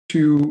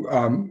to,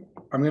 I'm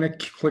going to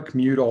click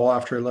mute all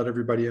after I let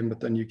everybody in, but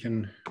then you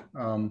can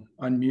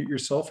unmute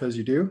yourself as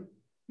you do.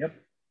 Yep.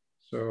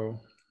 So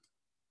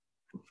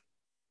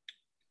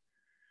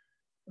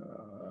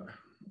I'm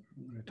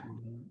going to do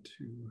that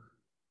too.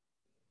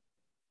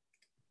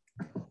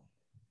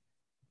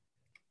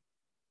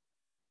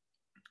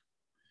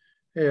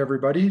 Hey,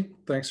 everybody.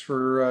 Thanks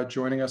for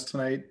joining us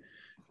tonight.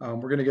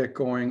 We're going to get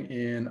going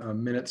in a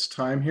minute's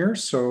time here.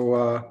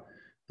 So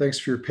thanks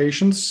for your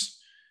patience.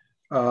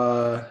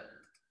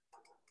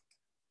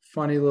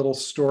 Funny little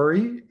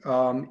story.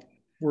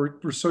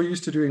 We're so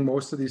used to doing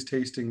most of these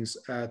tastings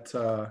at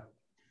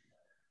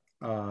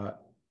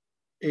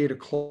 8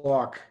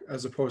 o'clock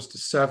as opposed to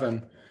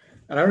 7.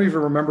 And I don't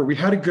even remember, we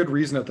had a good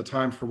reason at the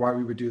time for why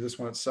we would do this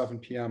one at 7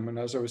 p.m. And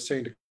as I was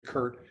saying to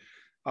Kurt,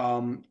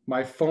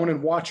 my phone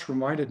and watch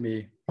reminded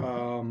me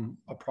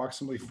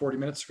approximately 40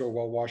 minutes ago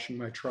while washing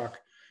my truck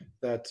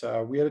that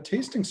we had a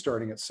tasting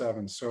starting at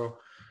 7. So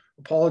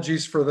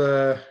apologies for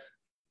the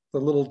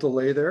little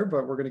delay there,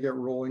 but we're going to get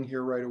rolling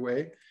here right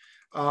away.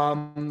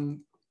 And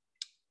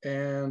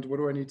what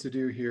do I need to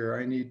do here?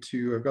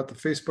 I've got the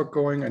Facebook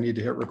going. I need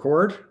to hit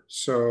record.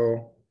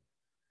 So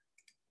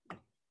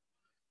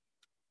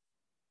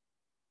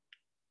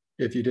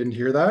if you didn't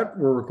hear that,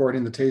 we're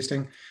recording the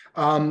tasting.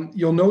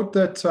 You'll note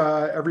that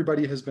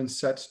everybody has been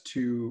set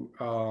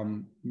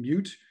to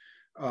mute,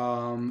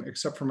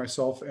 except for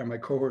myself and my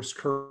co-host,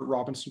 Kurt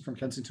Robinson from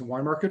Kensington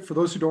Wine Market. For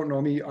those who don't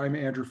know me, I'm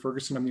Andrew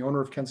Ferguson. I'm the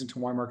owner of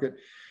Kensington Wine Market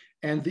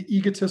and the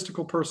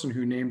egotistical person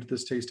who named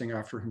this tasting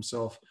after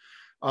himself.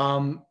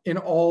 In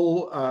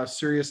all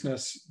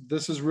seriousness,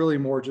 this is really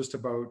more just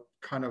about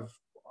kind of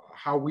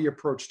how we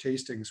approach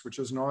tastings, which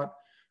is not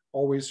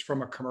always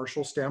from a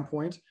commercial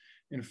standpoint.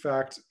 In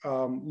fact,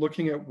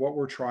 looking at what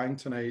we're trying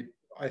tonight,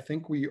 I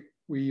think we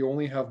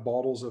only have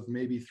bottles of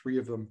maybe 3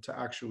 of them to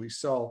actually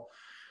sell.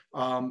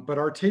 But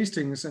our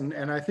tastings,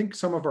 and I think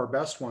some of our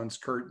best ones,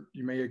 Kurt,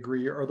 you may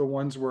agree, are the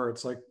ones where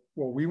it's like,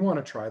 well, we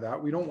want to try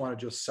that. We don't want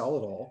to just sell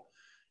it all,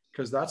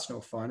 because that's no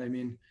fun. I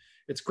mean,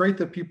 it's great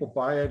that people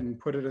buy it and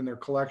put it in their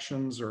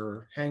collections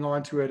or hang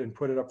on to it and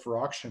put it up for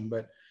auction,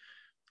 but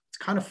it's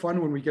kind of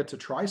fun when we get to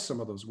try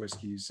some of those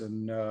whiskeys.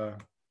 And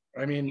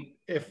I mean,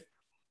 if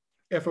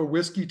a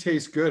whiskey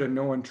tastes good and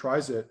no one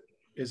tries it,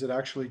 is it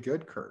actually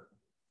good, Kurt?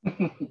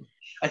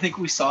 I think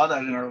we saw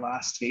that in our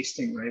last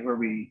tasting, right, where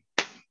we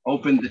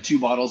opened the 2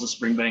 bottles of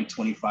Springbank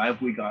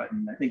 25 we got,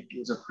 and I think it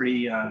was a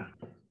pretty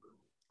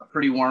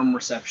warm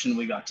reception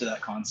we got to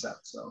that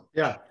concept. So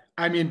yeah,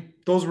 I mean,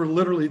 those were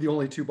literally the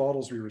only 2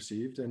 bottles we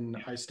received, and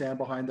I stand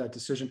behind that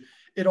decision.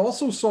 It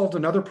also solved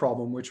another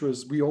problem, which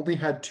was we only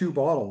had 2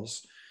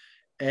 bottles,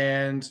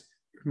 and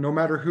no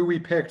matter who we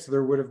picked,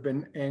 there would have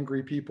been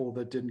angry people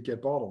that didn't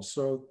get bottles.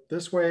 So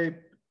this way,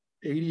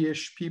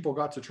 80-ish people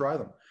got to try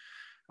them.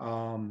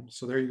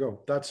 So there you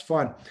go. That's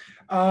fun.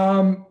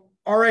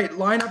 All right,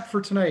 lineup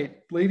for tonight,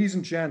 ladies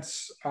and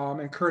gents.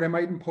 And Kurt, I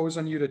might impose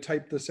on you to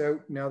type this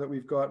out now that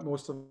we've got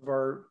most of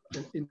our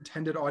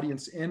intended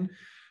audience in.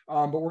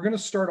 But we're going to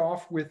start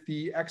off with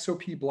the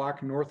XOP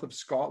Black North of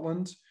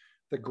Scotland,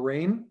 the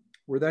grain.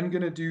 We're then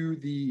going to do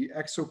the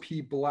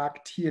XOP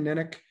Black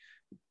Teaninich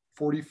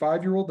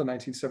 45-year-old, the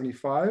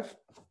 1975.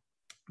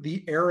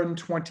 The Arran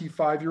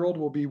 25-year-old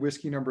will be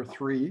whiskey number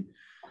 3.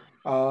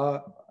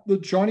 The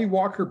Johnnie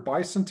Walker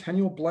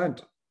Bicentennial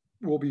Blend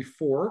will be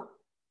 4.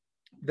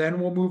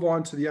 Then we'll move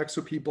on to the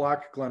XOP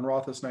Black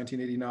Glenrothes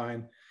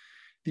 1989.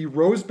 The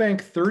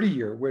Rosebank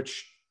 30-year,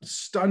 which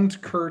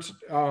stunned Kurt,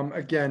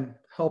 again,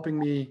 helping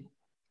me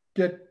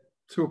get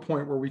to a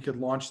point where we could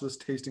launch this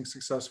tasting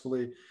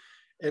successfully.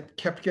 It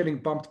kept getting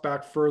bumped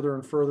back further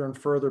and further and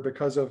further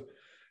because of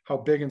how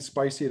big and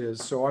spicy it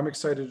is. So I'm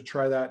excited to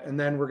try that. And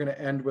then we're going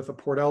to end with a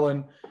Port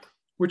Ellen,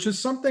 which is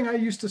something I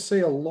used to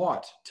say a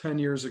lot 10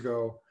 years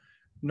ago.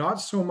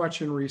 Not so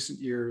much in recent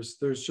years.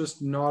 There's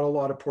just not a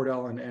lot of Port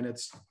Ellen, and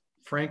it's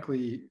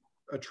frankly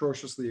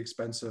atrociously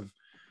expensive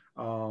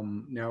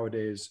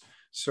nowadays.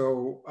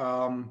 So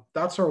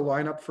that's our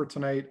lineup for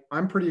tonight.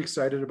 I'm pretty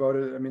excited about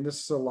it. I mean,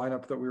 this is a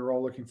lineup that we were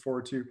all looking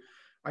forward to.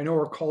 I know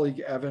our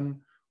colleague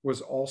Evan was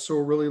also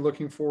really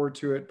looking forward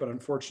to it, but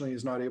unfortunately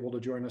he's not able to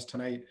join us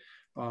tonight.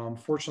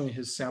 Fortunately,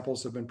 his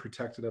samples have been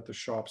protected at the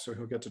shop, so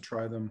he'll get to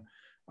try them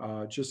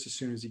just as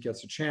soon as he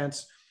gets a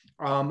chance.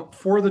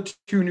 For the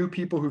 2 new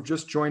people who've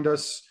just joined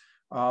us,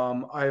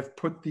 I've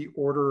put the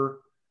order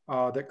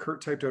that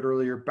Kurt typed out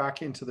earlier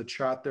back into the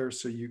chat there,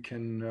 so you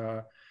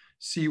can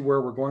see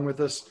where we're going with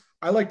this.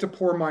 I like to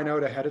pour mine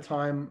out ahead of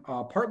time,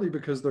 partly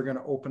because they're going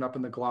to open up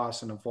in the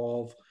glass and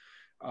evolve,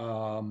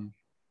 and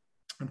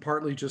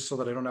partly just so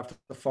that I don't have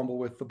to fumble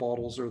with the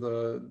bottles or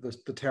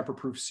the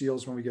tamper-proof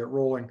seals when we get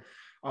rolling.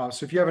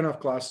 So if you have enough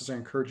glasses, I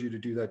encourage you to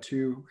do that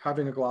too.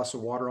 Having a glass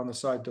of water on the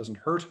side doesn't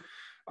hurt.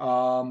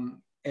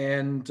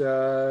 And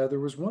there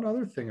was one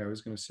other thing I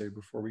was going to say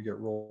before we get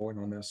rolling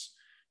on this.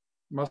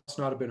 Must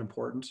not have been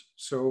important.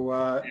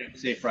 So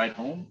safe ride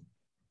home.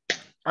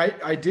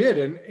 I did,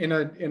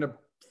 and in a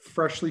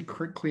freshly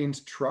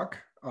cleaned truck.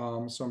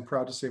 So I'm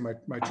proud to say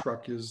my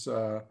truck is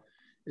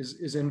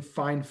in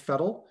fine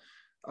fettle.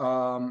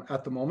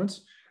 at the moment.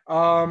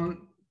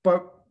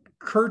 But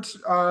Kurt,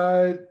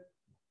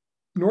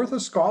 North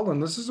of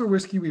Scotland, this is a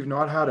whiskey we've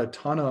not had a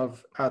ton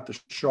of at the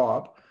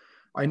shop.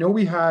 I know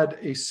we had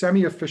a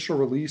semi-official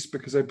release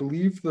because I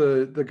believe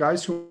the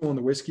guys who own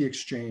the Whiskey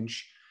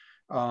Exchange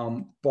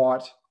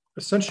bought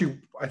essentially,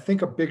 I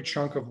think, a big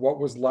chunk of what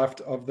was left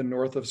of the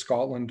North of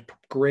Scotland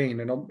grain.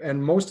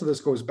 And most of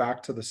this goes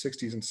back to the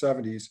 60s and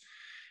 70s.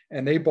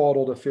 And they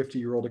bottled a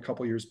 50-year-old a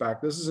couple years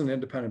back. This is an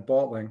independent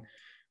bottling.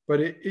 But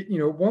it, you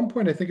know, at one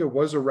point, I think it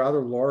was a rather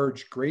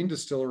large grain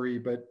distillery,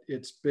 but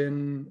it's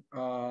been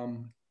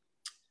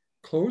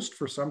closed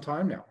for some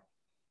time now.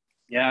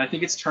 Yeah, I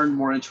think it's turned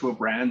more into a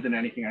brand than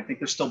anything. I think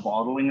they're still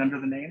bottling under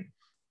the name.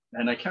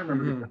 And I can't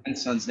remember the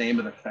grandson's name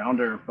of the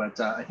founder, but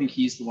I think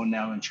he's the one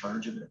now in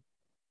charge of it.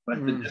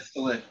 But the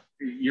distillate,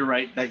 you're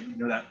right, that, you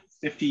know, that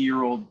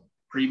 50-year-old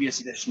previous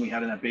edition we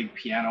had in that big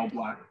piano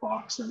black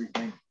box and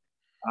everything.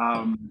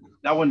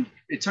 That one,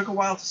 it took a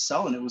while to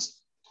sell, and it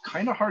was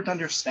kind of hard to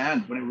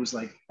understand when it was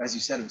like, as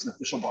you said, it was an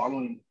official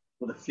bottling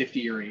with a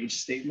 50-year age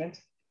statement.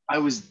 I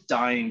was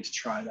dying to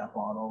try that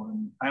bottle,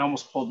 and I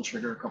almost pulled the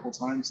trigger a couple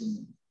times,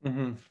 and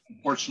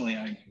unfortunately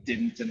I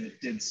didn't, and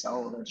it did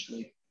sell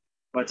eventually.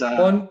 But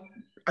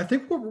I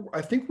think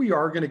we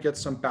are going to get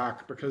some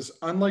back, because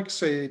unlike,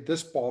 say,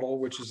 this bottle,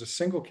 which is a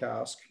single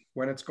cask,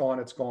 when it's gone,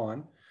 it's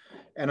gone.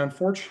 And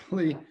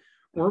unfortunately,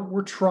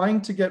 we're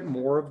trying to get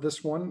more of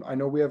this one. I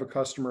know we have a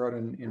customer out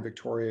in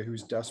Victoria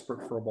who's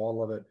desperate for a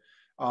bottle of it.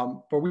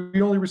 But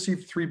we only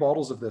received 3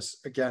 bottles of this.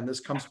 Again, this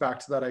comes back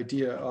to that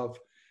idea of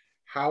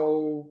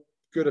how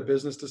good a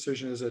business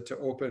decision is it to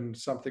open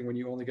something when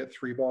you only get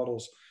 3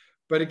 bottles.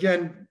 But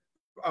again,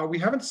 we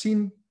haven't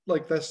seen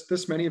like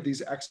this many of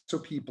these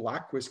XOP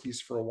black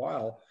whiskeys for a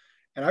while.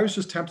 And I was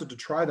just tempted to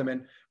try them.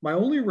 And my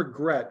only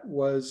regret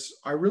was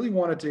I really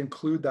wanted to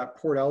include that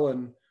Port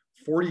Ellen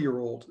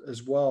 40-year-old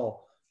as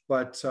well.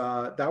 But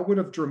that would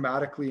have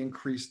dramatically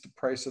increased the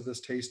price of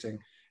this tasting.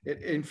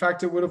 In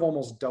fact, it would have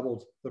almost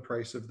doubled the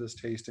price of this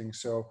tasting.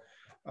 So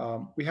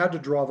we had to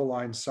draw the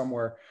line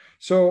somewhere.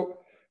 So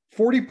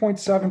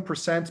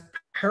 40.7%,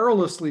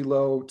 perilously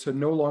low to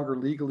no longer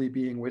legally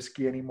being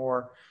whiskey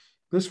anymore.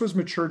 This was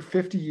matured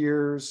 50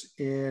 years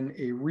in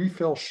a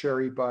refill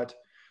sherry butt,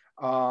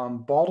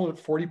 bottled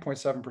at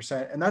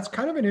 40.7%. And that's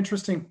kind of an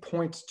interesting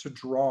point to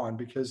draw on,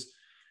 because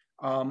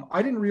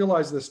I didn't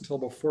realize this until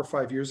about 4 or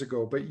 5 years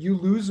ago, but you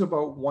lose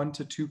about 1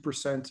 to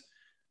 2%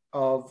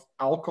 of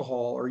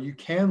alcohol, or you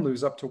can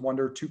lose up to 1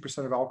 or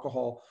 2% of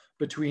alcohol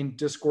between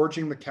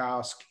disgorging the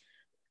cask,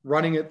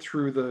 running it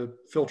through the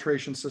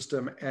filtration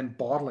system, and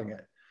bottling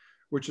it,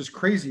 which is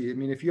crazy. I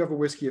mean, if you have a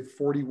whiskey at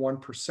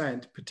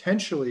 41%,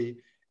 potentially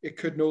it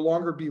could no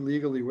longer be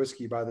legally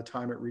whiskey by the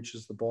time it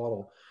reaches the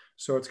bottle.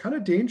 So it's kind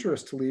of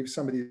dangerous to leave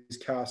some of these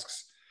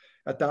casks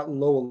at that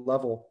low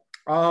level.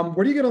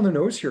 What do you get on the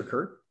nose here,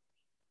 Kurt?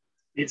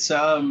 It's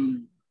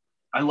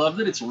I love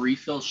that it's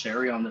refill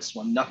sherry on this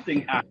one.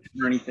 Nothing active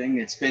or anything.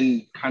 It's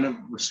been kind of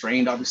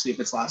restrained, obviously, if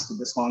it's lasted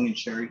this long in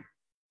sherry.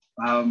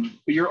 But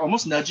you're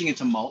almost nudging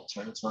into malt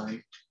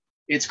territory.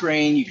 It's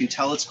grain. You can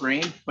tell it's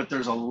grain, but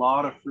there's a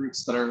lot of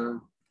fruits that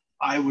are,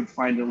 I would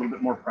find, a little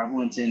bit more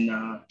prevalent in,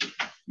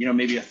 you know,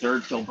 maybe a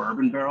third fill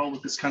bourbon barrel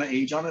with this kind of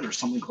age on it, or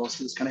something close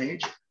to this kind of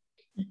age.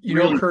 You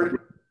know,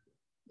 Kurt,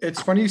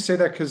 it's funny you say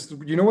that, because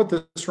you know what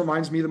this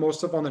reminds me the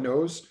most of on the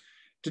nose?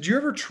 Did you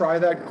ever try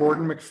that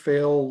Gordon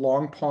MacPhail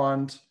Long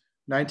Pond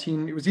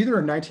it was either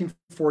a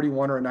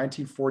 1941 or a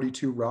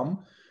 1942 rum?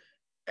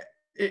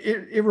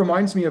 It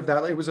reminds me of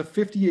that. It was a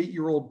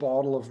 58-year-old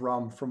bottle of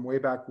rum from way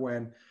back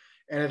when.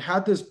 And it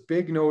had this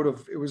big note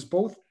of, it was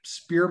both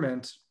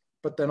spearmint,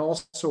 but then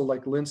also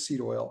like linseed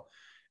oil.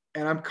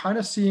 And I'm kind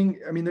of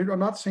seeing, I mean, I'm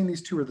not saying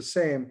these two are the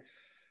same,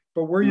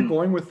 but where you're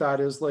going with that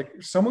is,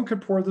 like, someone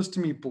could pour this to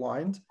me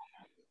blind,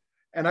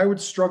 and I would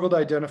struggle to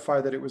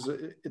identify that it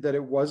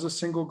was a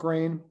single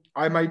grain.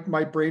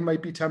 My brain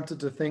might be tempted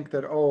to think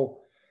that, oh,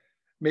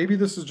 maybe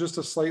this is just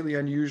a slightly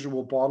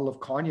unusual bottle of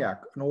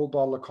cognac, an old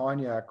bottle of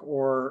cognac,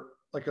 or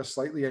like a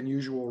slightly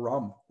unusual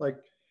rum. Like,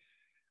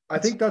 I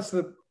think that's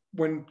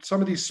when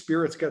some of these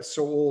spirits get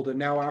so old, and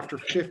now after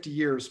 50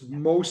 years,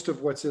 most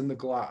of what's in the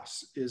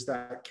glass is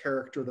that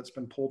character that's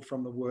been pulled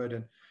from the wood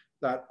and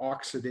that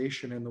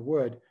oxidation in the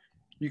wood.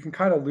 You can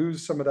kind of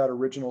lose some of that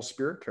original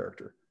spirit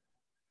character.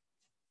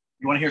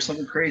 You want to hear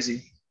something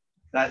crazy?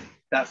 That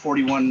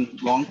 41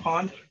 Long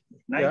Pond,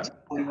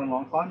 1941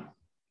 Long Pond,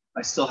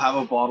 I still have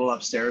a bottle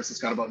upstairs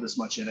that's got about this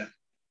much in it.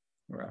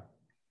 Yeah.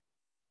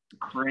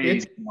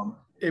 Crazy.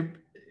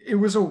 It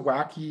was a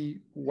wacky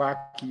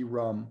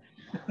rum,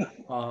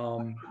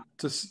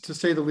 to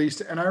say the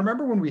least. And I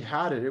remember when we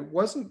had it, it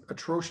wasn't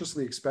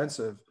atrociously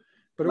expensive,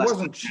 but it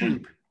wasn't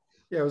cheap.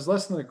 Yeah, it was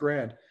less than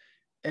 $1,000.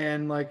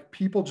 And like,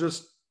 people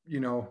just, you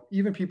know,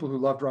 even people who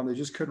loved rum, they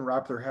just couldn't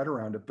wrap their head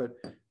around it. But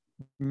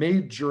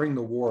made during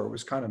the war, it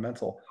was kind of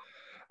mental.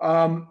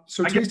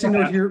 So tasting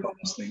note here,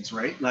 those things,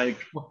 right? Like,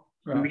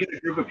 when we get a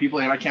group of people,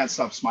 and I can't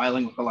stop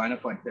smiling with a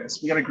lineup like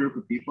this. We got a group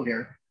of people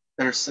here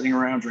that are sitting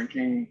around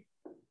drinking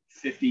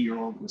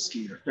 50-year-old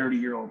whiskey or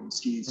 30-year-old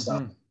whiskey and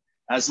stuff.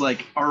 as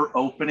like our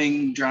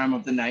opening dram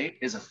of the night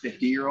is a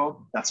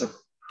 50-year-old. That's a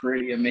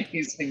pretty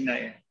amazing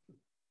night.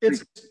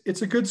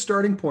 It's a good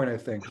starting point, I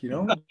think. You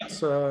know,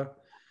 it's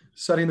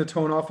setting the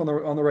tone off on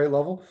the right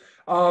level.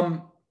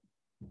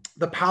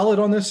 The palate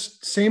on this,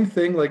 same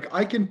thing. Like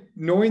I can,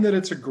 knowing that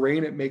it's a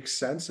grain, it makes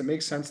sense. It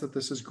makes sense that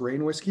this is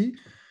grain whiskey,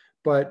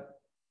 but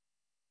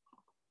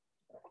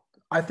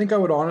I think I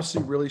would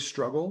honestly really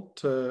struggle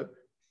to,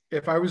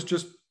 if I was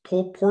just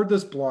poured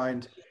this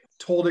blind,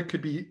 told it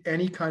could be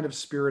any kind of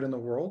spirit in the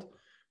world,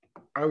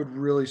 I would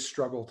really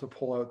struggle to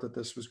pull out that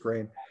this was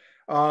grain.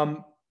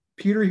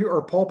 Peter here,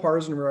 or Paul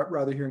Parson,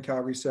 rather, here in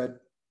Calgary said,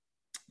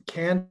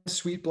 canned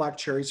sweet black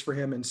cherries for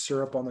him and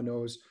syrup on the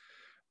nose.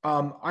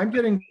 I'm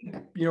getting,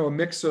 a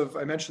mix of,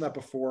 I mentioned that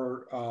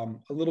before,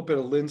 a little bit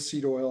of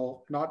linseed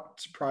oil. Not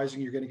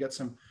surprising, you're going to get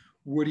some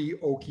woody,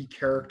 oaky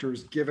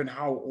characters given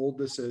how old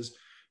this is.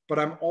 But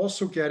I'm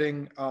also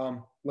getting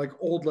like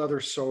old leather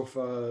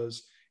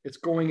sofas. It's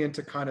going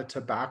into kind of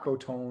tobacco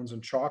tones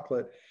and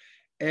chocolate.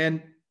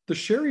 And the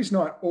sherry's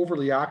not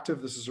overly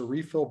active. This is a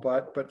refill,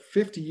 but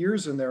 50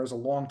 years in there is a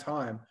long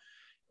time.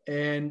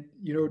 And,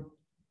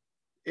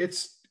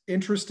 it's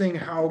interesting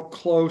how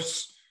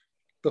close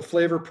the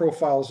flavor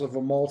profiles of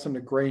a malt and a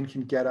grain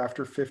can get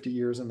after 50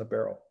 years in the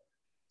barrel.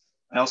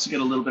 I also get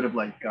a little bit of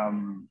like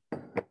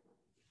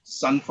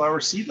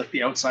sunflower seed, like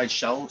the outside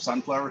shell of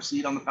sunflower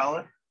seed on the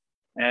palate.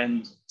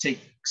 And take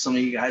some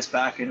of you guys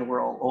back, and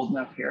we're all old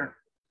enough here.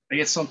 I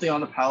get something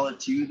on the palate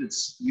too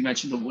that's, you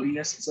mentioned the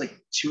woodiness. It's like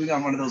chewing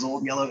on one of those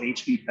old yellow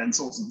HB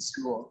pencils in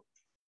school.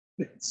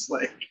 It's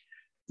like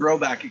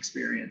throwback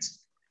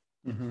experience.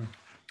 Mm-hmm.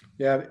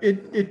 Yeah,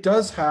 it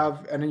does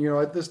have, and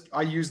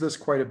I use this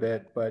quite a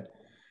bit, but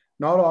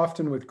not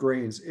often with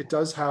grains. It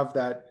does have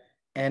that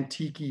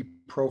antique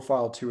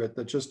profile to it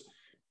that just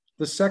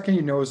the second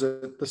you nose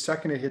it, the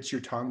second it hits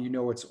your tongue,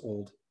 it's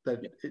old.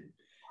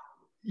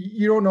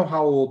 You don't know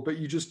how old, but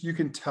you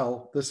can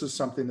tell this is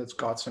something that's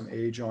got some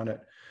age on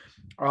it.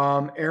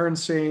 Arran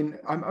saying,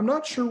 I'm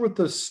not sure what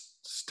the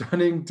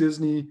stunning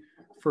Disney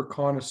for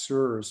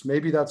connoisseurs.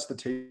 Maybe that's the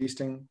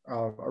tasting,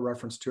 a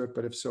reference to it,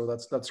 but if so,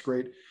 that's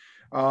great.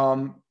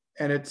 And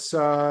it's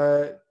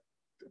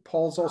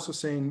Paul's also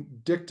saying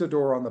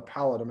Dictador on the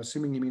palate. I'm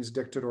assuming he means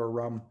Dictador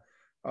rum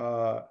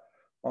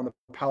on the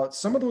palate.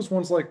 Some of those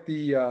ones, like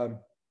the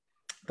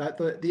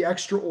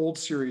extra old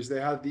series, they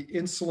had the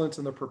Insolent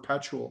and the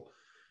Perpetual.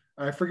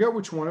 I forget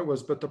which one it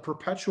was, but the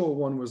Perpetual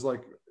one was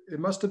like, it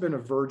must have been a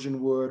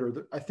virgin wood,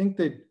 or I think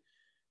they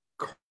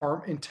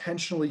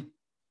intentionally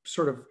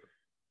sort of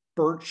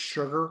burnt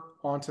sugar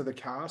onto the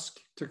cask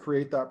to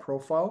create that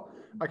profile.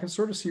 I can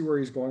sort of see where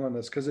he's going on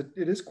this because it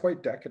is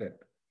quite decadent.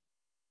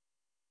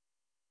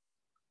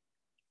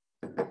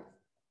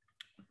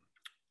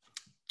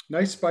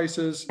 Nice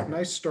spices,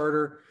 nice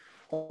starter.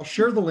 I'll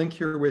share the link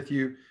here with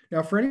you.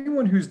 Now, for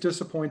anyone who's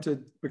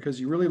disappointed because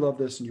you really love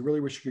this and you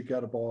really wish you could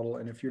get a bottle,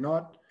 and if you're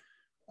not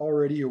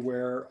already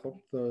aware of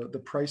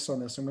the price on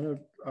this, I'm going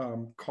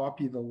to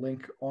copy the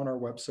link on our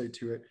website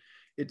to it.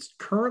 It's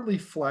currently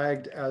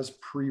flagged as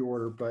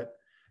pre-order, but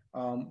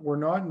we're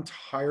not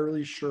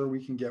entirely sure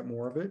we can get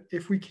more of it.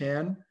 If we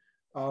can,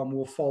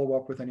 we'll follow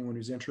up with anyone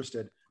who's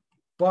interested.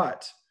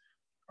 But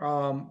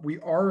we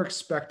are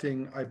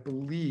expecting, I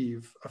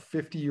believe, a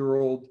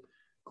 50-year-old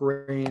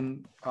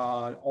grain,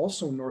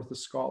 also north of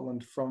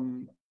Scotland,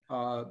 from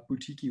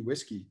Boutique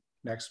Whiskey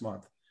next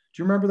month.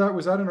 Do you remember that?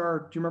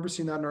 Do you remember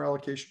seeing that in our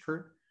allocation,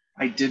 Kurt?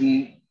 I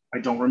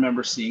don't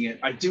remember seeing it.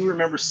 I do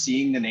remember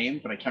seeing the name,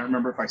 but I can't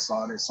remember if I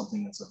saw it as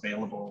something that's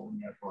available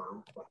yet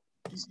or what.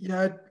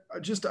 Yeah,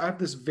 I have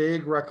this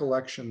vague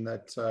recollection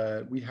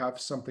that we have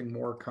something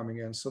more coming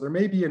in. So there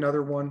may be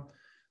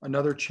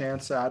another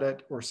chance at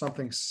it or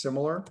something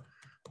similar.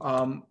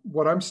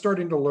 What I'm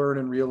starting to learn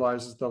and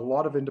realize is that a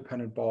lot of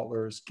independent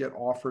bottlers get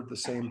offered the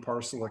same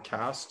parcel of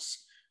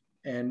casks,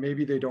 and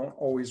maybe they don't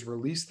always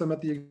release them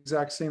at the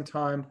exact same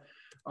time.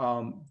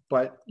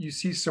 But you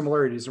see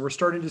similarities, and we're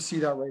starting to see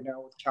that right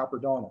now with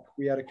Caperdonic.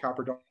 We had a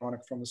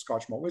Caperdonic from the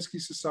Scotch Malt Whisky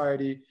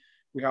Society.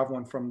 We have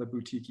one from the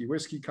Boutique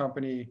Whiskey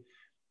Company.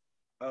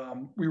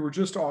 We were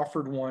just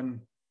offered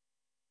one.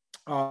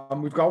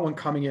 We've got one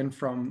coming in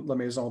from La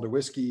Maison de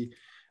Whiskey.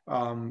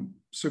 And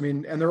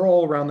they're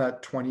all around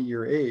that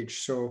 20-year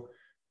age. So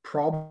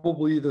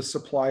probably the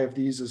supply of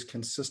these is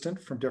consistent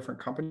from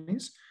different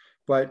companies,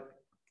 but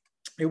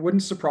it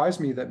wouldn't surprise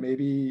me that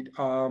maybe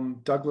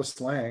Douglas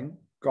Lang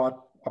got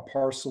a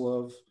parcel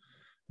of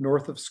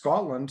north of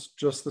Scotland,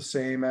 just the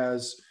same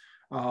as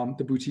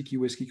the Boutique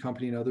Whiskey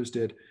Company and others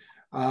did.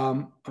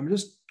 I'm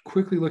just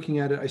quickly looking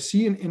at it. I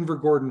see an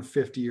Invergordon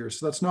 50 years.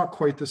 So that's not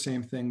quite the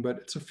same thing, but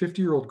it's a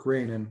 50-year-old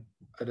grain and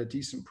at a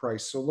decent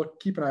price. So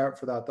keep an eye out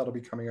for that. That'll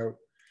be coming out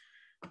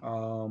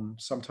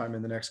sometime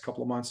in the next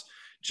couple of months.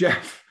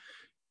 Jeff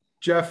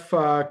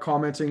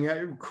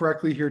commenting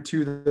correctly here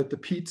too, that the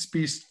Pete's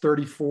Beast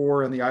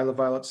 34 and the Isle of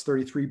Violets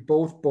 33,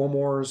 both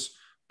Bowmores,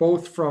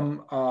 both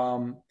from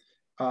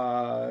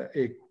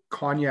a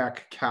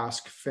cognac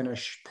cask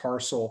finish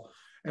parcel,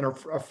 and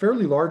a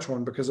fairly large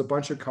one because a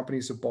bunch of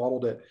companies have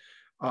bottled it.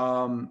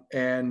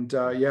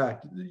 Yeah,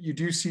 you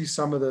do see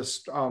some of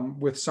this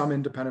with some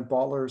independent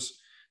bottlers,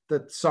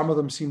 that some of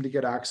them seem to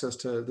get access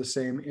to the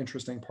same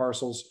interesting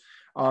parcels.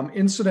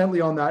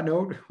 Incidentally, on that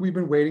note, we've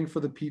been waiting for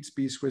the Pete's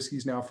Beast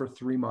whiskeys now for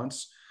 3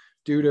 months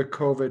due to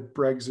COVID,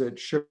 Brexit,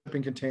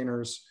 shipping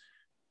containers,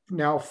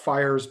 now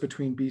fires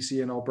between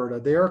BC and Alberta.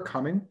 They are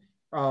coming,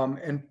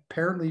 and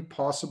apparently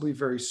possibly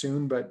very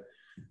soon, but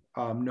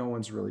no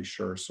one's really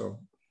sure. So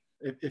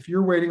if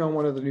you're waiting on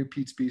one of the new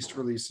Pete's Beast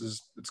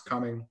releases, it's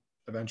coming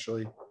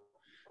eventually.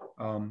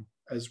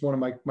 As one of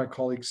my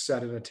colleagues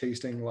said in a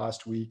tasting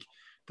last week,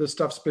 this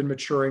stuff's been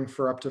maturing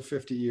for up to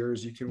 50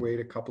 years. You can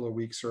wait a couple of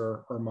weeks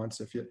or months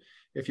if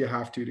you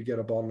have to get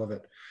a bottle of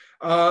it.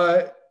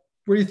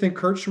 What do you think,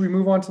 Kurt? Should we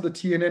move on to the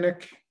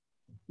Teaninich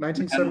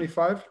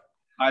 1975?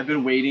 I've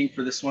been waiting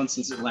for this one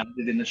since it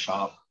landed in the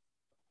shop.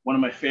 One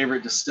of my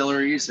favorite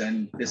distilleries,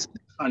 and this is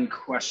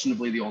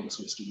unquestionably the oldest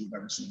whiskey we've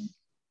ever seen.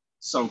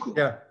 So cool.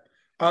 Yeah.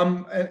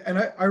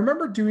 I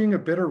remember doing a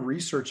bit of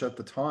research at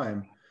the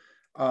time.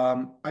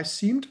 I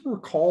seem to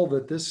recall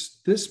that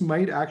this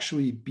might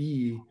actually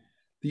be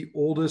the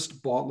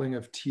oldest bottling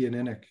of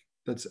Teaninich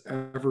that's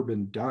ever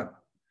been done.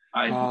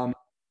 Go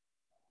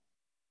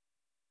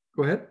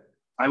ahead.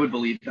 I would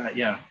believe that.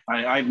 Yeah,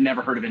 I've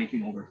never heard of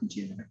anything older than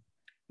Teaninich.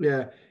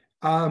 Yeah.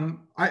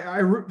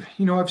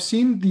 I've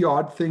seen the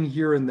odd thing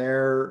here and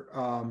there.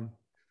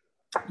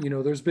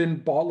 There's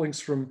been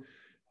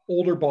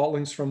older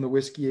bottlings from the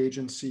Whiskey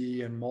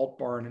Agency and Malt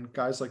Barn and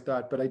guys like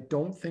that, but I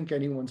don't think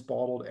anyone's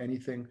bottled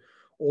anything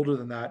older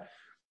than that.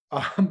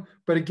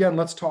 But again,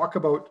 let's talk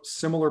about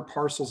similar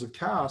parcels of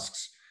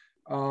casks,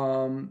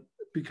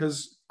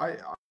 because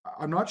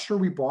I'm not sure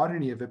we bought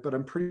any of it, but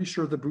I'm pretty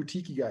sure the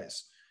boutique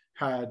guys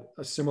had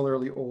a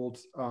similarly old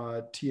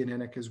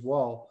Teaninich as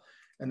well.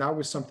 And that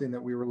was something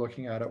that we were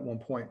looking at one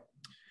point.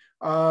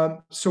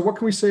 So what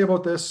can we say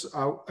about this?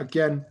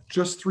 Again,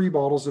 just 3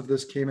 bottles of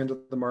this came into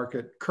the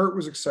market. Kurt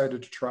was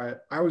excited to try it.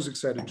 I was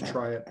excited to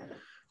try it.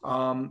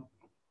 I'm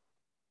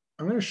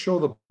going to show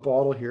the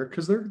bottle here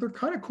because they're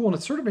kind of cool, and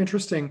it's sort of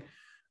interesting.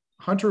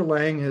 Douglas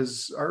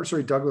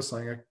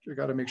Lang. I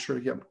got to make sure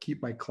to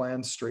keep my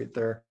clans straight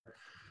there.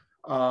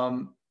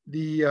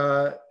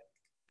 The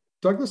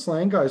Douglas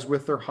Lang guys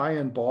with their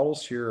high-end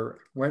bottles here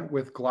went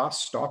with glass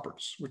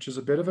stoppers, which is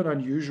a bit of an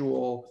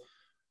unusual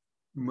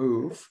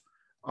move.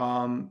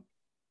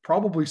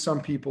 Probably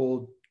some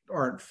people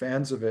aren't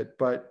fans of it,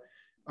 but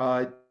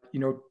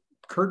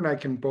Kurt and I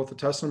can both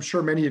attest, and I'm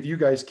sure many of you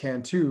guys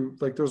can too.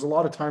 Like, there's a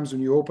lot of times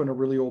when you open a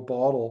really old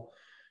bottle,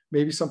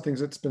 maybe something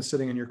that's been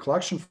sitting in your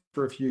collection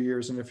for a few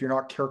years, and if you're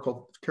not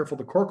careful,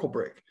 the cork will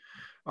break.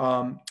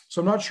 So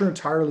I'm not sure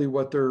entirely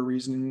what their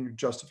reasoning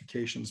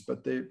justifications,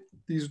 but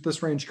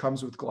this range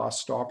comes with glass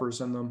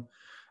stoppers in them.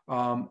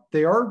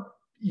 They are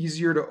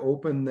easier to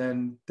open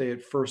than they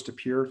at first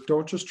appear.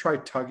 Don't just try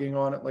tugging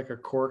on it like a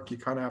cork. You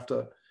kind of have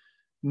to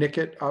nick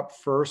it up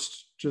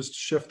first, just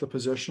shift the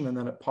position, and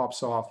then it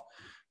pops off.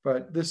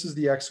 But this is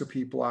the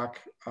XOP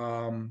Black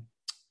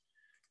Teaninich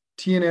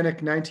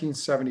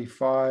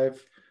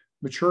 1975,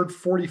 matured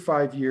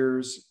 45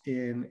 years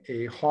in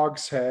a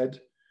hogshead.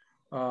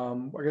 I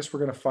guess we're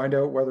going to find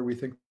out whether we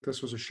think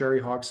this was a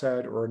sherry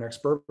hogshead or an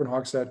ex-bourbon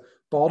hogshead,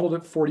 bottled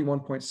at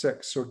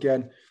 41.6. So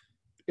again,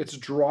 it's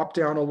dropped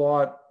down a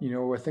lot.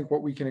 I think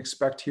what we can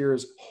expect here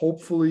is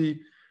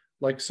hopefully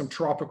like some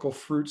tropical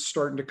fruits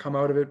starting to come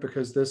out of it,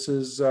 because this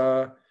is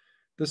a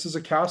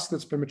cask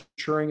that's been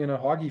maturing in a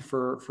hoggy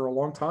for a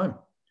long time.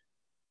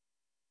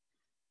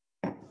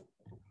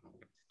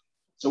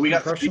 So we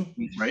got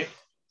 3, right?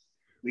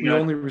 We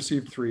only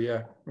received 3,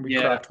 yeah. And we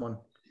cracked one.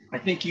 I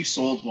think you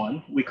sold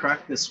one. We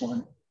cracked this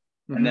one.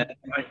 Mm-hmm. And then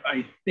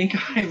I think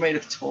I might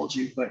have told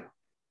you, but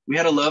we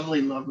had a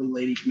lovely, lovely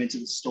lady come into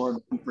the store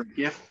looking for a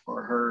gift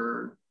for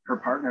her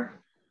partner.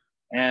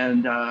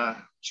 And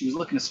she was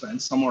looking to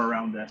spend somewhere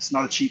around this.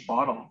 Not a cheap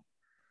bottle,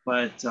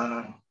 but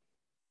I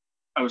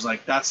was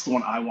like, that's the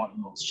one I want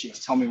the most. She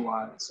goes, tell me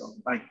why. So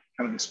I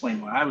kind of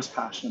explained why I was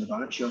passionate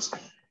about it. She goes,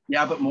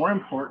 yeah, but more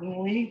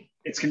importantly,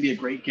 it's going to be a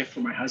great gift for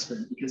my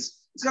husband because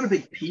it's got a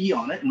big P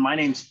on it. And my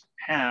name's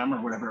Pam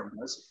or whatever it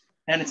was.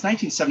 And it's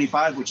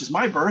 1975, which is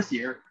my birth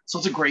year. So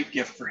it's a great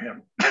gift for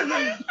him.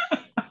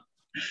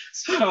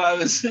 So I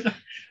was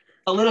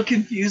a little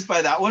confused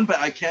by that one, but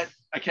I can't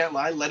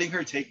lie. Letting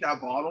her take that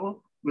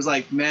bottle was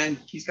like, man,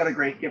 he's got a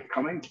great gift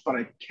coming, but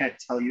I can't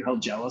tell you how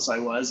jealous I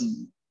was.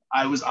 And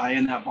I was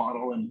eyeing that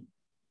bottle, and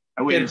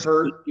I waited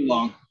too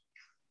long.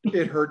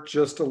 It hurt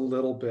just a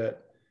little bit.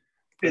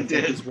 It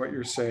did. Is what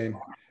you're saying.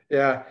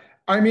 Yeah.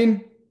 I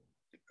mean,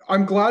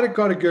 I'm glad it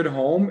got a good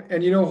home.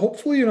 And,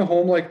 hopefully in a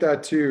home like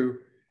that too,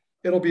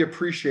 it'll be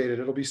appreciated.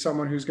 It'll be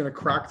someone who's going to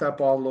crack that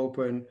bottle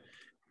open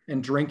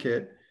and drink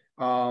it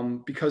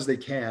because they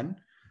can.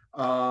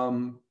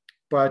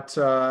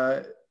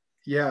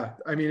 Yeah,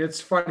 I mean,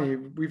 it's funny.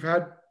 We've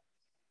had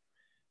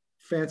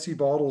fancy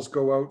bottles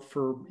go out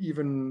for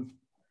even,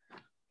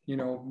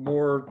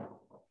 more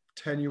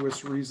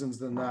tenuous reasons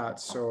than that.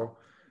 So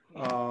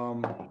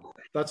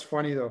that's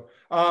funny though.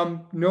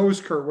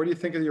 Nose, Kurt, what do you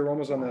think of the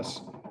aromas on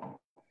this?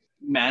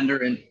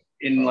 Mandarin.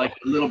 in like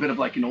a little bit of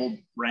like an old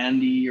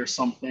brandy or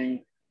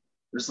something.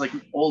 There's like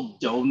old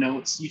dough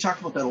notes. You talk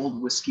about that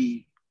old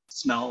whiskey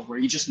smell where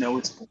you just know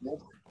it's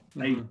old.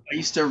 I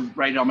used to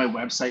write it on my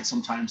website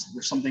sometimes.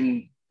 There's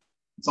something,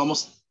 it's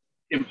almost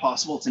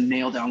impossible to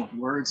nail down with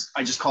words.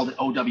 I just called it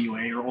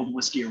OWA, or old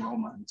whiskey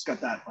aroma. It's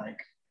got that, like,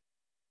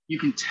 you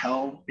can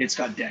tell it's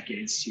got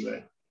decades to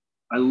it.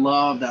 I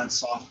love that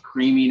soft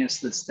creaminess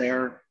that's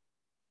there,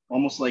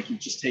 almost like you've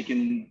just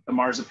taken the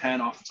marzipan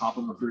off the top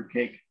of a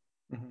fruitcake.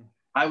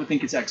 I would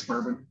think it's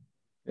ex-bourbon.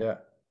 Yeah.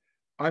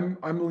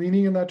 I'm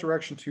leaning in that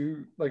direction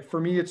too. Like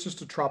for me, it's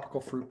just a tropical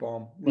fruit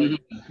bomb,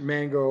 like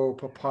mango,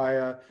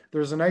 papaya.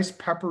 There's a nice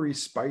peppery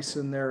spice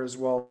in there as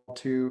well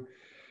too,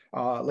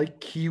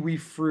 like kiwi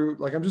fruit.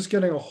 Like I'm just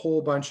getting a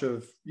whole bunch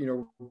of, you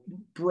know,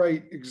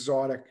 bright,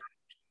 exotic,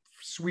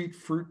 sweet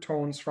fruit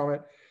tones from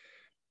it.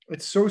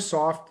 It's so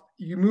soft.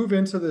 You move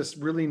into this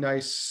really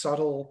nice,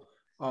 subtle,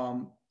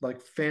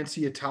 like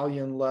fancy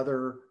Italian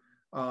leather,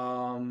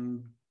 a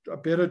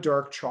bit of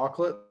dark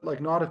chocolate,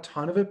 like not a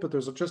ton of it, but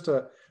there's just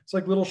it's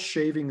like little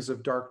shavings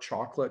of dark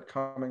chocolate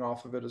coming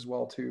off of it as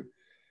well too.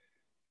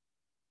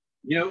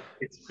 You know,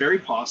 it's very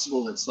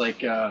possible it's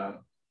like,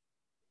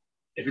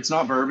 if it's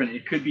not bourbon,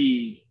 it could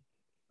be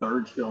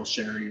third fill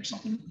sherry or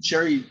something.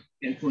 Sherry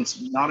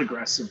influence, not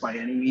aggressive by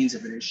any means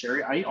if it is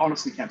sherry. I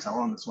honestly can't tell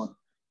on this one.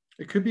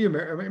 It could be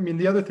I mean,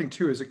 the other thing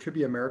too is it could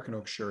be American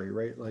oak sherry,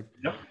 right? Like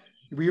Yep.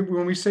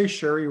 when we say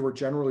sherry, we're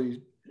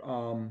generally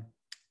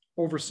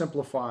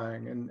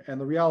oversimplifying,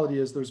 and the reality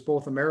is there's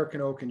both American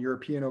oak and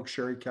European oak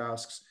sherry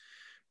casks.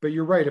 But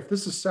you're right, if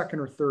this is second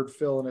or third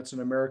fill and it's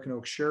an American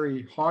oak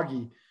sherry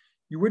hoggy,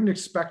 you wouldn't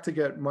expect to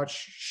get much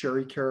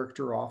sherry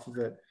character off of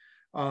it.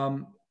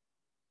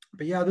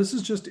 But yeah, this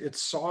is just, it's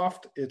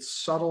soft, it's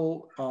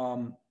subtle.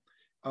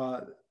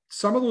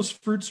 Some of those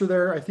fruits are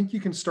there. I think you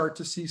can start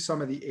to see some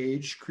of the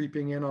age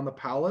creeping in on the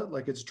palate,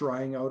 like it's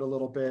drying out a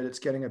little bit. It's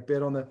getting a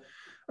bit on the,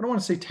 I don't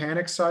want to say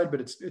tannic side, but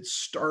it's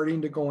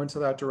starting to go into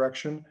that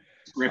direction.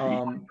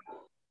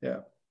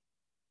 Yeah.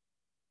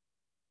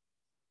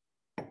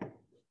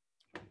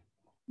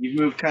 You've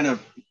moved kind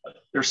of,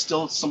 there's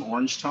still some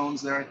orange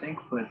tones there, I think,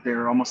 but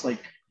they're almost like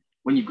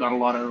when you've got a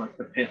lot of like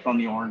the pith on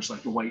the orange,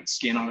 like the white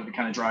skin on it, it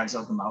kind of dries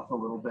out the mouth a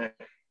little bit.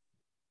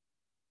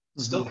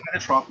 Still kind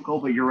of tropical,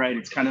 but you're right.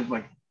 It's kind of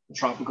like the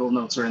tropical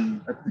notes are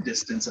in at the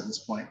distance at this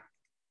point.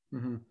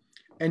 And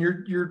you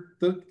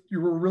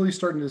were really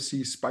starting to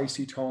see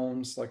spicy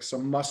tones, like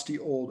some musty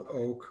old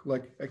oak,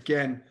 like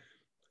again,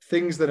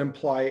 things that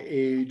imply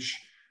age.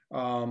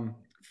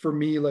 For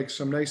me, like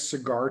some nice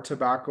cigar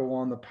tobacco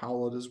on the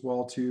palate as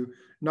well too.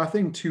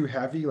 Nothing too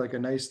heavy, like a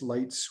nice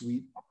light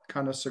sweet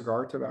kind of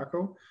cigar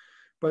tobacco,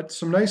 but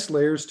some nice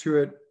layers to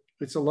it.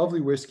 It's a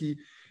lovely whiskey.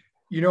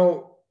 You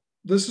know,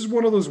 this is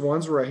one of those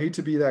ones where I hate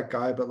to be that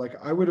guy, but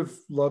like I would have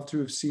loved to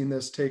have seen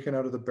this taken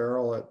out of the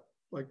barrel at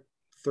like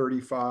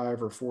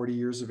 35 or 40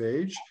 years of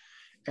age,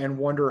 and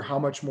wonder how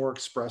much more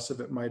expressive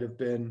it might have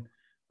been,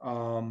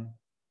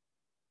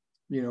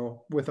 you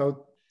know,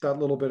 without that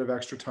little bit of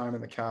extra time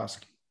in the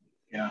cask.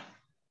 Yeah,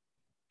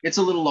 it's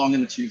a little long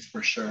in the tooth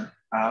for sure.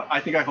 I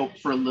think I hope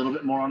for a little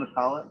bit more on the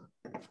palate,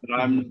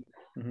 but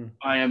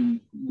I am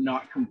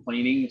not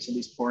complaining.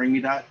 Somebody's pouring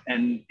me that,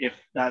 and if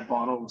that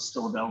bottle was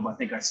still available, I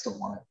think I still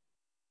want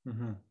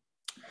it.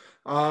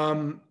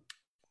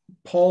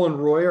 Paul and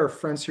Roy, our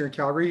friends here in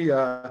Calgary,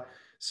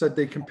 said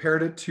they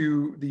compared it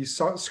to the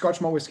Scotch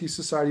Malt Whisky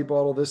Society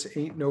bottle. This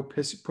ain't no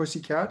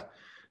pussycat,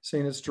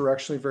 saying it's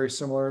directionally very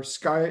similar.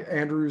 Sky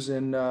Andrews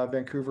in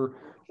Vancouver,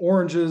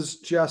 oranges.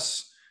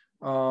 Jess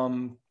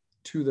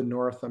to the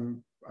north.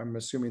 I'm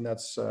assuming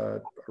that's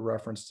a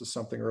reference to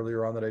something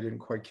earlier on that I didn't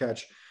quite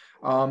catch.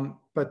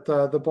 But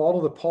the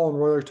bottle that Paul and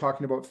Roy are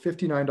talking about,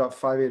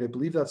 59.58, I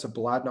believe that's a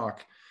Bladnock,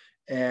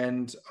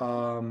 and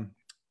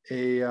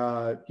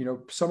you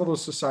know, some of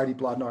those Society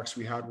Bladnocks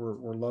we had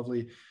were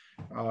lovely.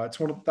 That's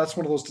one of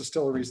those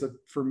distilleries that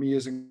for me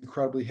is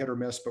incredibly hit or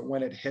miss, but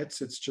when it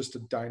hits, it's just a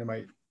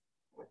dynamite.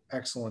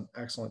 Excellent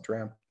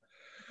dram.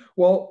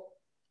 Well,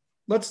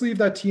 let's leave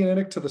that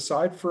Teaninich to the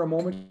side for a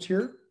moment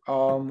here.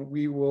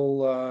 We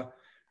will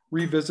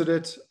revisit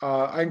it.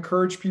 I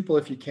encourage people,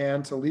 if you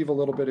can, to leave a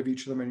little bit of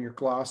each of them in your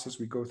glass as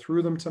we go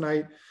through them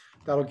tonight.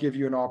 That'll give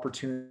you an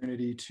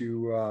opportunity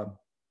to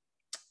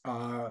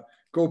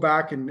go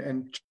back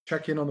and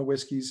check in on the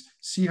whiskeys,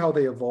 see how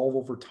they evolve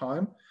over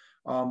time,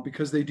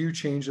 because they do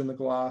change in the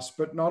glass.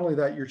 But not only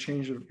that,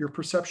 your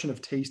perception of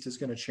taste is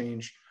going to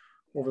change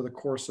over the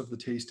course of the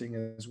tasting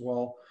as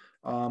well.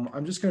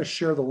 I'm just going to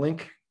share the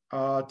link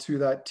to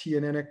that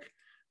Teaninich.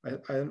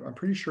 I'm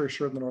pretty sure I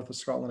shared in the north of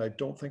Scotland. I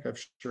don't think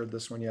I've shared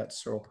this one yet.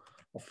 So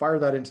I'll fire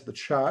that into the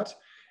chat.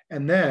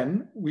 And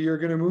then we are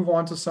going to move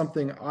on to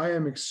something I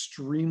am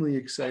extremely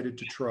excited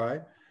to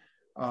try,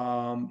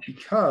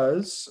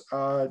 because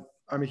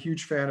I'm a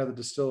huge fan of the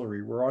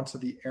distillery. We're on to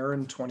the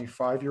Arran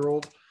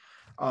 25-year-old.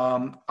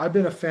 I've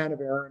been a fan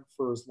of Arran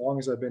for as long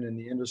as I've been in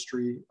the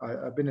industry.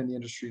 I've been in the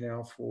industry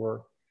now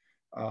for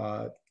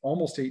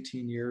almost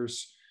 18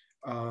 years.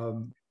 I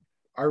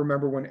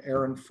remember when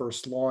Arran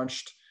first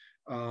launched.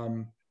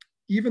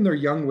 even their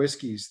young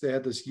whiskeys, they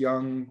had this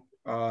young,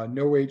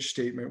 no age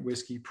statement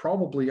whiskey,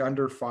 probably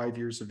under 5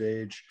 years of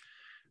age.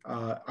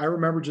 I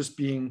remember just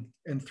being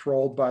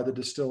enthralled by the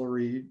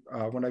distillery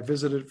when I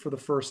visited for the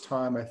first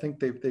time. I think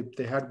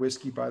they had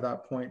whiskey by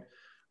that point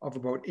of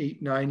about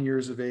 8, 9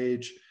 years of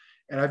age.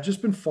 And I've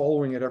just been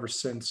following it ever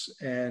since.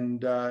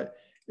 And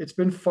it's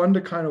been fun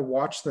to kind of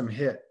watch them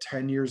hit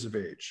 10 years of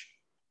age,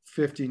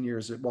 15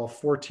 years. Well,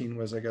 14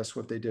 was, I guess,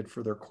 what they did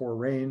for their core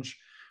range.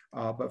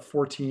 But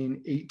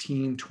 14,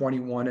 18,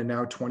 21, and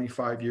now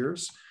 25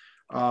 years.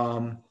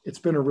 It's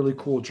been a really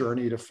cool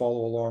journey to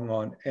follow along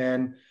on.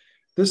 And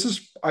this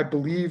is, I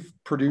believe,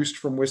 produced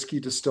from whiskey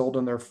distilled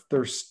in their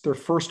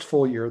first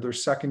full year, their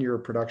second year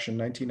of production,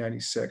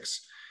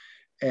 1996.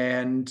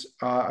 And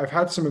I've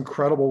had some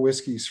incredible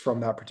whiskeys from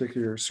that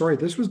particular year. Sorry,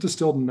 this was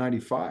distilled in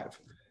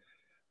 95,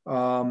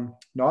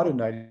 not in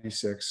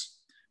 96,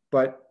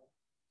 but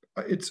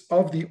it's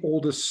of the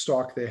oldest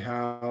stock they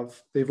have.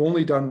 They've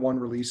only done one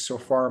release so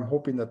far. I'm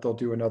hoping that they'll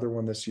do another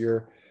one this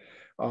year.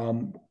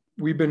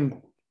 We've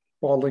been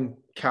bottling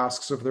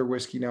casks of their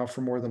whiskey now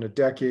for more than a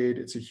decade.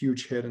 It's a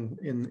huge hit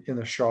in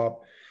the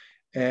shop.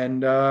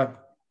 And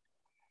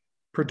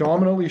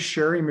predominantly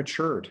sherry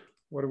matured.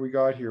 What do we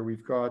got here?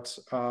 We've got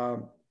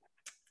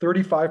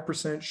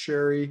 35%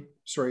 sherry,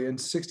 and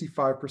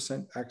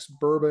 65%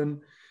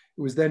 ex-bourbon.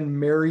 It was then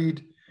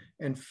married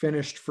and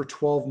finished for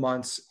 12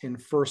 months in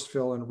first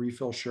fill and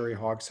refill sherry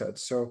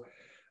hogsheads. So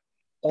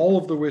all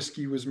of the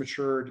whiskey was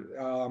matured,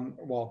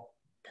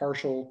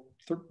 partial,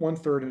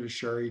 1/3 into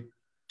sherry,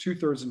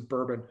 2/3 in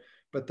bourbon,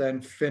 but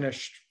then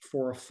finished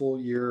for a full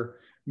year,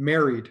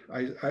 married.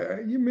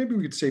 Maybe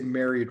we could say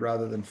married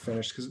rather than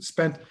finished, because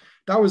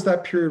that was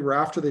that period where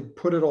after they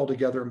put it all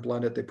together and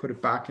blend it, they put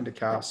it back into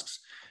casks.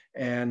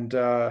 And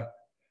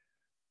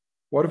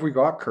what have we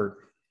got, Kurt?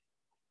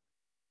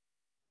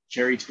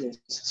 Cherry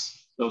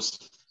twists, those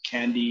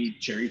candy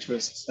cherry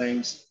twists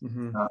things.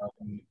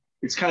 Mm-hmm.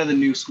 It's kind of the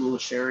new school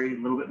of sherry, a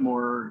little bit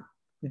more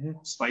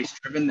spice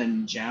driven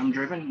than jam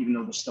driven, even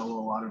though there's still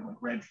a lot of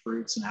like red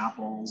fruits and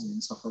apples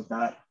and stuff like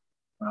that.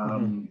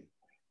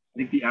 I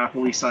think the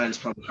appley side is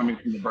probably coming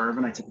from the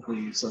bourbon. I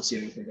typically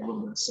associate it with like a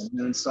little bit of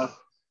cinnamon and stuff,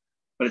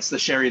 but it's the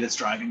sherry that's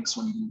driving this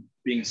one,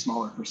 being a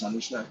smaller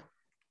percentage there.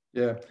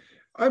 Yeah,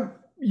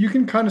 you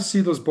can kind of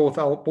see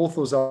both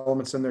those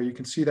elements in there. You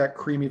can see that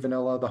creamy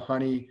vanilla, the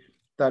honey,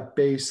 that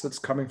base that's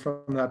coming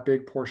from that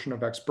big portion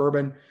of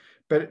ex-bourbon.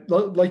 But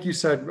like you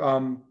said,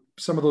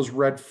 some of those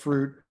red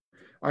fruit,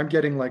 I'm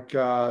getting like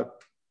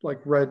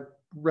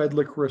red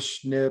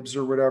licorice nibs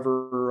or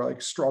whatever,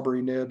 like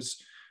strawberry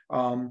nibs,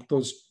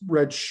 those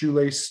red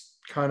shoelace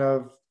kind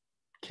of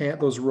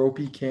those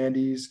ropey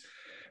candies.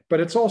 But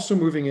it's also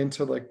moving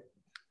into like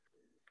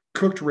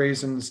cooked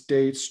raisins,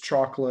 dates,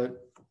 chocolate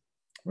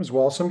as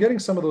well. So I'm getting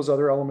some of those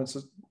other elements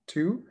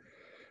too.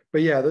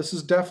 But yeah, this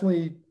is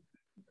definitely,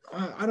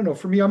 I don't know,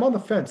 for me, I'm on the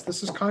fence.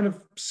 This is kind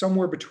of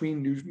somewhere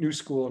between new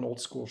school and old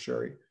school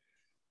sherry.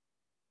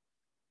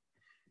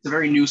 It's a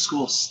very new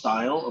school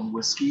style of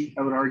whiskey,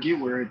 I would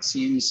argue, where it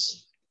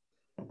seems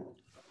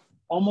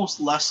almost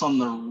less on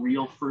the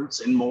real fruits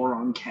and more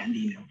on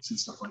candy notes and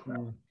stuff like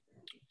that.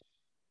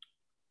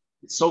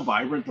 It's so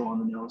vibrant though on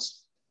the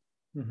nose.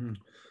 Mm-hmm.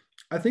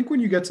 I think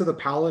when you get to the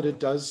palate, it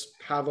does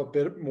have a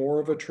bit more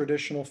of a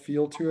traditional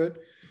feel to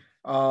it.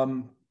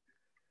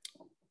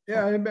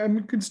 Yeah, I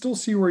can still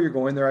see where you're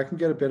going there. I can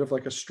get a bit of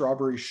like a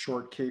strawberry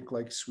shortcake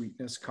like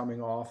sweetness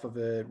coming off of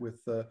it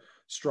with the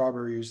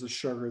strawberries, the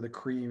sugar, the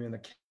cream, and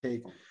the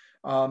cake.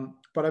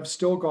 But I've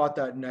still got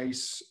that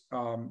nice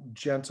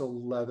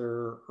gentle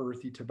leather,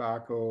 earthy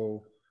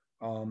tobacco,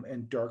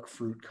 and dark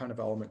fruit kind of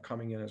element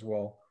coming in as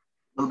well.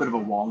 A little bit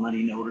of a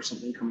walnutty note or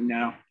something coming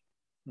now.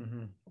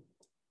 Mm-hmm.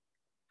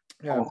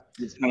 Yeah,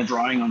 it's kind of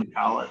drawing on the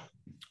palate.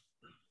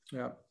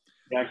 Yeah,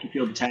 I can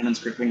feel the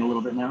tannins gripping a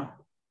little bit now.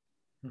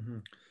 Mm-hmm.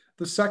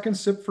 The second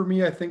sip for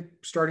me, I think,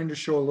 starting to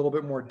show a little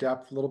bit more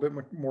depth, a little bit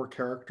more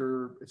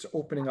character. It's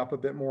opening up a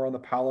bit more on the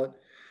palate.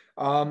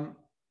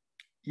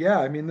 Yeah,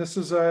 I mean, this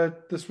was a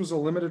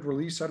limited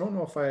release. I don't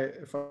know if I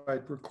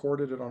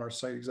recorded it on our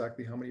site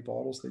exactly how many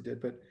bottles they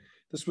did, but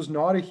this was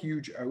not a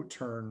huge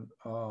outturn.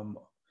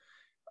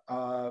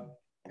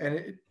 And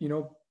it,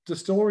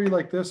 distillery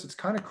like this, it's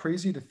kind of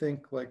crazy to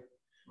think like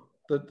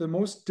the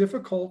most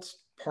difficult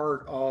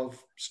part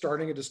of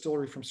starting a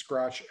distillery from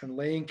scratch and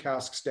laying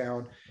casks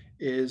down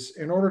is,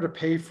 in order to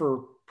pay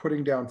for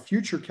putting down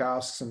future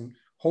casks and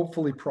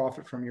hopefully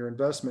profit from your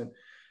investment,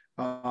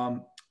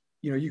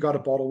 you got to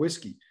bottle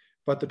whiskey.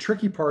 But the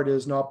tricky part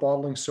is not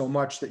bottling so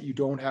much that you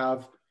don't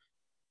have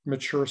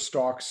mature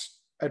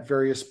stocks at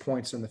various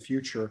points in the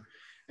future.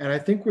 And I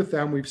think with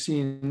them, we've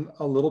seen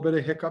a little bit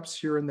of hiccups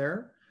here and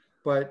there,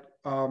 but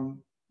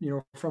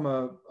from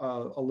a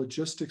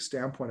logistics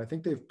standpoint, I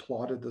think they've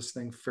plotted this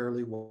thing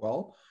fairly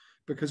well,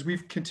 because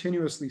we've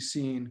continuously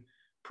seen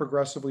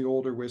progressively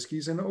older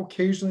whiskeys, and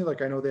occasionally,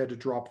 like I know they had to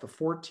drop the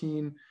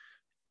 14,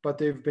 but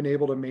they've been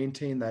able to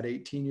maintain that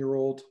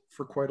 18-year-old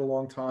for quite a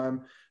long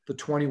time. The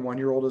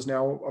 21-year-old is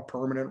now a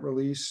permanent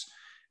release.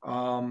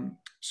 So,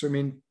 I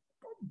mean,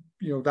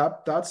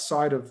 that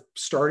side of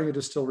starting a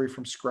distillery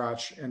from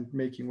scratch and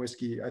making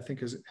whiskey, I think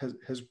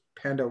has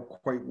panned out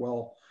quite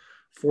well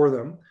for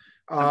them.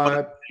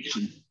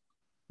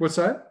 What's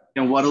that?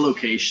 And what a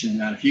location,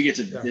 man. If you get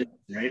to visit,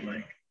 right?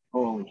 Like,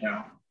 holy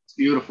cow. It's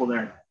beautiful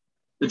there.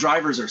 The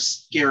drivers are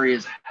scary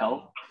as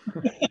hell.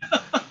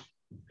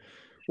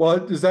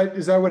 Well, is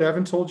that what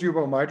Evan told you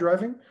about my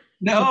driving?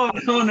 No.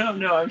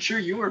 I'm sure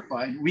you were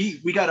fine.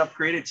 We got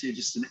upgraded to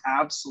just an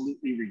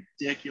absolutely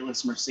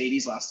ridiculous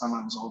Mercedes last time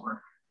I was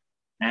over.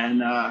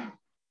 And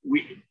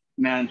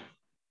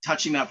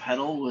touching that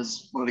pedal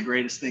was one of the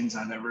greatest things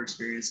I've ever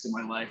experienced in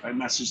my life. I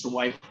messaged the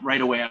wife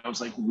right away. I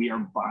was like, we are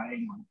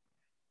buying one.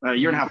 A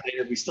year and a half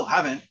later, we still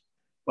haven't.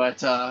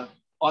 But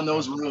on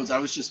those roads, I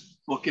was just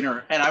booking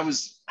her. And I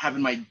was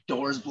having my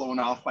doors blown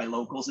off by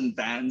locals and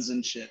vans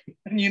and shit.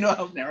 And you know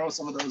how narrow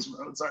some of those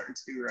roads are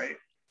too, right?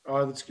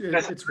 Oh,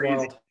 it's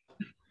wild.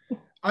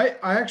 I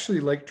actually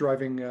like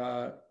driving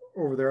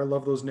over there. I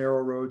love those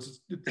narrow roads.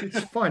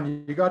 It's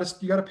fun. You got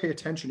to pay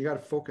attention. You got to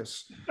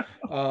focus.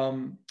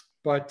 The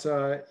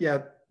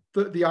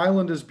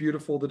island is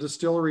beautiful. The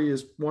distillery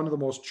is one of the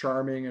most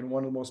charming and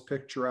one of the most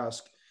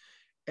picturesque.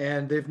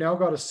 And they've now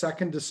got a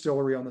second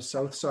distillery on the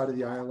south side of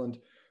the island,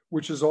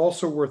 which is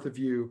also worth a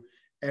view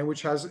and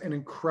which has an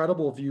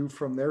incredible view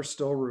from their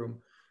still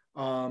room.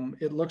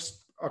 It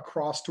looks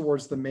across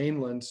towards the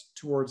mainland,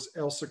 towards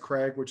Ailsa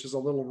Craig, which is a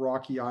little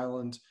rocky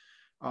island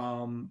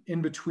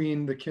in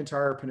between the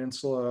Kintyre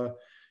Peninsula,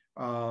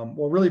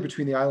 really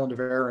between the island of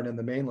Arran and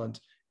the mainland.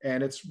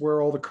 And it's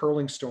where all the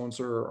curling stones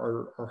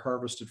are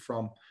harvested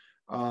from.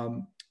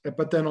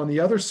 But then on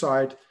the other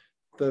side,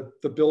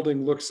 the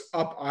building looks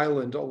up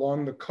island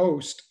along the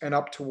coast and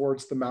up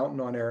towards the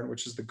mountain on Arran,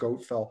 which is the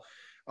Goat Fell.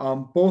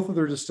 Both of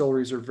their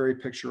distilleries are very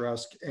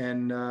picturesque.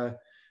 And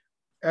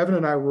Evan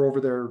and I were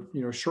over there,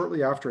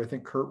 shortly after, I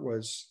think Kurt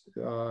was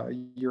a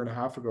year and a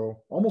half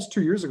ago, almost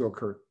 2 years ago,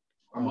 Kurt,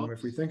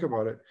 if we think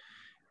about it.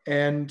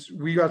 And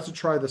we got to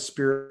try the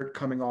spirit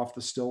coming off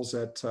the stills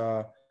at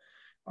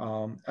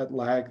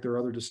Lag, their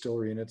other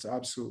distillery, and it's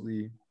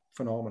absolutely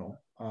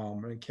phenomenal.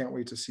 And I can't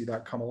wait to see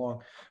that come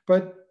along.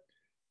 But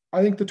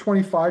I think the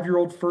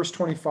 25-year-old, first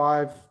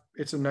 25,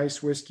 it's a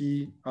nice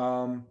whiskey.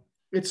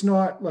 It's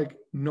not like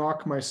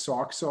knock my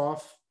socks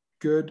off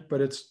good, but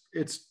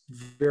it's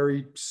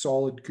very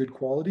solid, good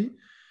quality,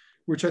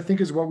 which I think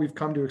is what we've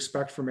come to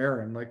expect from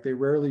Arran. Like, they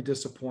rarely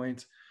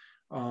disappoint.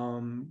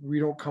 We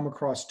don't come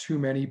across too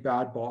many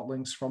bad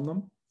bottlings from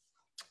them.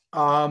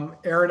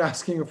 Arran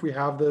asking if we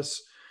have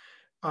this.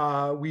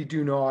 We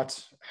do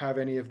not have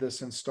any of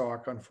this in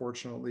stock,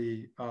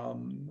 unfortunately.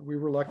 We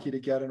were lucky to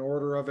get an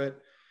order of it.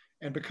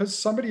 And because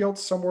somebody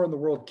else somewhere in the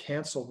world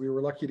canceled, we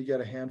were lucky to get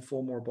a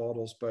handful more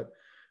bottles, but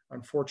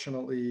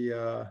unfortunately,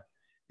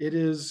 it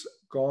is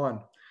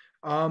gone.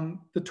 The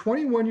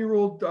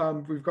 21-year-old,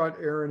 we've got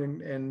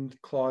Arran and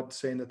Claude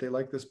saying that they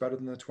like this better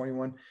than the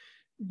 21.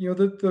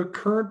 The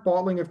current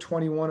bottling of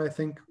 21, I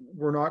think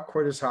we're not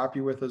quite as happy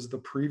with as the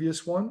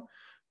previous one.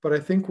 But I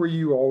think where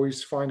you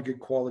always find good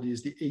quality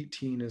is the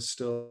 18 is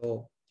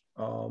still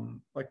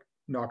like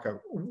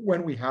knockout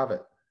when we have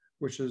it,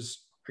 which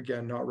is,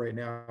 again, not right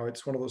now.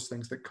 It's one of those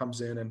things that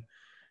comes in and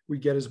we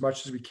get as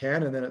much as we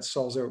can and then it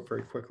sells out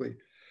very quickly.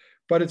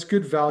 But it's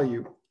good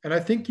value. And I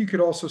think you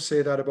could also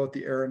say that about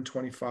the Arran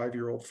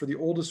 25-year-old. For the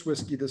oldest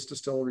whiskey this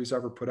distillery's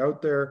ever put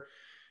out there,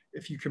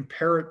 if you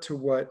compare it to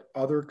what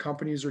other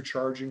companies are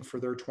charging for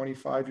their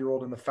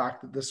 25-year-old and the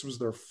fact that this was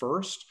their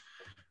first,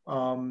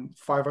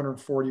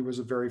 540 was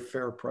a very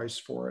fair price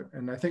for it.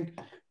 And I think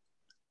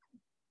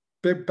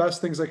the best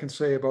things I can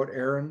say about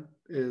Arran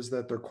is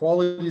that their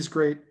quality is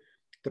great.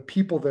 The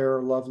people there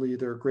are lovely.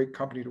 They're a great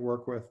company to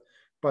work with,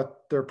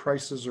 but their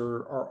prices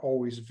are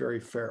always very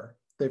fair.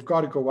 They've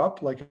got to go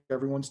up like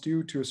everyone's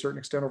do to a certain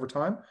extent over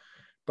time.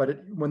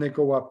 But when they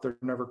go up, they're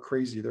never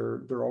crazy.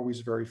 They're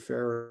always very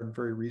fair and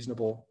very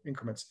reasonable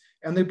increments.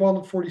 And they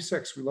bottled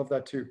 46. We love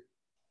that too.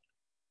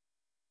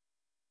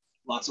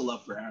 Lots of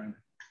love for Arran.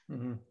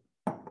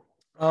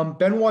 Mm-hmm.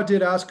 Benoit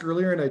did ask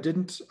earlier, and I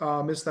didn't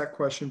miss that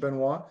question,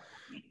 Benoit.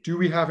 Do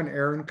we have an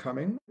Arran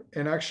coming?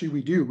 And actually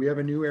we do. We have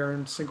a new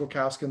Arran single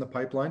cask in the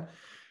pipeline.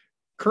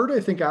 Kurt, I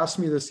think, asked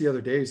me this the other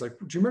day. He's like,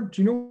 do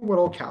you know what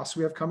all casks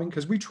we have coming?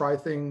 Because we try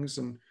things,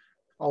 and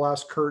I'll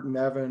ask Kurt and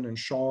Evan and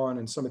Sean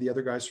and some of the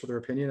other guys for their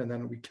opinion, and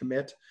then we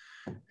commit.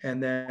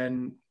 And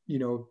then,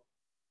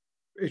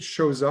 it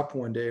shows up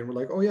one day and we're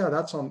like, oh yeah,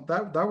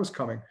 that was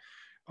coming.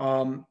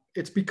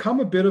 It's become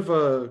a bit of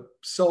a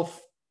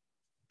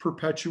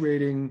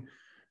self-perpetuating,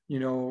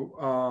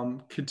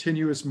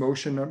 continuous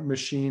motion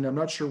machine. I'm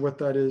not sure what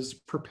that is.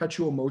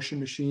 Perpetual motion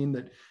machine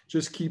that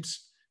just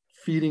keeps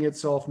feeding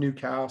itself new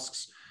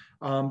casks.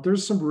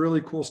 There's some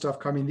really cool stuff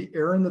coming. The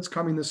Arran that's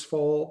coming this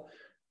fall,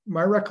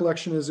 my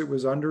recollection is it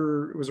was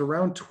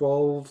around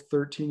 12,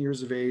 13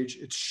 years of age.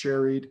 It's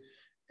sherried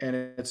and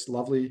it's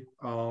lovely.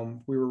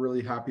 We were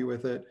really happy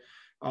with it.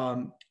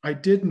 I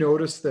did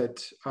notice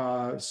that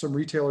some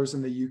retailers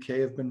in the UK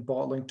have been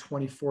bottling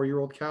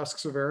 24-year-old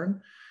casks of Arran,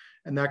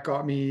 and that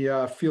got me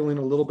feeling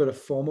a little bit of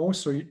FOMO.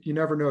 So you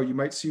never know, you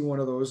might see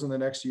one of those in the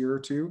next year or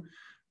two.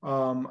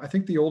 I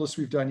think the oldest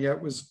we've done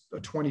yet was a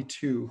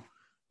 22.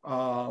 We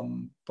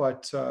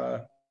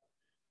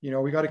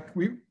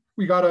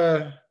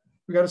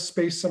gotta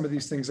space some of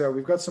these things out.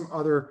 We've got some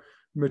other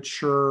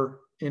mature,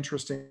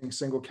 interesting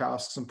single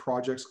casks and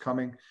projects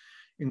coming,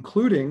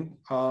 including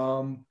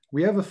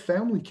we have a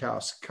family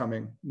cask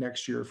coming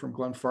next year from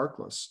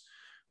Glenfarclas,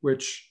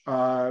 which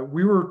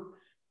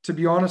to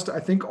be honest, I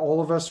think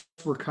all of us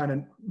were kind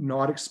of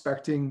not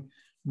expecting,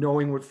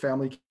 knowing what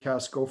family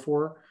casks go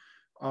for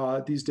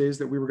these days,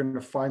 that we were going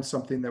to find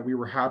something that we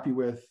were happy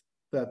with,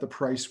 that the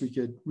price we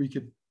could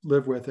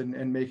live with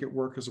and make it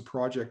work as a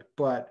project.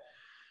 But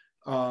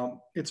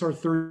it's our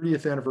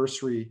 30th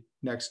anniversary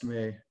next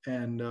May,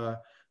 and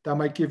that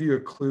might give you a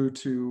clue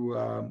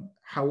to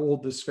how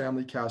old this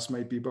family cask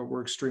might be, but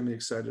we're extremely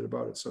excited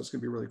about it. So it's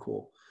going to be really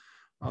cool.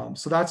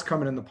 So that's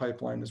coming in the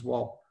pipeline as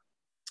well.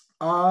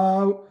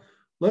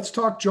 Let's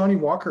talk Johnnie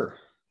Walker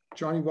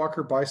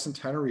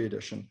Bicentenary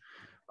Edition.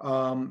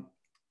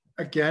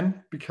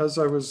 Again, because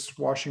I was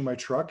washing my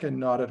truck and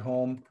not at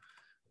home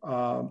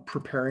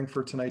preparing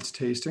for tonight's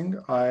tasting,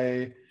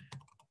 I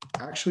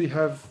actually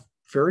have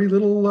very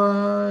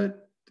little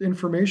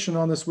information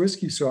on this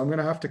whiskey. So I'm going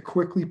to have to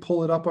quickly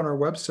pull it up on our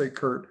website,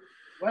 Kurt,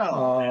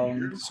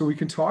 so we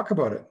can talk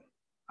about it.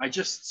 I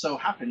just so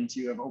happened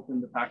to have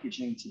opened the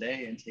packaging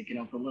today and taken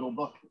out the little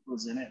book that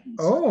was in it.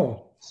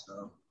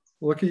 So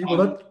look at you.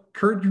 Well,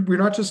 Kurt, we're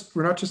not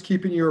just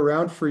keeping you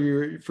around for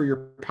your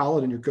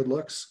palate and your good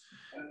looks.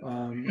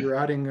 You're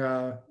adding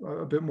a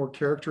bit more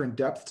character and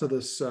depth to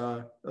this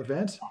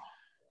event.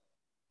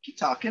 Keep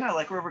talking. I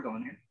like where we're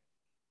going here.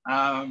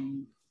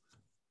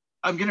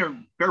 I'm going to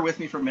bear with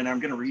me for a minute.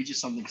 I'm going to read you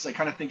something because I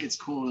kind of think it's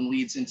cool and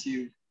leads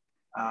into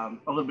a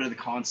little bit of the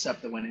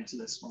concept that went into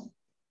this one.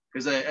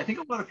 Because I think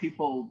a lot of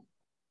people,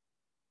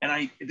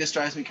 and this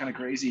drives me kind of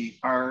crazy,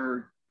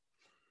 are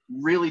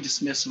really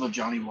dismissive of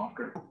Johnnie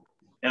Walker.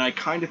 And I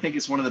kind of think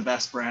it's one of the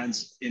best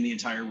brands in the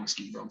entire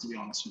whiskey world, to be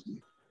honest with you.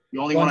 The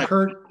only one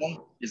Kurt,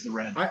 is the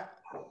red.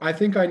 I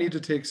think I need to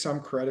take some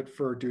credit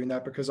for doing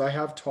that, because I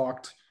have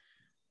talked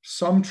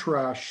some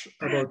trash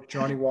about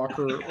Johnnie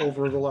Walker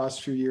over the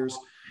last few years,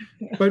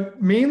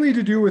 but mainly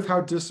to do with how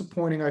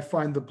disappointing I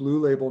find the blue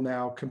label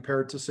now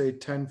compared to, say,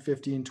 10,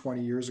 15,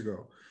 20 years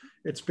ago.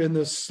 It's been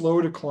this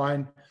slow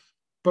decline.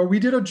 But we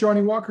did a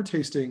Johnnie Walker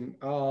tasting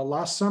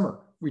last summer.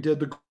 We did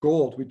the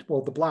gold,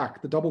 the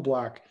black, the double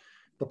black,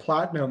 the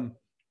platinum.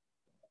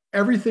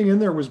 Everything in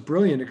there was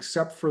brilliant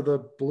except for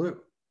the blue.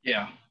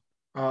 Yeah.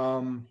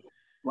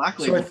 Black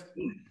label.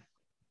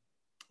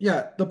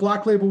 The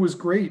black label was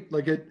great.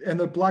 And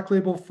the black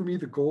label for me,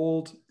 the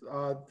gold,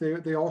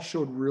 they all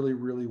showed really,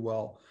 really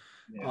well.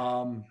 Yeah.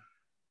 I'm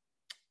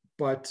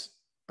going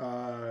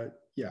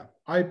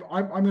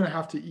to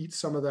have to eat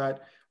some of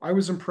that. I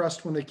was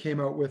impressed when they came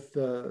out with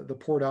the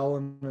Port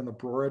Ellen and the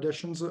Brora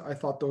editions. I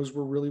thought those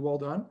were really well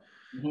done.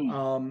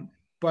 Mm-hmm.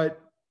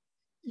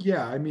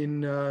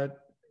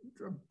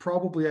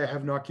 Probably I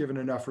have not given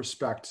enough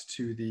respect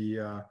to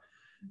the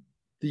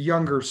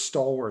younger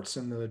stalwarts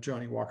in the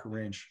Johnnie Walker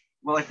range.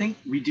 Well, I think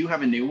we do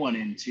have a new one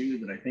in too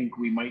that I think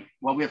we might,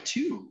 we have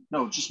two,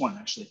 no, just one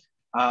actually,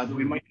 that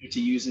we might need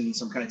to use in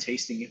some kind of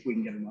tasting if we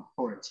can get enough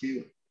for it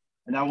too.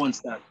 And that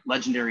one's that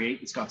Legendary 8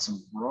 that's got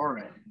some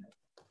Brora in it.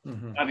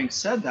 Mm-hmm. Having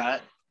said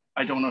that,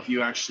 I don't know if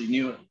you actually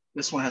knew it.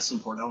 This one has some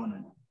Port Ellen in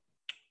it.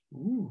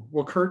 Ooh.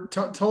 Well, Kurt,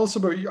 tell us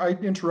about, I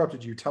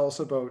interrupted you. Tell us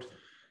about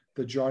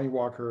the Johnnie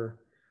Walker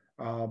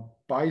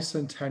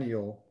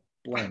Bicentennial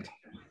blend.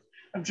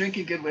 I'm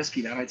drinking good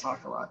whiskey now. I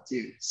talk a lot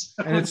too.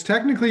 So. And it's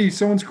technically,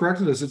 someone's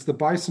corrected us, it's the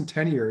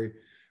Bicentenary.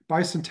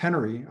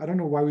 I don't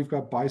know why we've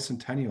got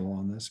Bicentennial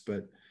on this,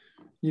 but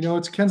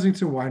it's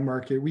Kensington Wine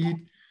Market.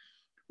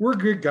 We're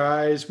good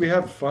guys. We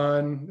have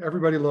fun.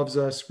 Everybody loves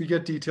us. We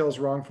get details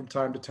wrong from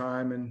time to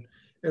time, and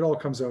it all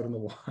comes out in the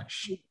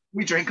wash.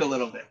 We drink a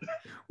little bit.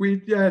 We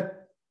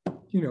get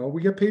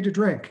paid to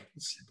drink.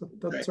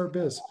 That's right. Our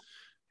biz.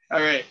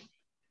 All right.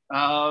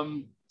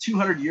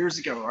 200 years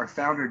ago, our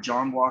founder,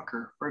 John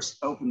Walker, first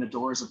opened the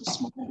doors of a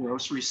small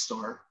grocery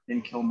store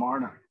in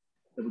Kilmarnock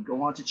that would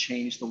go on to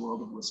change the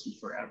world of whiskey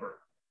forever.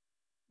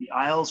 The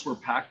aisles were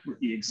packed with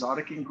the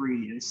exotic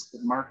ingredients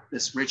that marked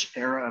this rich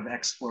era of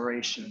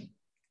exploration.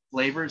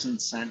 Flavors and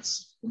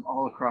scents from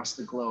all across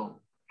the globe.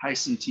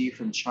 Hyson tea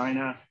from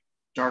China,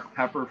 dark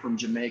pepper from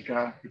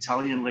Jamaica,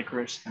 Italian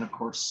licorice, and of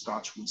course,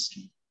 Scotch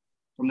whiskey.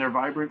 From their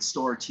vibrant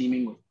store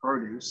teeming with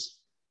produce,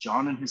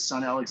 John and his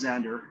son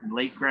Alexander and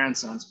late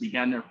grandsons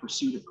began their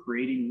pursuit of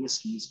creating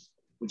whiskies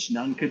which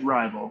none could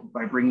rival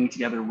by bringing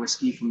together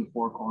whiskey from the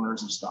four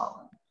corners of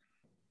Scotland.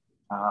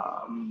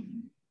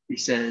 He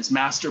says,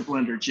 Master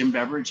Blender Jim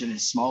Beveridge and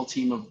his small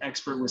team of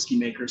expert whiskey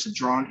makers have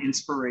drawn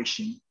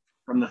inspiration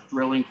from the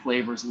thrilling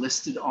flavors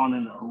listed on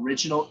an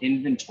original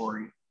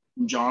inventory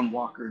from John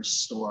Walker's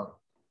store.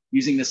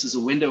 Using this as a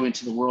window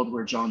into the world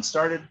where John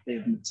started, they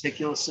have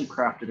meticulously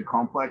crafted a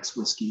complex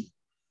whiskey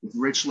with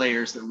rich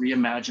layers that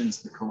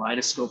reimagines the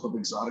kaleidoscope of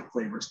exotic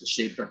flavors that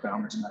shaped our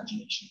founder's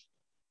imagination.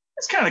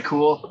 It's kind of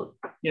cool.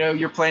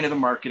 You're playing to the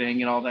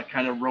marketing and all that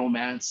kind of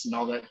romance and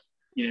all that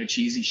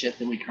cheesy shit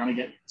that we kind of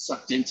get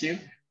sucked into.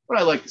 But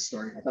I like the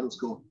story. I thought it was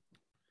cool.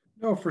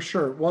 No, for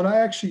sure. Well, and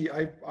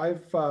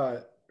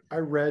I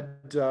read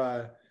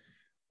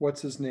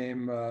what's his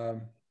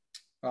name,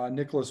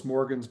 Nicholas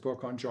Morgan's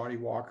book on Johnnie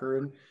Walker,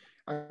 and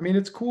I mean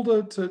it's cool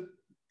to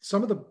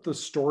some of the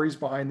stories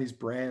behind these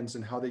brands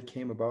and how they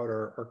came about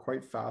are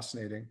quite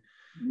fascinating.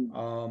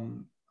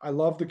 I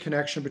love the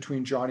connection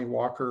between Johnnie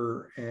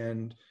Walker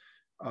and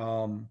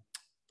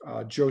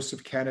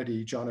Joseph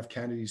Kennedy, John F.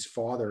 Kennedy's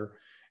father,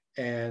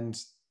 and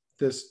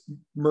this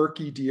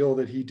murky deal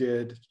that he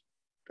did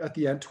at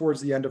the end,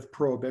 towards the end of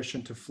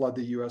Prohibition, to flood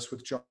the U.S.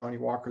 with Johnnie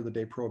Walker the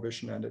day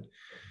Prohibition ended.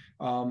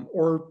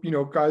 Or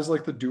guys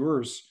like the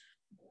Dewar's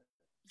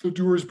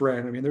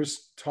brand. I mean,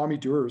 there's Tommy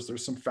Dewar's.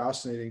 There's some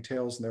fascinating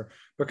tales in there.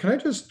 But can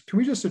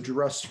we just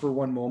address for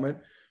one moment,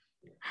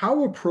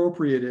 how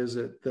appropriate is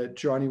it that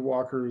Johnnie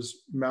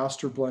Walker's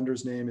master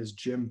blender's name is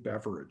Jim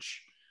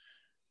Beveridge?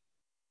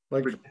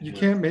 Like you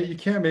can't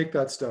make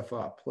that stuff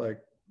up.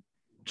 Like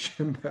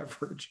Jim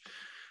Beveridge.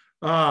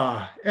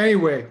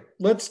 Anyway,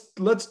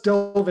 let's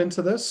delve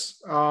into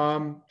this.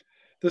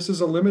 This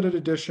is a limited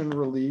edition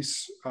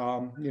release.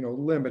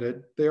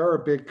 Limited. They are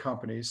a big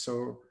company,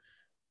 so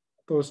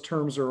those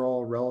terms are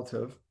all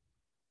relative.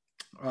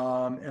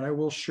 And I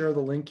will share the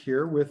link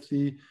here with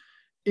the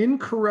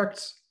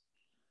incorrect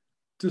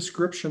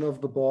description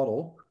of the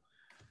bottle.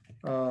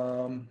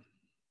 But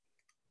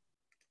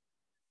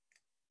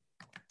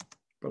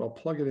I'll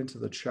plug it into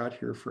the chat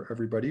here for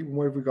everybody.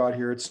 What have we got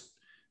here?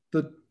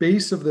 The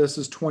base of this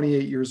is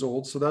 28 years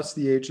old, so that's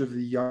the age of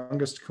the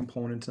youngest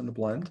component in the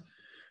blend.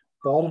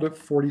 Bottled at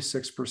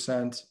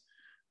 46%.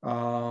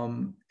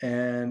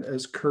 And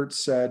as Kurt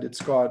said,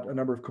 it's got a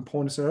number of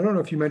components. And I don't know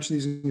if you mentioned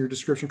these in your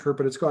description, Kurt,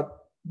 but it's got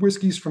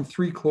whiskeys from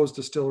 3 closed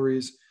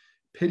distilleries.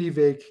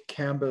 Pittyvake,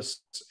 Cambus,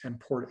 and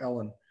Port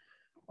Ellen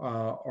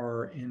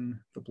are in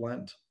the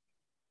blend.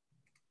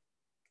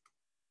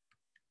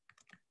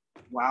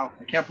 Wow,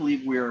 I can't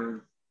believe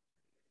we're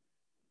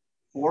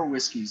 4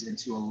 whiskeys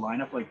into a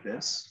lineup like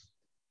this.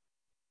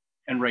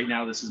 And right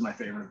now, this is my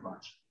favorite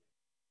bunch.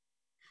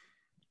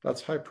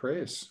 That's high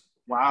praise.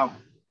 Wow.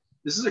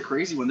 This is a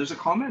crazy one. There's a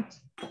comment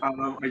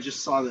I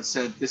just saw that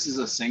said, this is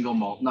a single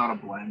malt, not a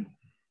blend.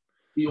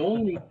 The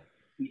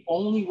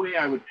only way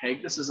I would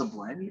peg this as a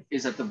blend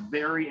is at the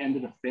very end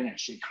of the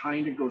finish. It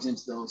kind of goes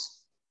into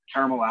those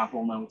caramel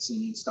apple notes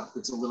and stuff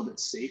that's a little bit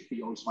safe that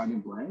you always find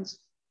in blends.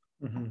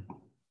 Mm-hmm.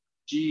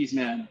 Jeez,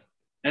 man.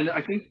 And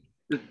I think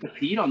the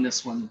peat on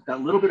this one,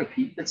 that little bit of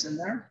peat that's in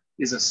there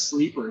is a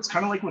sleeper. It's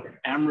kind of like with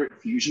Amrit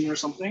Fusion or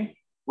something,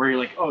 where you're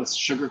like, oh, it's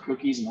sugar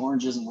cookies and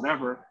oranges and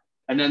whatever.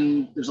 And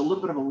then there's a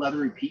little bit of a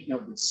leathery peat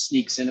note that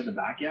sneaks in at the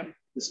back end.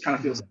 This kind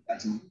of feels like that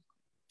to me.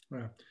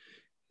 Yeah.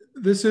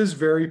 This is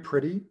very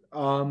pretty.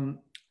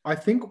 I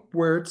think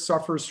where it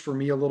suffers for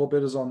me a little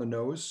bit is on the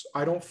nose.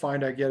 I don't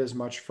find I get as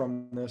much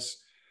from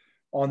this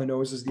on the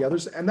nose as the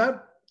others. And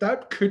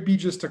that could be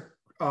just a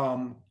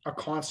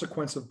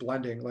consequence of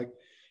blending. Like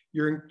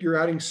you're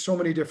adding so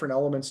many different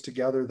elements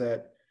together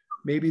that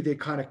maybe they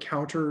kind of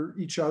counter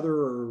each other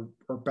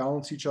or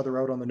balance each other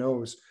out on the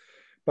nose.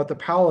 But the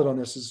palate on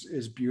this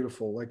is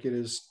beautiful. Like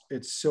it's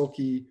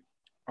silky,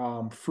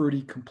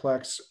 fruity,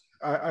 complex.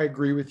 I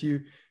agree with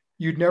you.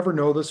 You'd never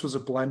know this was a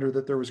blender,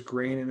 that there was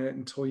grain in it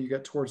until you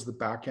get towards the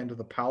back end of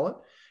the palate.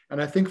 And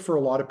I think for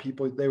a lot of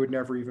people, they would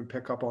never even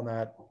pick up on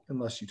that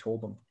unless you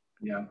told them.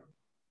 Yeah,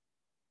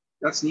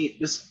 that's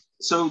neat.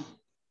 So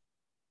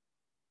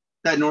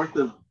that north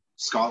of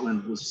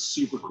Scotland was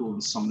super cool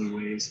in so many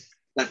ways.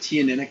 That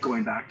Teaninich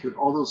going back to it,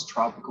 all those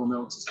tropical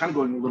notes, it's kind of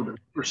going a little bit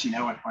freshy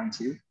now, I find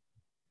too.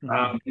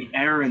 Mm-hmm. The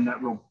Arran,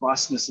 that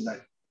robustness of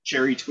that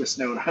cherry twist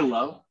note, I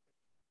love.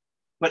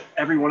 But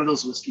every one of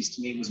those whiskeys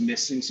to me was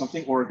missing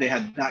something, or they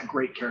had that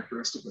great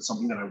characteristic with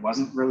something that I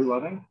wasn't really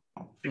loving.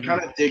 I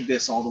kind of dig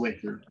this all the way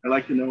through. I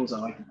like the nose, I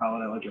like the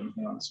palate, I like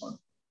everything on this one.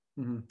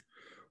 Mm-hmm.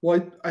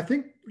 Well, I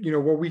think,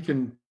 what we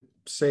can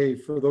say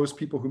for those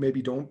people who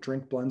maybe don't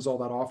drink blends all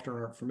that often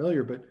or aren't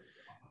familiar, but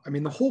I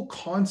mean, the whole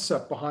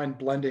concept behind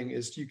blending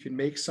is you can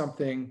make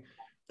something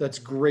that's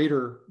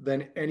greater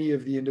than any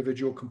of the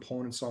individual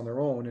components on their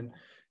own.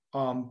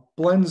 And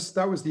blends,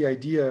 that was the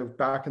idea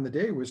back in the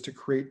day, was to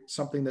create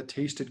something that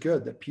tasted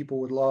good, that people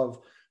would love,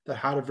 that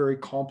had a very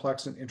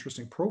complex and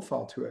interesting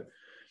profile to it.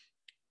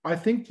 I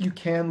think you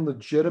can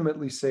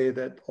legitimately say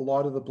that a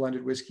lot of the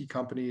blended whiskey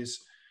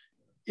companies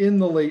in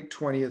the late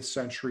 20th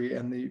century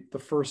and the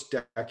first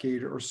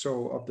decade or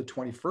so of the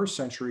 21st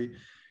century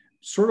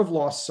sort of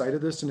lost sight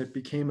of this, and it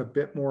became a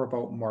bit more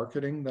about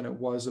marketing than it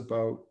was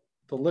about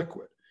the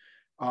liquid.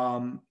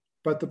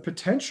 But the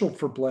potential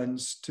for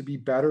blends to be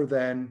better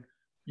than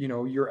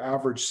your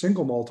average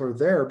single malt are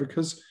there,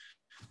 because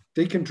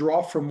they can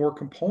draw from more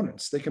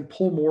components. They can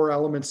pull more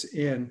elements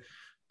in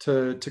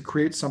to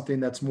create something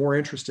that's more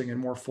interesting and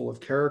more full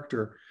of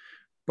character.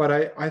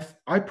 But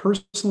I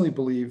personally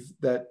believe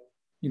that,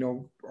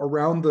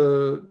 around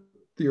the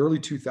early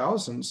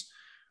 2000s,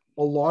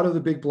 a lot of the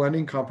big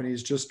blending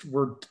companies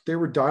were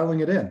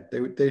dialing it in.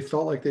 They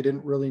felt like they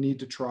didn't really need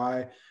to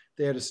try.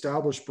 They had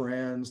established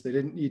brands. They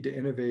didn't need to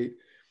innovate.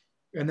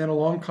 And then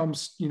along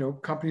comes,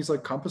 companies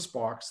like Compass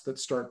Box that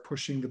start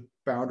pushing the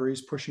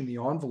boundaries, pushing the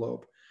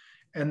envelope.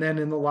 And then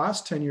in the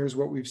last 10 years,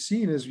 what we've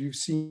seen is you've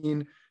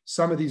seen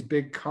some of these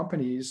big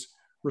companies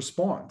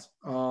respond.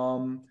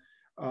 The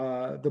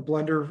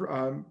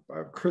blender,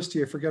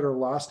 Christy, I forget her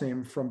last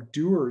name, from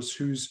Dewar's,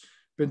 who's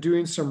been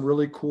doing some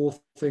really cool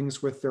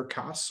things with their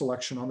cask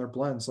selection on their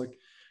blends. Like,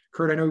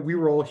 Kurt, I know we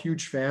were all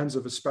huge fans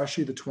of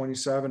especially the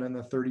 27 and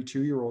the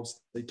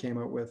 32-year-olds they came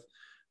out with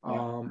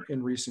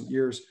in recent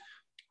years.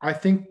 I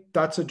think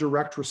that's a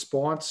direct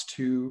response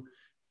to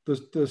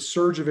the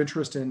surge of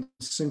interest in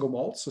single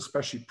malts,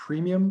 especially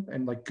premium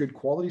and like good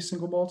quality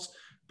single malts,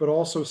 but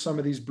also some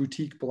of these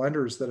boutique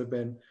blenders that have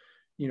been,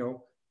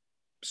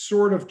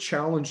 sort of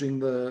challenging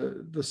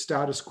the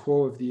status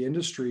quo of the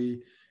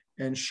industry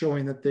and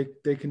showing that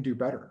they can do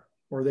better,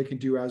 or they can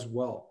do as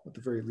well at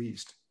the very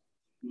least.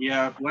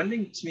 Yeah,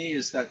 blending to me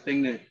is that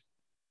thing that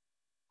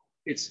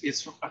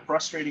it's a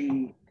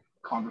frustrating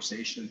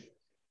conversation,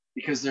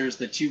 because there's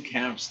the two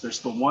camps. There's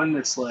the one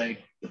that's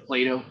like the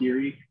Plato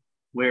theory,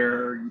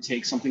 where you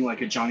take something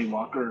like a Johnnie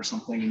Walker or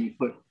something and you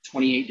put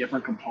 28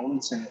 different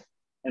components in it,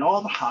 and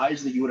all the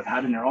highs that you would have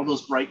had in there, all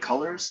those bright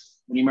colors,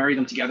 when you marry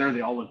them together,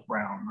 they all look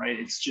brown, right?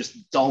 It's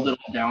just dulled it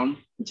all down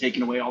and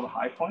taken away all the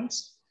high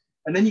points.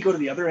 And then you go to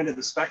the other end of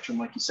the spectrum,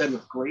 like you said,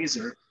 with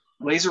Glazer.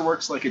 Glazer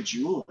works like a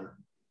jeweler.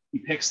 He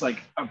picks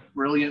like a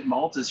brilliant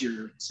malt as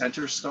your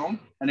center stone,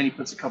 and then he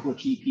puts a couple of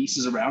key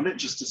pieces around it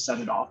just to set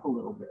it off a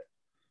little bit.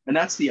 And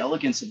that's the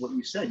elegance of what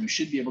you said. You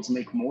should be able to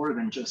make more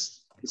than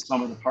just the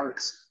sum of the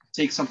parts.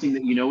 Take something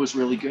that is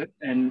really good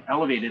and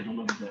elevate it a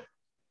little bit.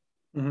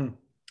 Mm-hmm.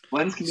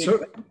 Blends can be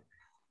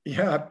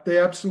yeah, they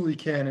absolutely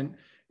can. And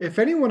if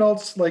anyone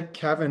else like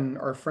Kevin,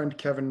 our friend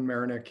Kevin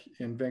Marinick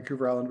in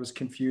Vancouver Island, was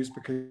confused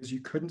because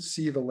you couldn't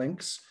see the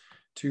links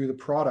to the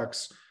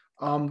products,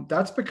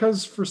 that's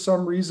because for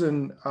some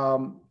reason,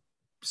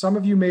 some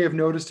of you may have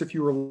noticed if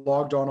you were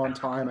logged on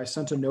time, I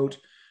sent a note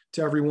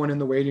to everyone in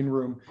the waiting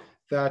room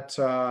that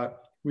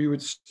we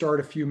would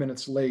start a few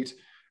minutes late.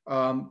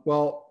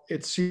 Well,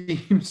 it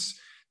seems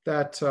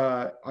that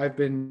I've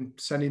been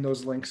sending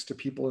those links to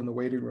people in the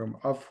waiting room,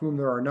 of whom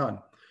there are none.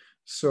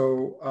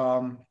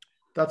 So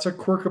that's a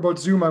quirk about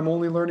Zoom I'm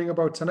only learning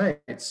about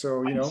tonight.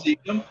 So, yeah,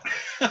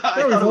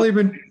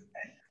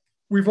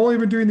 we've only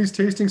been doing these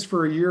tastings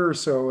for a year or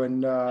so,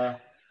 and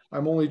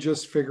I'm only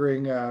just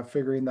figuring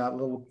that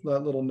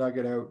little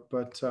nugget out.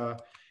 But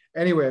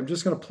anyway, I'm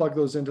just going to plug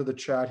those into the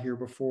chat here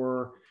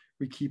before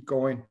we keep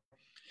going.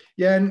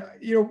 Yeah, and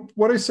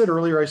what I said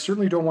earlier, I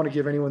certainly don't want to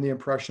give anyone the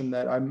impression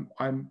that I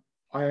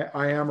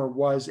am or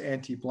was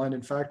anti-blend.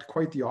 In fact,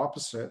 quite the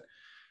opposite.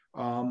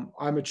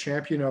 I'm a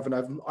champion of,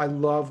 and I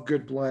love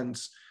good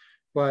blends,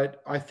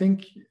 but I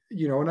think,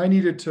 and I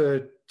needed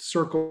to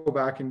circle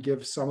back and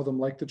give some of them,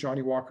 like the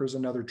Johnnie Walkers,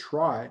 another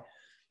try.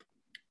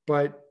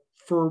 But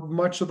for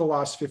much of the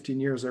last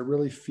 15 years, I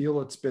really feel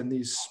it's been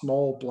these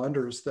small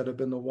blenders that have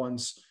been the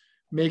ones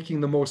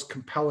making the most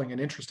compelling and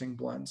interesting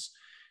blends.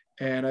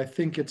 And I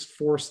think it's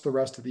forced the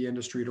rest of the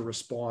industry to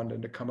respond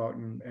and to come out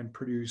and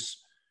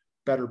produce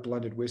better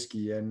blended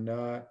whiskey. And,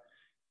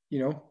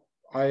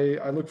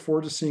 I look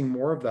forward to seeing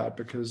more of that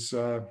because,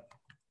 I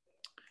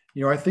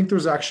think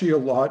there's actually a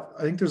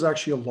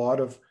lot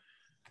of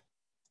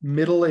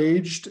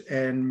middle-aged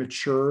and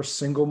mature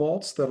single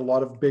malts that a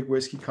lot of big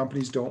whiskey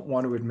companies don't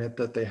want to admit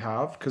that they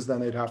have, because then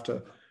they'd have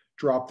to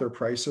drop their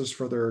prices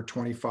for their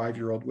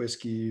 25-year-old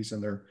whiskeys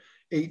and their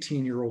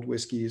 18-year-old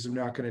whiskeys. I'm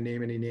not going to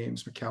name any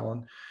names,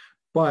 McKellen,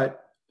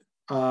 but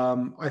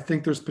I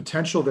think there's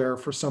potential there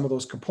for some of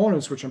those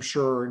components, which I'm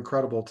sure are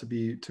incredible to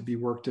be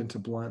worked into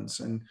blends,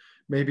 and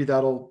maybe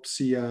that'll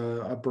see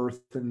a birth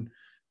in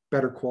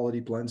better quality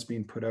blends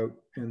being put out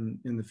in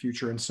the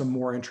future, and some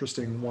more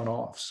interesting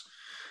one-offs.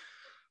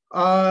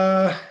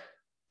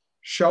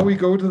 Shall we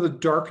go to the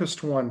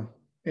darkest one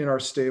in our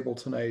stable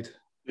tonight?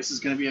 This is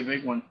going to be a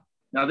big one.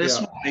 Now,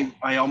 this one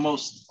I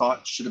almost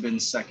thought should have been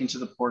second to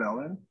the Port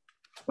Ellen,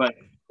 but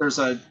there's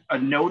a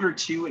note or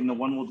two in the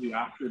one we'll do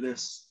after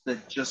this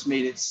that just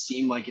made it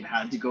seem like it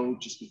had to go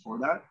just before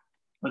that.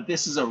 But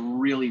this is a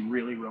really,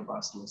 really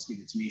robust whiskey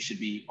that to me should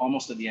be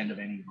almost at the end of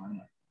any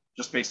lineup,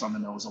 just based on the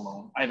nose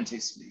alone. I haven't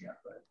tasted it yet,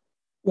 but.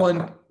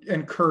 Well,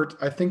 and Kurt,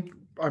 I think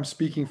I'm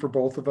speaking for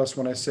both of us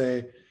when I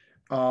say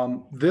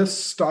this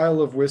style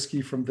of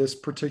whiskey from this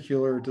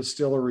particular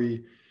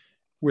distillery,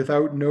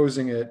 without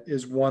nosing it,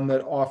 is one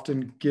that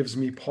often gives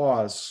me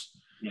pause.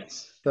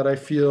 Yes. That I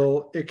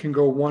feel it can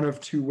go one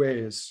of two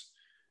ways.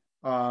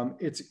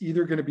 It's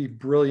either going to be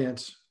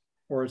brilliant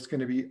or it's going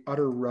to be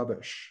utter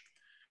rubbish.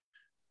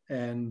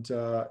 And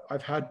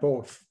I've had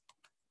both.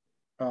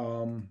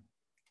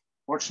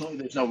 Fortunately,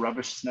 there's no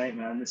rubbish tonight,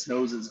 man. This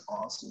nose is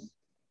awesome.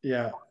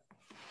 Yeah.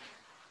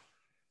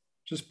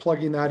 Just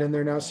plugging that in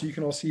there now so you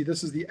can all see.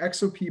 This is the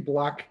XOP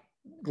Black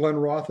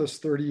Glenrothes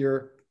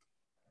 30-year.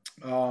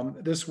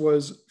 This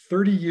was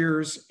 30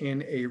 years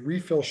in a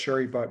refill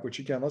sherry butt, which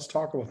again, let's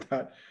talk about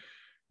that.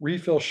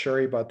 Refill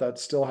sherry butt that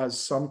still has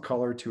some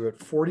color to it,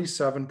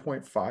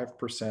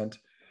 47.5%.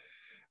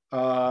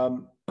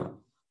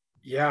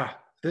 Yeah,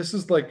 this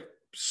is like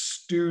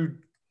stewed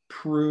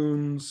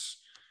prunes,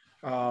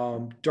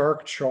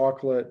 dark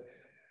chocolate,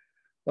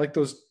 like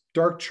those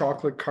dark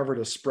chocolate covered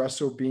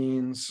espresso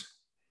beans.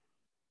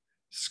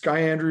 Sky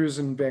Andrews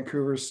in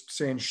Vancouver's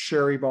saying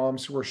sherry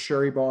bombs. We're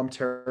sherry bomb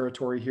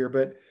territory here.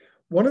 But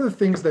one of the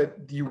things that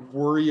you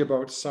worry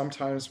about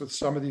sometimes with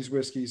some of these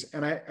whiskeys,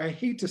 and I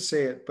hate to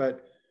say it,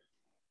 but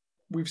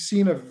we've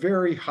seen a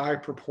very high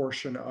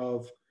proportion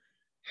of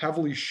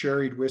heavily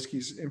sherried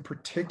whiskeys, in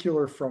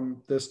particular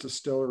from this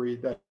distillery,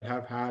 that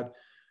have had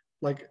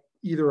like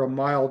either a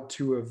mild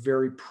to a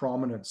very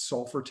prominent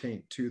sulfur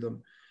taint to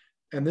them.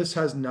 And this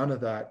has none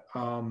of that.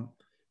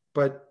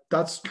 But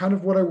that's kind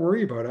of what I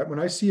worry about. When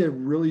I see a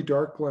really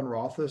dark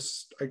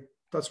Glenrothes,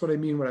 that's what I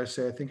mean when I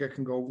say I think I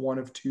can go one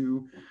of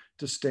two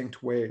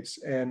distinct ways.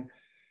 And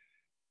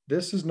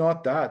this is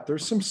not that.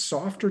 There's some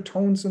softer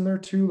tones in there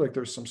too. Like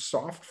there's some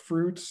soft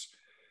fruits,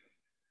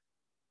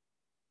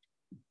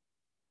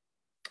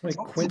 like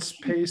quince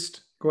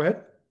paste. Go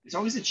ahead. It's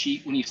always a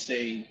cheat when you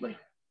say like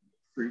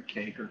fruit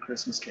cake or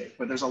Christmas cake,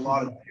 but there's a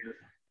lot of that here,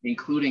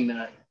 including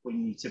that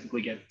when you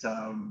typically get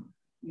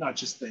not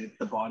just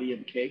the body of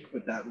the cake,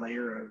 but that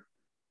layer of,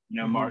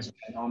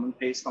 marzipan almond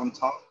paste on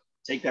top.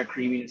 Take that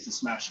creaminess and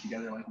smash it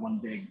together like one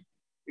big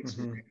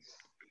experience.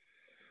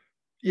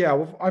 Yeah,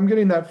 well, I'm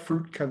getting that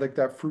fruit, kind of like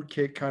that fruit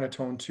cake kind of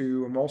tone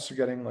too. I'm also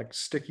getting like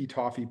sticky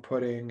toffee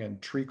pudding and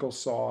treacle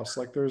sauce.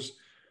 Like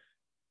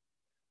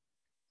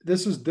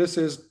this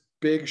is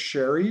big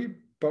sherry,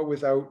 but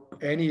without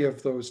any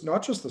of those,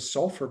 not just the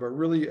sulfur, but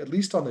really, at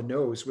least on the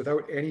nose,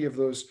 without any of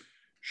those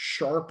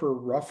sharper,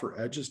 rougher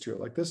edges to it.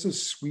 Like this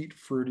is sweet,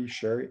 fruity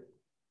sherry.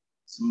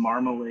 Some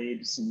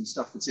marmalade, some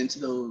stuff that's into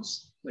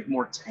those like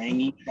more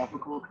tangy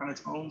tropical kind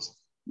of tones.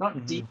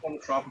 Not deep on the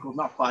tropical,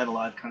 not Five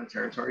Alive kind of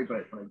territory,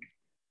 but like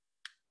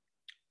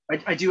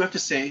I do have to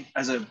say,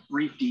 as a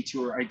brief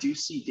detour, I do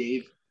see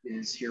Dave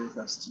is here with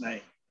us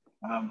tonight.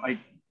 I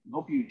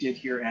hope you did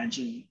hear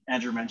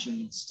Andrew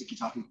mention sticky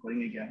toffee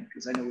pudding again,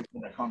 because I know we've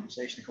had that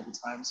conversation a couple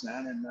times,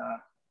 man, and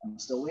I'm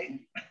still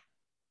waiting.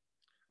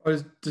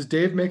 Does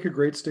Dave make a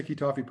great sticky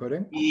toffee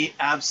pudding? He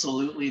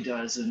absolutely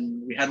does,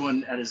 and we had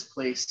one at his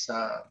place,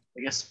 I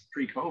guess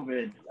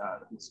pre-COVID. It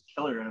was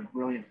killer, a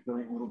brilliant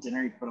little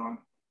dinner he put on.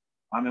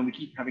 And we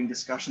keep having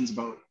discussions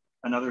about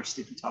another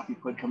sticky toffee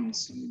pud coming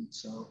soon.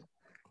 So,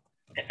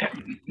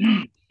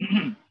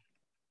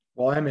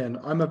 well, I'm in.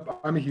 I'm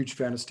a huge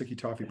fan of sticky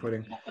toffee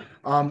pudding.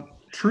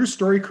 True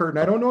story, Kurt. And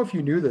I don't know if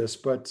you knew this,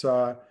 but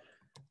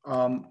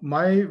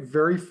my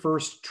very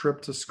first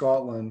trip to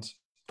Scotland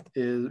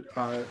is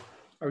I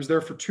was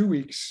there for 2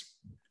 weeks,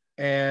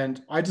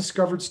 and I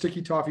discovered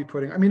sticky toffee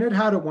pudding. I mean, I'd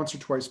had it once or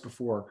twice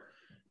before,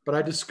 but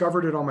I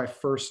discovered it on my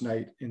first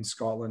night in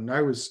Scotland. And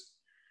I was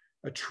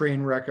a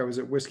train wreck. I was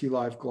at Whiskey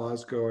Live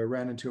Glasgow. I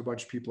ran into a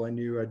bunch of people I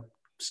knew. I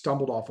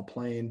stumbled off a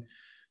plane.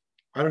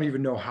 I don't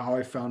even know how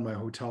I found my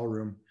hotel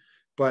room,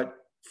 but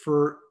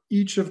for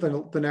each of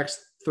the next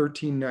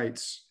 13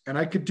 nights, and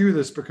I could do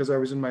this because I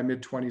was in my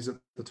mid-20s at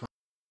the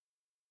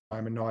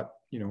time and not,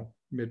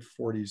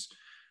 mid-40s,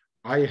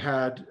 I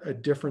had a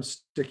different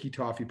sticky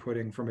toffee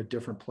pudding from a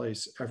different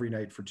place every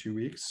night for 2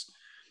 weeks.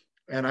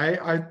 And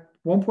I at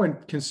one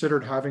point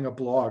considered having a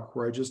blog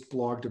where I just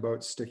blogged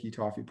about sticky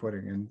toffee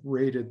pudding and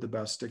rated the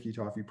best sticky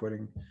toffee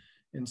pudding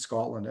in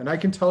Scotland. And I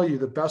can tell you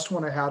the best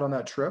one I had on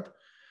that trip,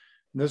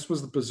 and this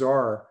was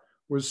bizarre,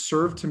 was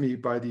served to me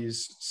by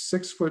these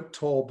 6 foot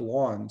tall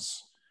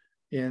blondes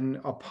in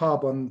a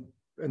pub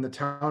in the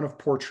town of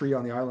Portree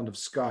on the island of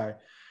Skye.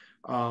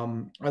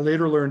 I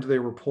later learned they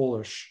were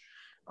Polish,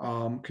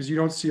 because you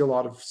don't see a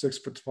lot of 6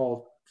 foot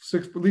tall,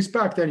 at least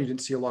back then, you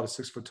didn't see a lot of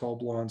 6 foot tall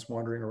blondes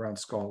wandering around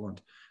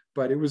Scotland.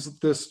 But it was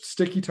this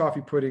sticky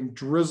toffee pudding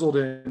drizzled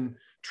in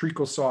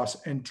treacle sauce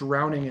and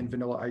drowning in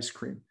vanilla ice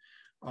cream.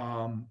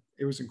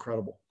 It was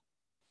incredible.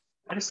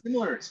 I had a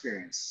similar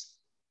experience.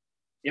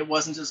 It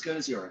wasn't as good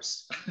as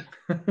yours.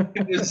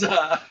 It was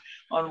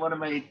on one of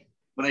my,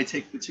 when I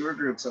take the tour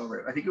groups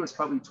over, I think it was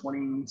probably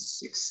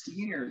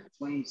 2016 or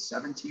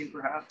 2017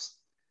 perhaps.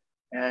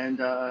 And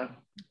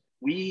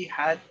we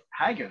had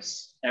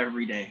haggis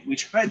every day. We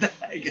tried the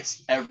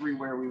haggis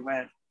everywhere we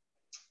went.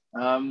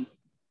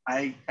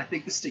 I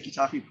think the sticky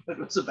toffee pud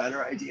was a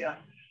better idea.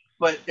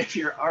 But if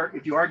you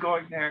are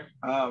going there,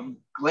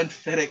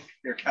 Glenfiddich,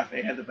 their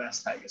cafe, had the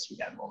best haggis we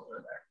had while we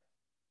were there.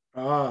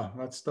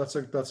 That's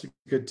a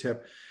good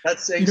tip.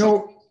 That's saying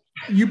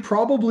you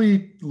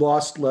probably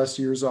lost less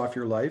years off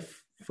your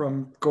life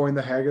from going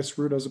the haggis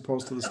route as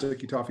opposed to the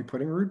sticky toffee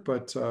pudding route,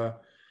 but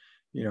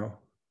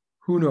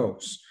who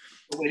knows?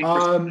 Waiting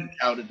for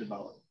how to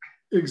develop.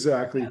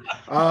 Exactly.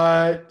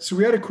 So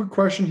we had a quick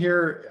question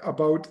here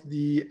about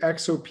the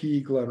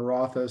XOP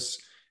Glenrothes.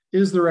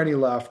 Is there any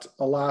left?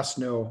 Alas,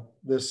 no.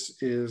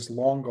 This is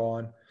long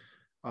gone.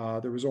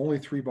 There was only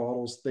 3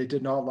 bottles. They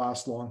did not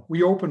last long.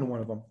 We opened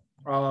one of them.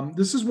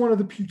 This is one of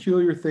the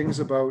peculiar things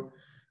about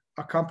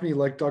a company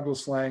like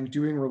Douglas Lang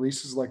doing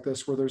releases like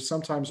this, where there's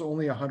sometimes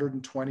only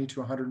 120 to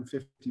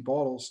 150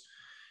 bottles,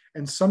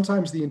 and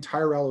sometimes the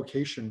entire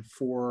allocation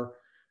for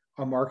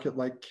a market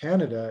like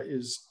Canada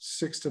is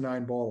 6 to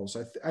 9 bottles.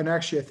 And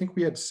actually, I think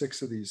we had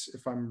 6 of these,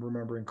 if I'm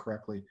remembering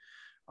correctly.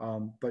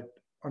 But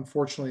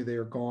unfortunately, they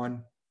are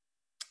gone.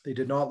 They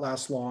did not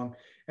last long,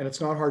 and it's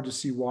not hard to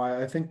see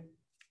why. I think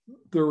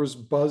there was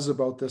buzz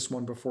about this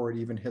one before it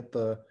even hit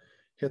the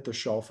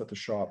shelf at the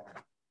shop.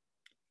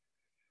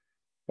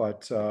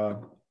 But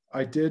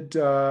I did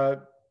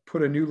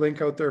put a new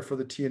link out there for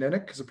the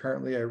Teaninich, because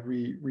apparently I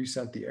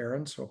resent the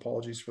Arran, so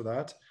apologies for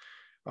that.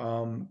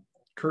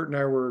 Kurt and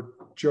I were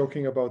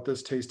joking about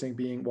this tasting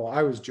being, well,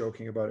 I was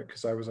joking about it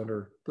because I was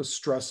under the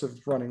stress of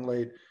running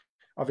late,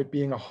 of it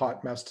being a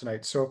hot mess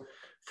tonight. So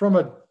from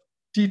a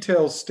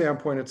details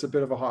standpoint, it's a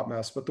bit of a hot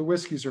mess, but the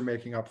whiskeys are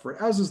making up for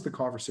it, as is the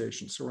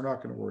conversation. So we're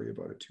not going to worry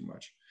about it too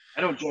much.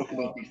 I don't joke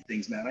about these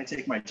things, man. I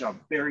take my job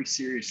very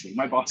seriously.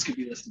 My boss could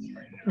be listening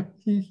right now.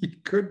 He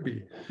could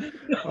be.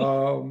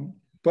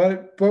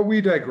 But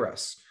we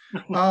digress.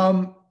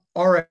 All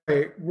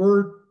right.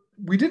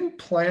 We didn't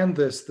plan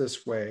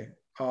this way.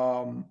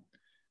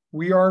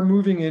 We are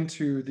moving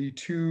into the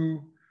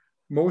 2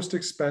 most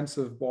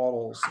expensive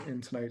bottles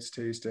in tonight's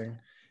tasting.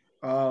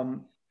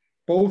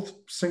 Both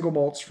single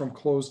malts from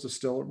closed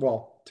distillery,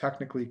 well,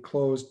 technically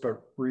closed,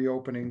 but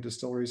reopening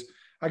distilleries.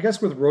 I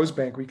guess with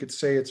Rosebank, we could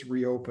say it's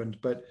reopened,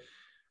 but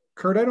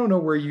Kurt, I don't know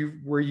where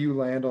you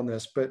land on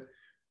this, but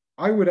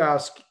I would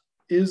ask,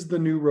 is the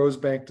new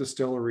Rosebank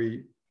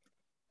distillery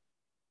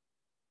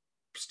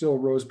still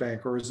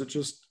Rosebank, or is it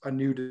just a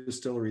new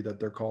distillery that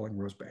they're calling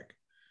Rosebank?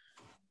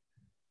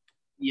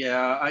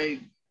 Yeah,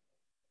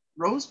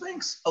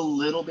 Rosebank's a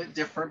little bit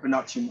different, but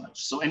not too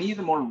much. So any of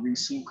the more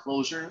recent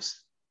closures,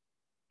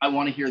 I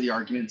want to hear the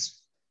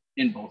arguments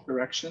in both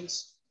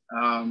directions.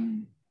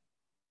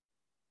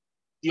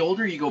 The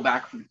older you go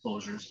back for the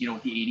closures,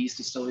 with the 80s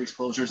distilleries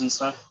closures and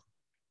stuff,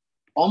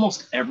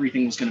 almost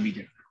everything was going to be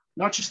different.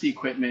 Not just the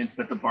equipment,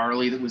 but the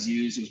barley that was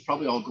used. It was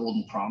probably all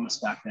Golden Promise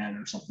back then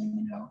or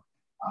something,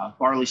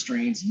 barley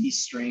strains,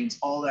 yeast strains,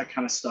 all that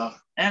kind of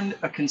stuff, and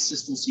a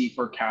consistency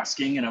for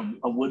casking and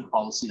a wood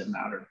policy that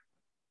mattered.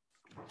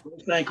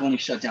 Rosebank only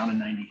shut down in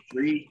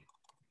 '93.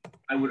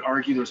 I would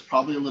argue there's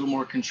probably a little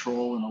more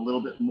control and a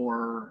little bit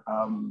more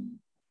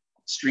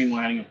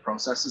streamlining of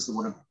processes that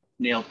would have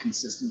nailed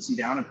consistency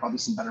down, and probably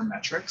some better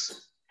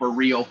metrics for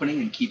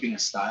reopening and keeping a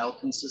style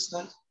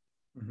consistent.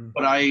 Mm-hmm.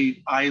 But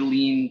I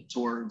lean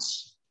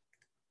towards,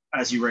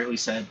 as you rightly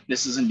said,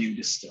 this is a new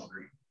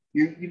distillery.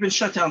 You've been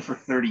shut down for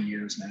 30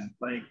 years, man.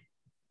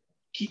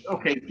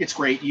 Okay, it's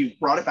great. You've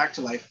brought it back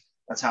to life.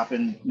 That's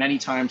happened many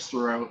times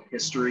throughout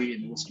history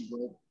in the whiskey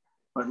world.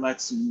 But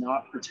let's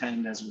not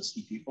pretend as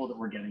whiskey people that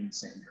we're getting the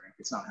same drink.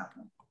 It's not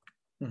happening.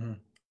 Mm-hmm.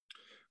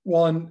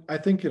 Well, and I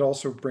think it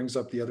also brings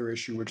up the other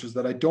issue, which is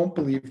that I don't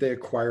believe they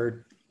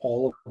acquired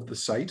all of the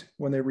site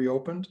when they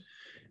reopened.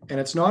 And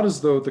it's not as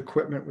though the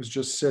equipment was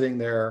just sitting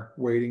there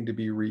waiting to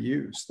be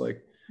reused.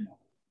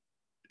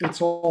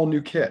 It's all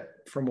new kit,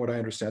 from what I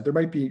understand. There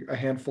might be a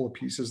handful of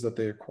pieces that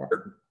they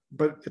acquired,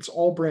 but it's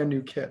all brand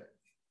new kit.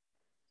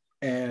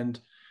 And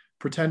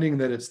pretending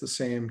that it's the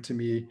same, to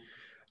me,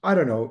 I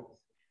don't know.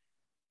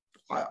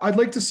 I'd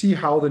like to see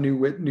how the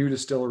new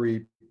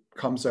distillery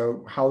comes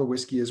out, how the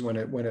whiskey is when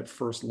it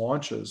first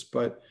launches.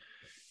 But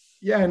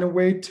yeah, in a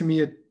way, to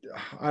me,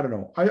 I don't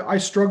know. I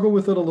struggle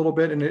with it a little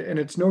bit, and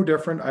it's no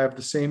different. I have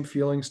the same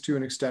feelings to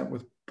an extent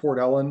with Port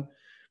Ellen,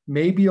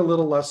 maybe a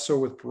little less so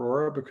with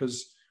Barora,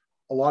 because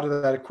a lot of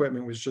that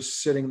equipment was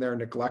just sitting there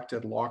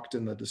neglected, locked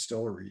in the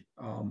distillery.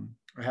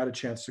 I had a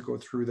chance to go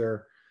through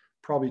there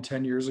probably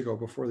 10 years ago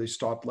before they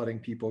stopped letting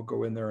people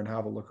go in there and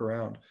have a look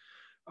around.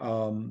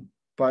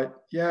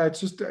 But yeah, it's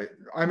just,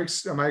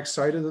 am I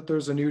excited that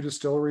there's a new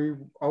distillery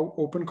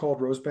open called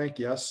Rosebank?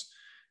 Yes.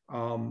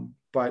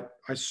 But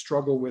I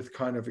struggle with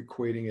kind of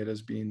equating it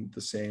as being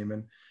the same.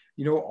 And,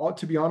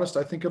 to be honest,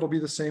 I think it'll be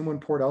the same when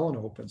Port Ellen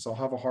opens. I'll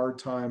have a hard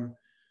time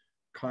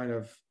kind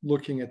of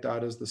looking at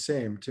that as the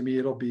same. To me,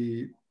 it'll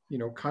be,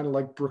 kind of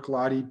like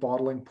Bruichladdich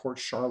bottling Port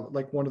Charlotte,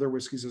 like one of their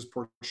whiskeys is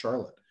Port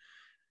Charlotte.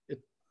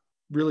 It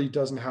really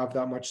doesn't have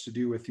that much to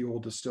do with the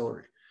old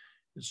distillery.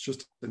 It's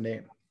just the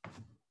name.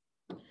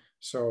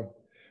 So,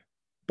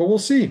 but we'll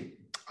see.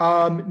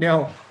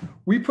 Now,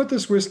 we put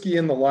this whiskey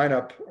in the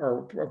lineup,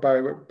 or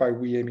by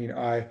we, I mean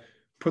I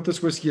put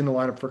this whiskey in the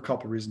lineup for a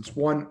couple of reasons.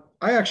 One,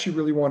 I actually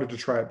really wanted to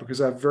try it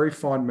because I have very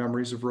fond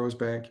memories of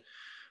Rosebank.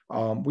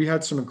 We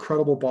had some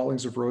incredible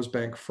bottlings of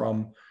Rosebank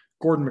from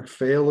Gordon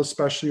MacPhail,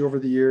 especially over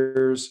the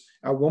years.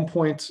 At one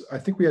point, I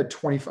think we had a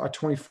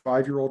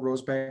 25-year-old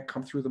Rosebank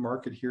come through the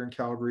market here in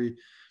Calgary.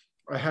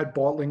 I had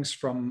bottlings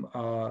from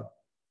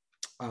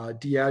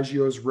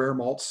Diageo's Rare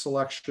Malt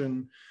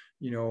selection,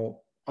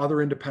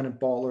 other independent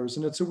bottlers,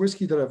 and it's a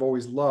whiskey that I've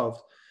always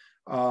loved.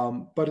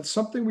 But it's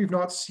something we've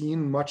not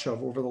seen much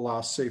of over the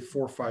last, say,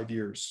 4 or 5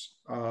 years.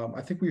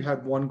 I think we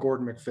had one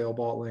Gordon MacPhail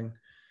bottling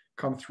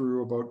come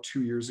through about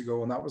 2 years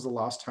ago, and that was the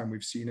last time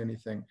we've seen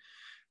anything.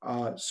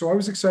 So I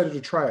was excited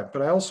to try it,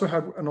 but I also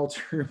had an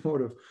ulterior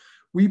motive.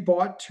 We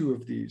bought 2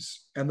 of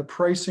these, and the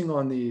pricing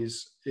on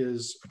these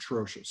is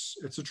atrocious.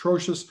 It's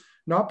atrocious,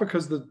 not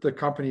because the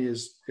company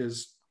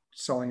is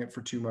selling it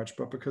for too much,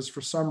 but because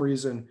for some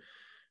reason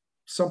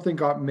something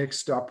got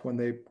mixed up when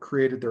they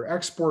created their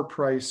export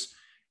price,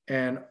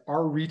 and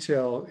our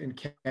retail in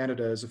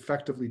Canada is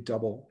effectively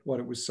double what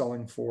it was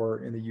selling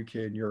for in the UK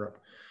and Europe.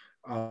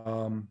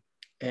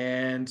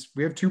 And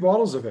we have 2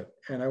 bottles of it,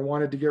 and I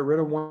wanted to get rid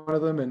of one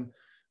of them, and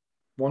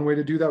one way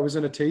to do that was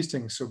in a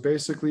tasting. So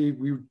basically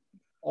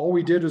all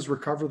we did is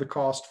recover the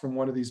cost from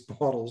one of these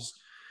bottles,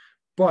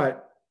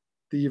 but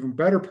the even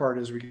better part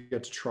is we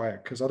get to try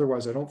it, because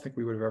otherwise I don't think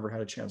we would have ever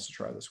had a chance to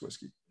try this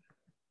whiskey.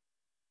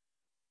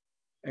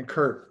 And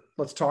Kurt,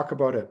 let's talk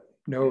about it.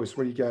 Nose,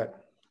 what do you get?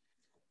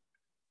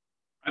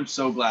 I'm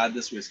so glad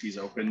this whiskey's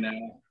open now.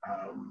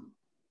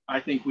 I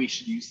think we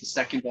should use the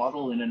second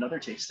bottle in another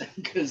tasting,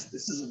 because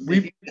this is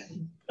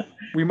amazing.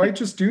 We might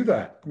just do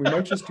that. We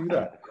might just do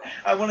that.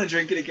 I want to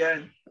drink it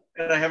again,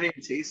 and I haven't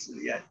even tasted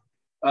it yet.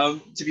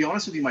 To be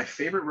honest with you, my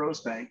favorite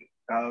Rosebank,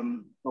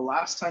 the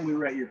last time we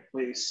were at your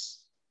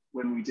place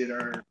when we did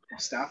our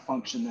staff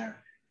function there,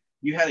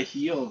 you had a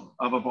heel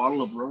of a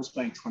bottle of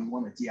Rosebank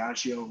 21, a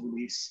Diageo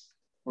release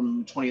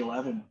from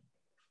 2011.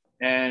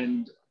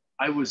 And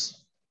I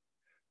was,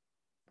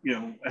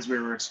 as we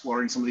were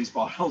exploring some of these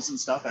bottles and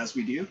stuff, as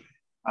we do,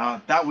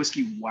 that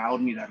whiskey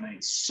wowed me that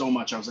night so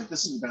much. I was like,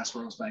 this is the best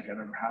Rosebank I've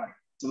ever had,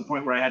 to the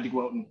point where I had to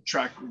go out and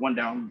track one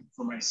down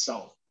for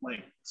myself.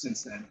 Like,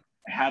 since then,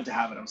 I had to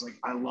have it. I was like,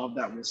 I love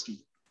that whiskey.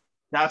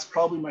 That's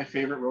probably my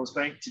favorite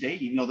Rosebank to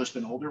date, even though there's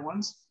been older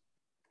ones.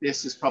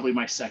 This is probably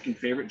my second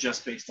favorite,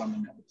 just based on the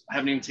nose. I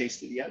haven't even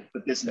tasted it yet,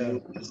 but this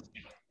nose is...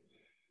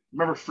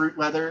 Remember fruit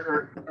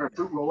leather or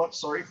fruit roll-up,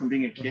 from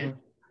being a kid?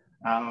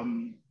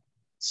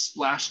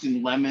 Splashed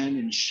in lemon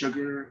and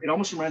sugar. It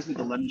almost reminds me of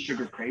the lemon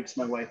sugar crepes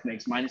my wife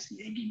makes, minus the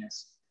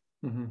egginess.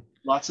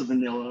 Lots of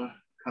vanilla,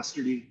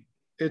 custardy.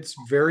 It's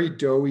very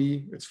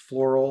doughy. It's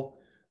floral.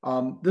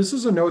 This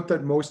is a note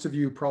that most of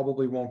you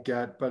probably won't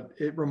get, but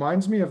it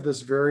reminds me of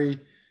this very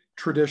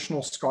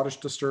traditional Scottish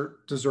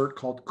dessert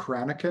called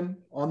Cranachan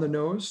on the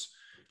nose.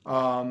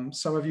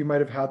 Some of you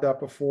might have had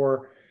that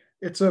before.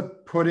 It's a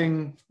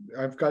pudding.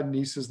 I've got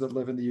nieces that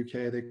live in the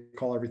UK. They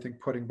call everything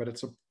pudding, but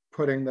it's a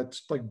pudding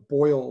that's like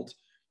boiled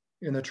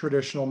in the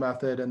traditional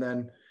method, and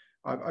then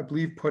I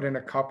believe put in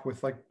a cup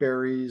with like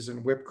berries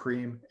and whipped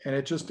cream. And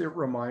it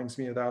reminds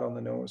me of that on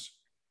the nose.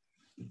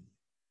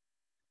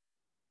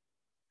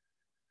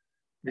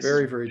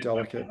 Very, very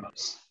delicate.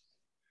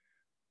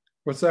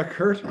 What's that,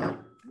 Kurt?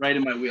 Right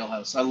in my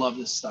wheelhouse. I love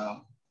this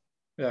style.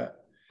 Yeah.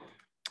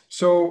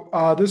 So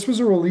this was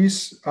a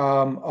release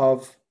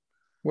of,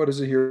 what is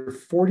it here?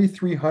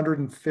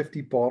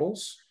 4,350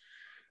 bottles.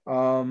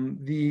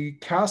 The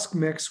cask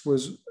mix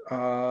was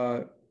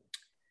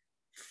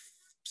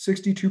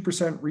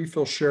 62%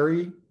 refill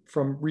sherry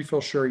from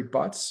refill sherry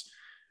butts,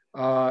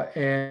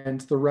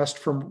 and the rest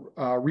from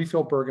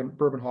refill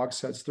bourbon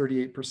hogsheads,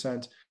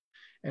 38%.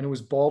 And it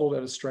was bottled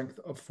at a strength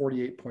of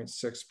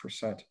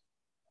 48.6%.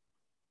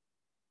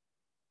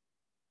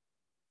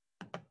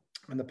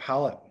 And the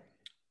palate.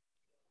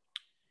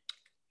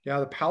 Yeah,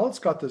 the palate's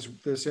got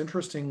this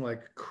interesting,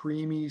 like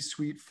creamy,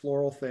 sweet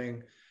floral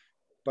thing,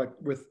 but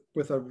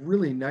with a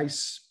really nice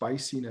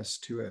spiciness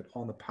to it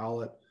on the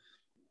palate,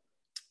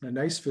 a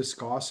nice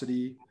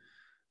viscosity,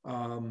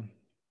 and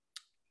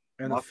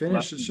the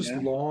finish is just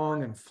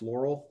long and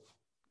floral.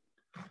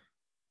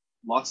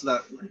 Lots of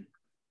that like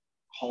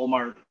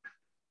hallmark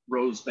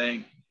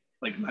Rosebank,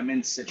 like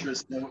lemon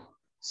citrus note,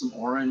 some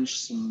orange,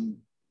 some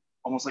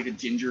almost like a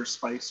ginger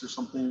spice or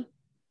something.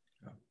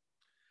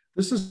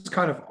 This is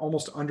kind of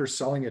almost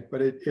underselling it,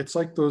 but it's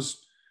like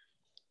those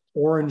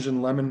orange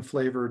and lemon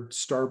flavored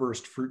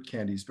Starburst fruit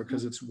candies,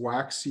 because it's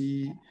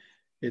waxy,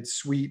 it's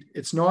sweet.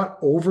 It's not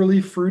overly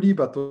fruity,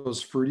 but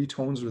those fruity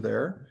tones are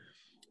there.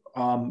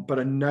 But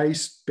a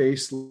nice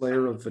base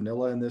layer of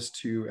vanilla in this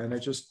too. And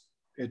it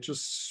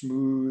just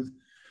smooth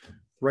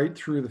right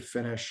through the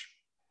finish.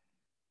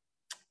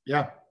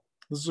 Yeah,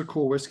 this is a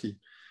cool whiskey.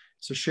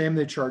 It's a shame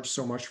they charge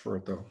so much for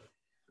it though.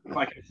 If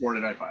I could afford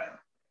it, I'd buy it.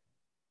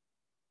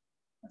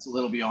 That's a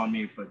little beyond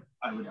me, but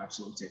I would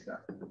absolutely take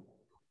that.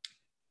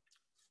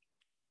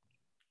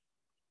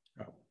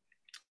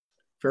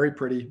 Very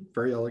pretty,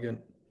 very elegant.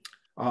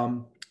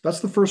 That's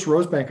the first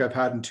Rosebank I've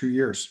had in 2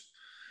 years.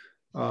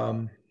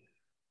 Other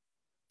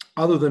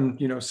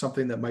than,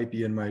 something that might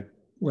be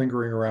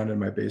lingering around in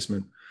my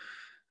basement.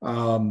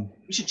 We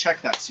should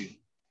check that soon.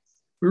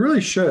 We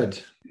really should.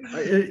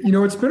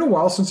 It's been a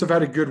while since I've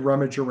had a good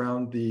rummage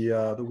around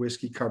the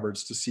whiskey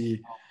cupboards to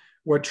see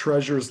what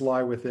treasures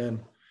lie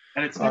within.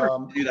 And it's never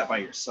to do that by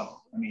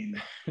yourself. I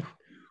mean,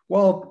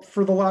 well,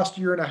 for the last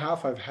year and a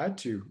half, I've had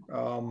to.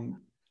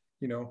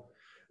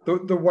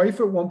 The wife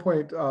at one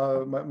point,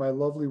 my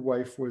lovely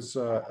wife, was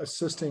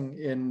assisting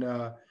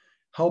in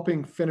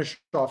helping finish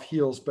off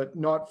heels, but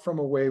not from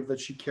a way that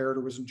she cared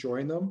or was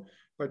enjoying them.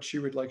 But she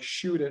would like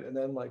shoot it and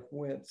then like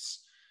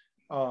wince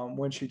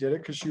when she did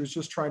it, because she was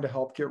just trying to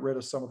help get rid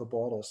of some of the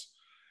bottles.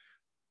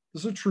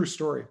 This is a true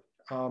story.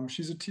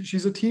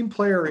 She's a team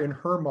player in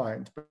her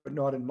mind, but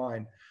not in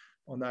mine.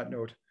 On that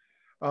note,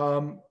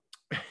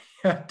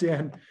 yeah,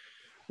 Dan,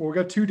 Well, we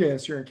got 2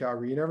 Dans here in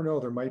Calgary. You never know.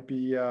 There might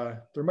be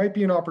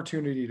an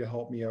opportunity to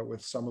help me out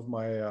with some of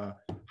my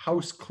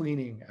house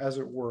cleaning, as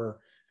it were,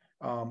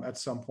 at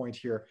some point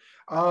here.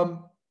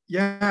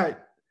 Yeah,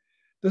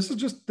 this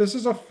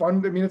is a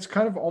fun. I mean, it's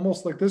kind of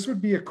almost like this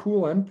would be a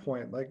cool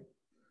endpoint. Like,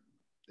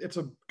 it's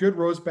a good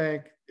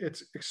Rosebank.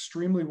 It's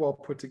extremely well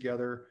put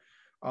together.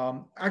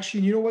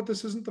 Actually, you know what?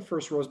 This isn't the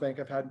first Rosebank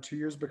I've had in 2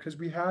 years, because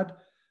we had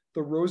the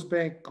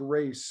Rosebank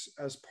Grace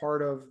as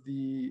part of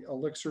the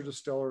Elixir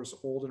Distillers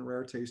Old and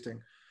Rare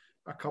tasting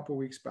a couple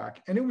weeks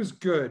back. And it was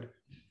good,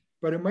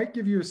 but it might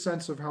give you a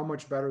sense of how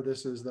much better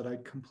this is that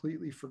I'd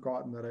completely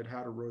forgotten that I'd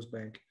had a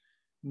Rosebank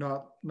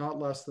not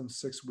less than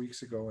 6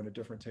 weeks ago in a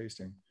different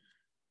tasting.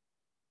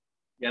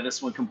 Yeah,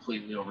 this one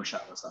completely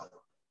overshadows that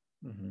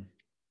one. Mm-hmm.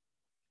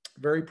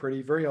 Very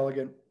pretty, very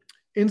elegant.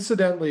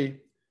 Incidentally,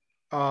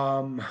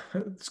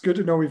 it's good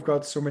to know we've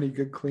got so many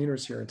good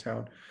cleaners here in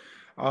town.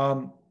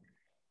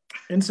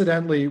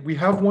 Incidentally, we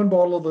have 1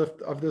 bottle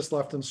of this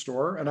left in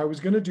store, and I was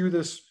going to do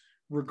this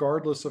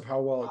regardless of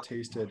how well it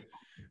tasted.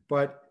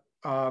 But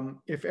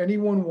if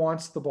anyone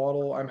wants the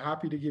bottle, I'm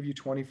happy to give you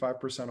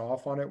 25%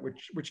 off on it,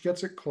 which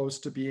gets it close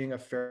to being a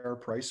fair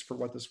price for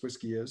what this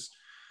whiskey is.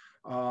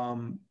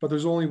 But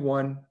there's only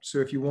 1. So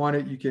if you want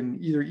it, you can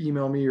either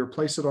email me or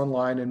place it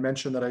online and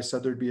mention that I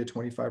said there'd be a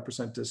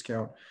 25%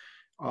 discount.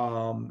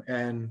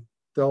 And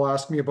they'll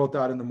ask me about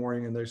that in the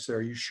morning, and they say,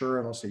 "Are you sure?"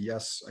 And I'll say,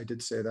 "Yes, I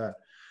did say that."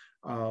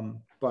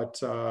 But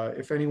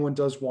if anyone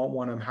does want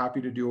one, I'm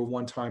happy to do a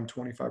one-time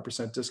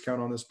 25%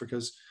 discount on this,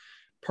 because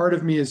part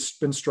of me has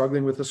been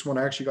struggling with this one.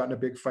 I actually got in a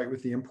big fight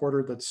with the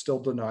importer that's still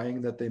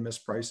denying that they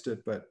mispriced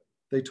it, but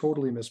they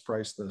totally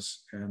mispriced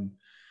this. And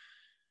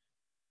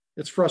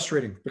it's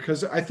frustrating,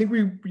 because I think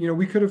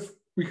we could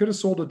have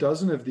sold a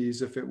dozen of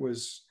these if it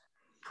was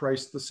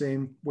priced the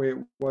same way it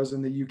was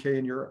in the UK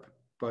and Europe,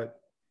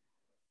 but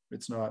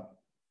it's not.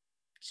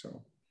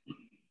 So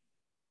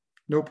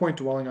no point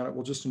dwelling on it.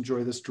 We'll just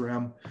enjoy this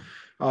dram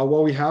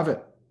while we have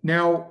it.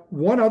 Now,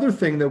 one other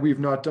thing that we've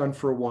not done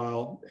for a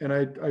while, and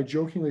I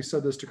jokingly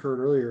said this to Kurt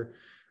earlier,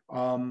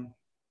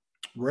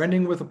 we're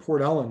ending with a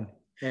Port Ellen,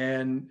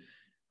 and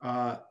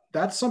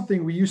that's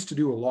something we used to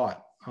do a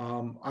lot.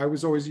 I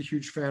was always a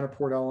huge fan of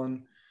Port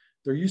Ellen.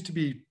 There used to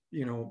be,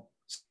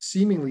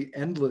 seemingly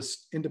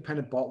endless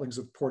independent bottlings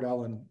of Port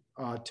Ellen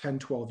 10,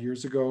 12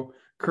 years ago.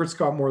 Kurt's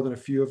got more than a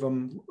few of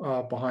them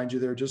behind you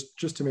there,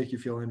 just to make you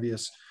feel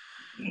envious.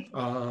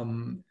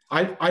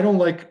 I don't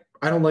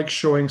like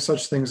showing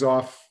such things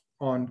off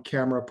on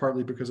camera,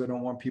 partly because I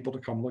don't want people to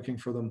come looking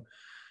for them.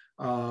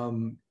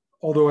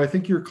 Although I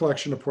think your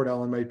collection of Port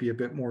Ellen might be a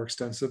bit more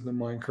extensive than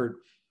mine, Kurt.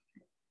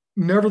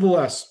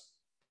 Nevertheless,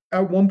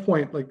 at one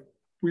point, like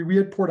we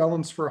had Port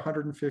Ellens for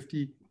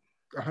 $150,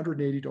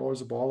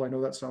 $180 a bottle. I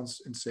know that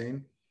sounds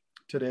insane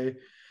today.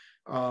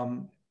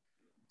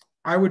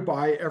 I would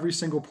buy every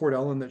single Port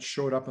Ellen that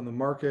showed up in the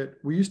market.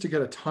 We used to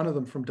get a ton of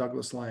them from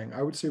Douglas Lang.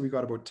 I would say we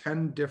got about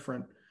 10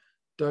 different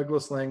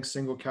Douglas Lang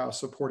single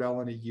casks of Port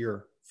Ellen a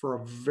year for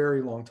a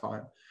very long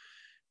time.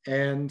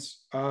 And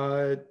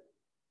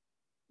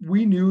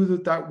we knew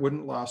that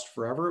wouldn't last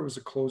forever. It was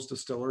a closed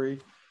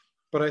distillery.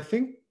 But I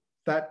think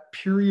that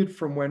period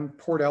from when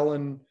Port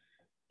Ellen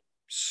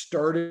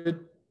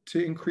started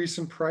to increase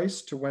in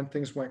price to when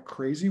things went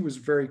crazy was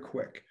very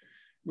quick.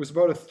 It was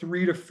about a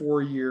 3 to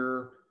 4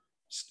 year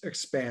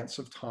expanse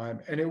of time,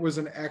 and it was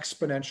an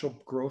exponential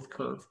growth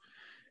curve.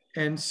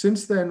 And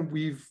since then,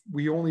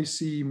 we only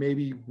see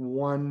maybe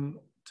 1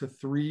 to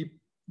 3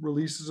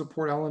 releases of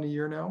Port Ellen a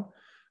year now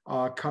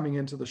coming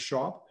into the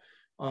shop.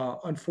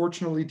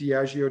 Unfortunately,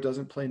 Diageo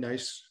doesn't play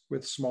nice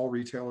with small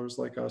retailers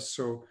like us.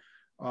 So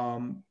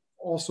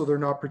also, they're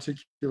not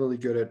particularly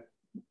good at,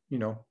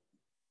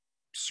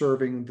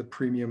 serving the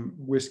premium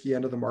whiskey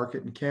end of the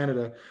market in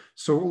Canada.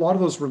 So a lot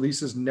of those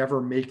releases never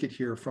make it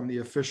here from the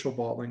official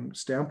bottling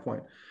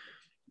standpoint.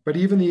 But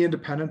even the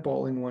independent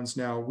bottling ones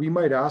now, we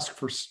might ask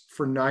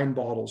for 9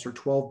 bottles or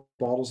 12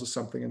 bottles of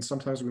something, and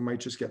sometimes we might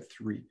just get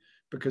 3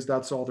 because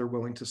that's all they're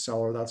willing to sell,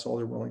 or that's all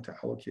they're willing to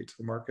allocate to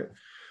the market.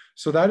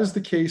 So that is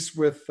the case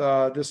with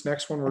this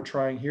next one we're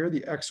trying here,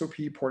 the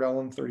XOP Port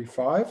Ellen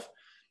 35.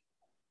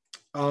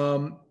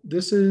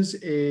 This is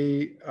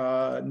a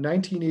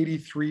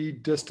 1983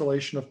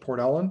 distillation of Port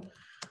Ellen,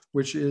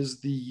 which is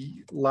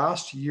the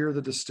last year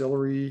the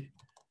distillery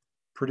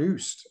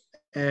produced.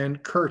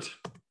 And Kurt,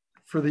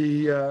 for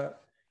the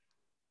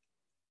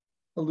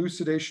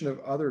elucidation of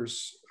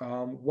others,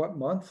 what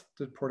month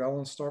did Port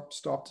Ellen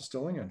stop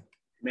distilling in?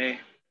 May.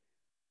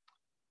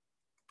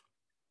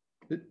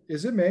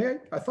 Is it May?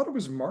 I thought it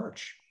was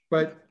March,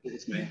 but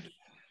it's May.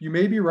 You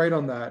may be right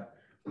on that.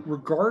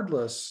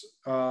 Regardless,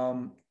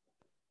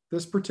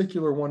 this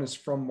particular one is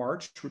from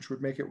March, which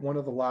would make it one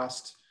of the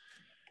last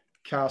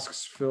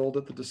casks filled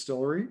at the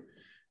distillery.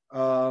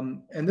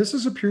 And this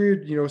is a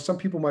period, some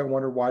people might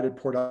wonder, why did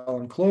Port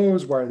Ellen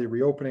close? Why are they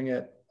reopening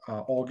it?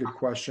 All good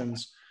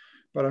questions.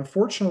 But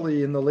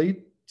unfortunately, in the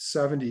late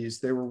 70s,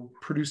 they were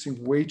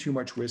producing way too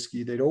much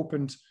whiskey. They'd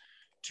opened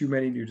too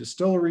many new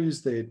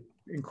distilleries. They'd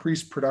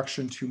increased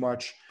production too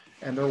much.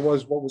 And there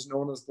was what was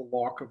known as the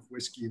Loch of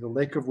Whiskey, the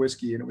Lake of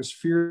Whiskey. And it was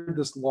feared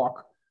this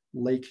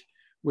lake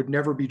would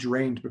never be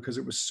drained because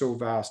it was so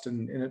vast.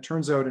 And it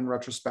turns out in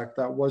retrospect,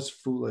 that was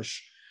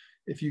foolish.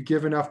 If you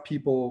give enough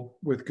people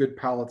with good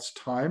palates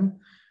time,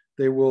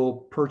 they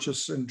will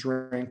purchase and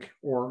drink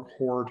or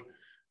hoard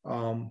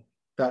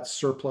that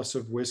surplus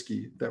of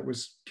whiskey that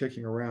was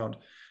kicking around.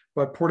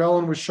 But Port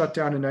Ellen was shut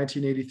down in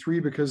 1983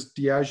 because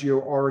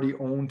Diageo already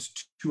owned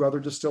two other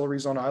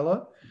distilleries on Islay.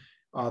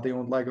 They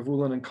owned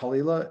Lagavulin and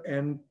Kalila,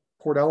 and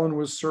Port Ellen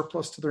was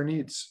surplus to their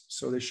needs,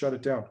 so they shut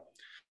it down.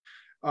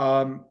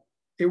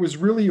 It was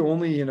really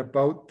only in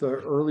about the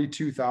early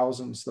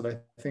 2000s that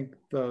I think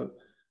the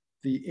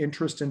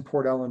interest in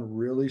Port Ellen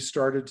really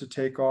started to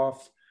take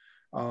off.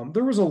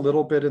 There was a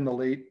little bit in the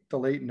late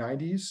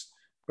 90s,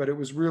 but it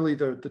was really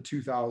the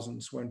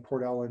 2000s when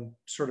Port Ellen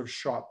sort of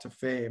shot to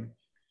fame,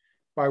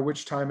 by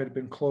which time it had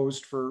been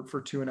closed for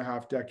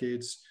 2.5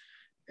 decades.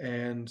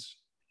 And,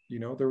 you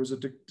know, there was a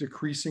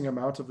decreasing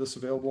amount of this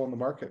available on the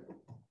market.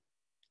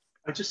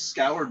 I just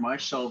scoured my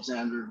shelves,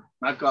 Andrew.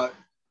 I've got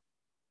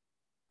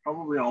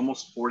probably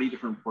almost 40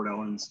 different Port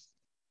Ellens,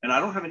 and I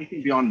don't have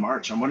anything beyond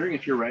March. I'm wondering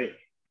if you're right.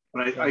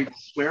 But I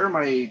swear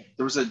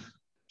there was a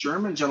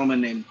German gentleman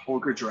named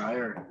Holger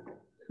Dreyer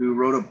who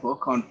wrote a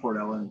book on Port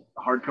Ellen,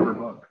 a hardcover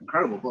book,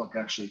 incredible book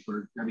actually,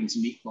 for having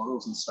some neat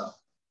photos and stuff.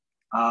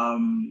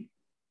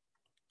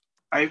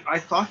 I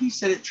thought he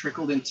said it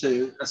trickled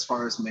into as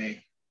far as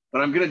May,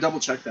 but I'm going to double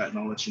check that and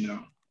I'll let you know.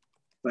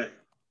 But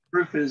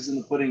proof is in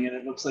the pudding, and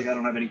it looks like I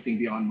don't have anything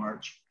beyond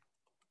March.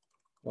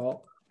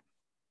 Well,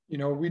 you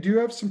know, we do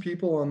have some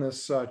people on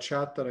this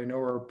chat that I know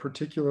are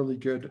particularly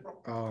good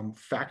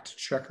fact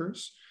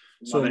checkers.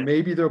 So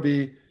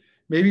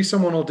maybe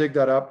someone will dig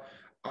that up.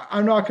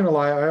 I'm not going to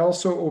lie. I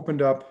also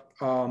opened up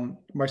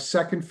my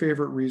second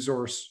favorite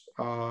resource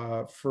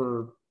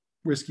for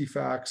whiskey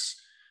facts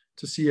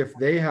to see if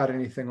they had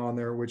anything on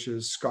there, which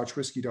is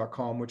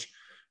scotchwhiskey.com, which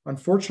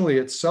unfortunately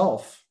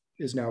itself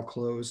is now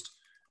closed.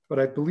 But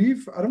I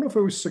believe, I don't know if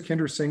it was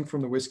Sukhinder Singh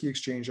from the Whiskey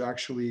Exchange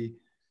actually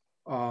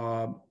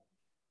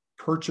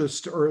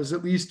purchased, or has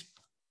at least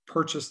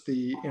purchased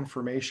the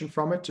information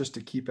from it just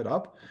to keep it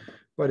up,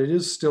 but it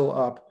is still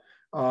up.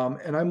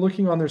 And I'm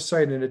looking on their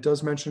site and it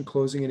does mention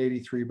closing in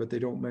 83, but they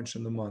don't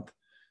mention the month.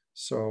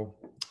 So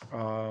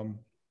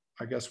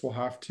I guess we'll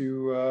have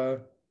to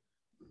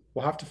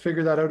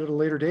figure that out at a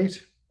later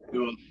date.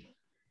 Cool.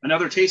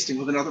 Another tasting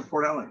with another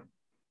Port Ellen.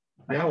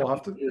 Yeah, we'll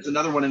have to. There's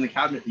another one in the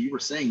cabinet that you were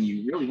saying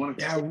you really want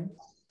to. Yeah.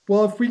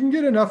 Well, if we can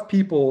get enough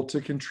people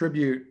to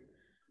contribute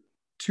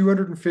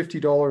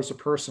 $250 a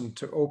person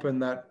to open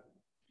that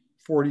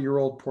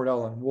 40-year-old Port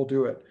Ellen, we'll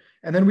do it.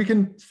 And then we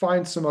can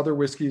find some other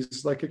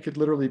whiskeys, like it could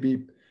literally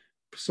be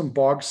some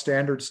bog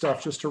standard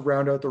stuff just to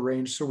round out the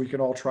range so we can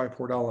all try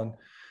Port Ellen.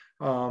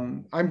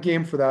 I'm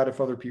game for that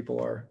if other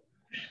people are.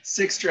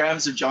 6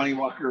 drams of Johnnie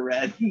Walker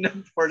Red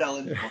and Port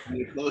Ellen.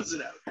 Close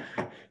it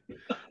out.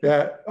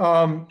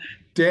 Yeah.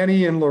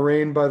 Danny and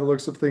Lorraine, by the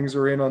looks of things,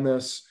 are in on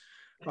this.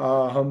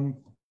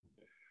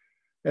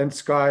 And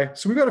Sky.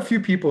 So we've got a few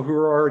people who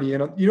are already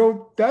in. You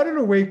know, that in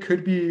a way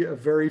could be a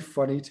very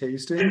funny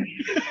tasting.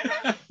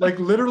 Like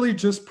literally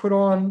just put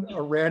on a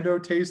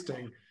rando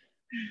tasting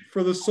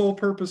for the sole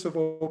purpose of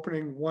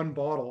opening one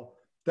bottle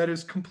that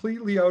is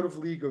completely out of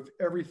league of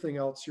everything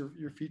else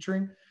you're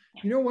featuring.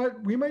 You know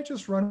what? We might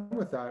just run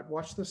with that.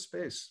 Watch this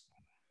space.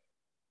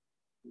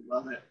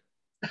 Love it.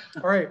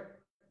 All right.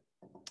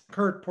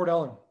 Kurt, Port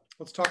Ellen.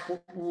 Let's talk.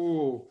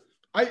 Ooh.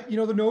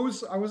 The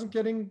nose, I wasn't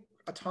getting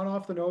a ton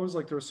off the nose.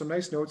 Like there were some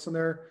nice notes in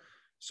there.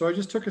 So I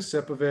just took a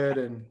sip of it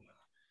and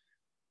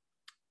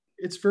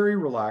it's very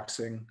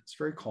relaxing. It's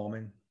very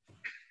calming.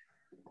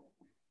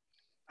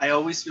 I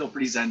always feel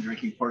pretty zen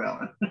drinking Port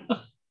Ellen.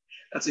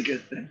 That's a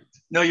good thing.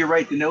 No, you're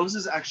right. The nose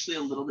is actually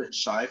a little bit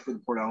shy for the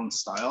Port Ellen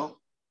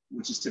style,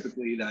 which is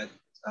typically that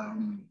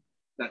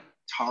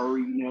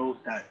tarry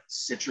note, that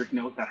citric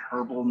note, that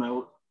herbal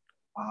note,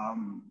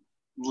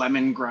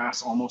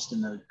 lemongrass, almost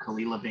in the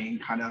Kalila vein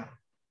kind of.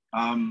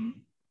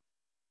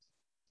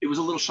 It was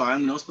a little shy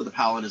on the nose, but the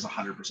palate is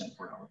 100%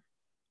 Port Ellen.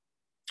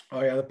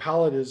 Oh yeah, the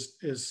palate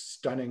is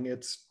stunning.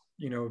 It's,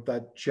 you know,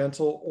 that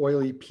gentle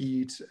oily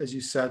peat, as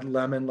you said,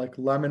 lemon, like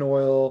lemon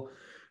oil.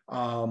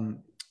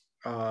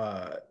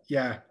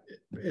 Yeah,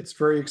 it's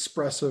very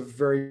expressive,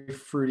 very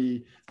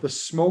fruity. The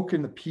smoke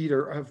and the peat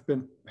have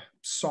been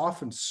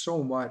softened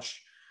so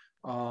much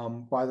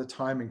by the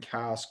time in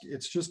cask.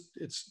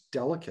 It's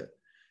delicate.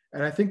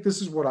 And I think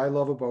this is what I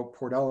love about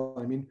Port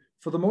Ellen. I mean,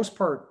 for the most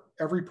part,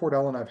 every Port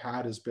Ellen I've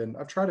had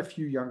I've tried a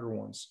few younger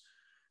ones.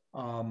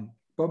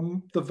 But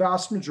the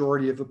vast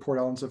majority of the Port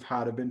Ellens I've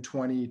had have been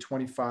 20,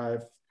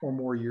 25 or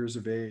more years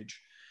of age.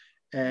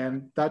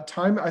 And that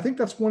time, I think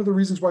that's one of the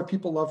reasons why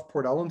people love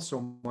Port Ellen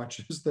so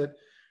much, is that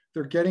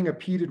they're getting a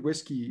peated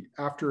whiskey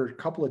after a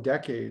couple of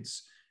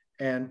decades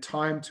and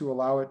time to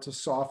allow it to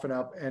soften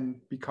up and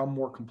become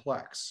more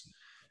complex.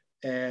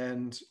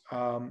 And,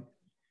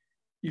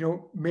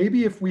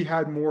 maybe if we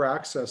had more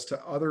access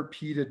to other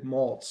peated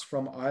malts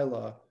from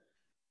Islay,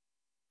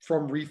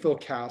 from refill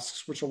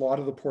casks, which a lot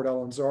of the Port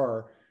Ellens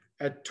are,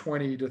 at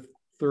 20 to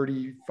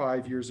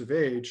 35 years of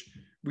age,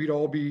 we'd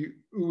all be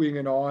oohing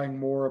and awing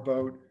more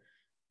about,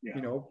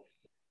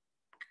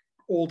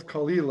 old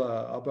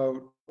Kalila,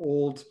 about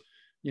old,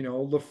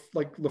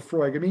 like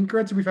Lafroig. I mean,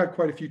 granted, we've had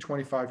quite a few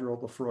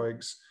 25-year-old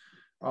Lafroigs,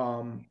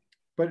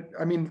 but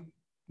I mean,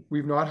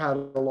 we've not had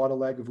a lot of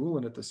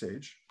Lagavulin at this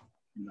age.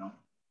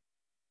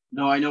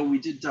 No, I know we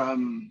did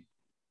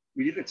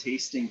a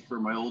tasting for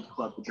my old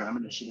club, the Dram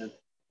Initiative,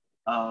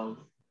 of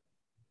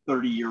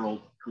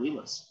 30-year-old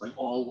Kalilas, like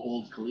all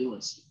old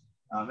Kalilas.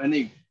 And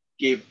they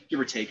gave, give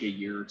or take, a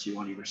year or two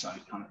on either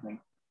side kind of thing.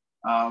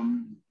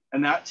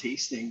 And that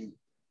tasting,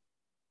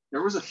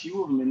 there was a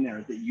few of them in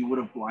there that you would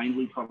have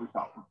blindly probably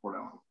thought were Port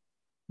Ellen.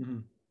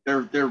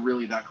 Mm-hmm. They're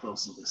really that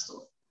close to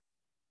distillate.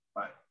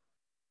 But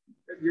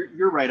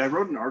you're right. I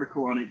wrote an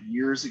article on it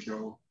years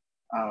ago.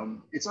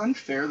 It's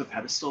unfair, the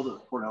pedestal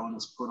that Port Ellen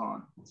is put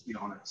on, to be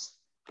honest.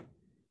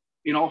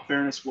 In all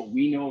fairness, what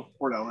we know of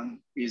Port Ellen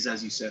is,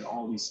 as you said,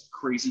 all these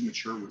crazy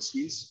mature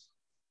whiskeys.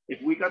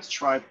 If we got to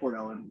try Port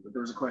Ellen,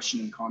 there was a question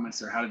in the comments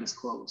there, how did this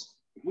close?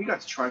 If we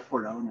got to try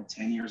Port Ellen at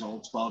 10 years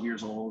old, 12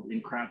 years old,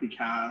 in crappy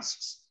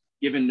casks,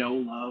 given no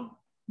love,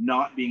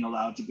 not being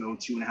allowed to go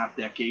 2.5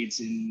 decades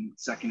in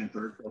second and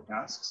third fill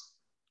casks,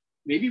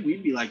 maybe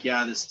we'd be like,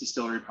 yeah, this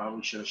distillery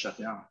probably should have shut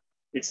down.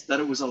 It's that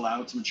it was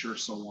allowed to mature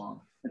so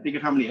long. And think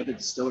of how many other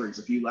distilleries,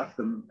 if you left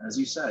them, as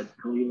you said,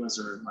 Kalilas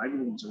or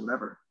Lagavulins or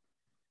whatever,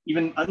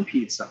 even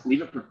unpeated stuff,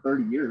 leave it for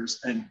 30 years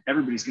and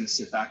everybody's going to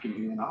sit back and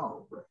do an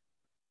hour over it.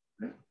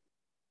 Right?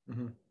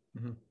 Mm-hmm.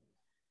 Mm-hmm.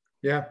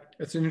 Yeah,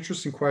 it's an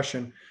interesting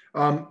question.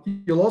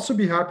 You'll also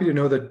be happy to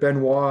know that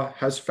Benoit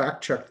has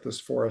fact-checked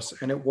this for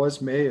us, and it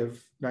was May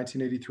of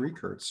 1983,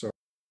 Kurt. So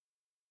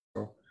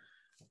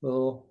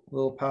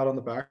little pat on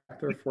the back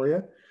there for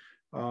you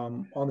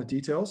on the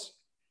details.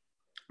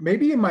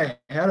 Maybe in my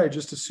head, I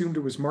just assumed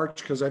it was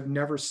March because I've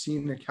never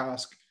seen a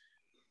cask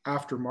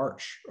after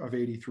March of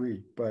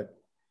 83, but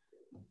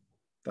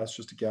that's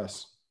just a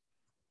guess.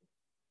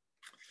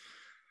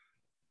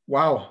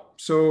 Wow.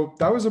 So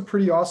that was a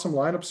pretty awesome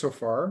lineup so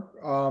far.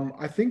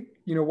 I think,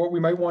 what we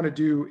might want to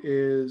do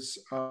is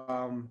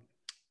have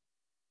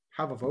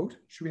a vote.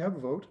 Should we have a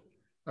vote?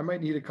 I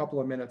might need a couple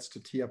of minutes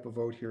to tee up a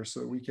vote here so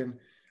that we can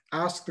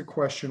ask the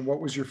question, what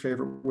was your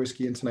favorite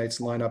whiskey in tonight's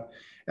lineup?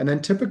 And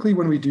then typically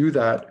when we do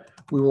that,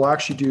 we will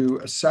actually do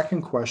a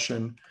second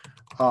question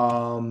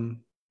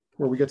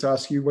where we get to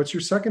ask you, what's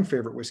your second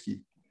favorite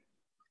whiskey?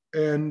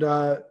 And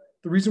the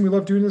reason we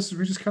love doing this is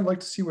we just kind of like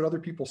to see what other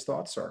people's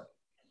thoughts are.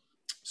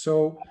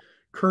 So,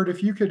 Kurt,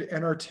 if you could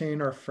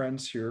entertain our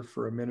friends here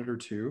for a minute or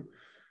two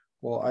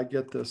while I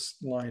get this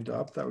lined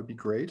up, that would be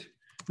great.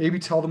 Maybe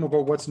tell them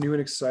about what's new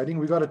and exciting.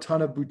 We got a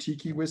ton of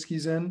boutique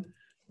whiskeys in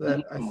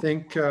that I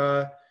think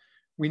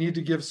we need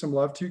to give some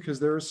love to because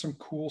there is some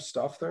cool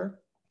stuff there.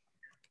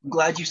 I'm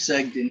glad you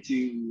segged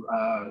into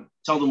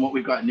tell them what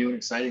we've got new and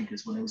exciting,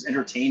 because when it was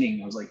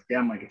entertaining, I was like,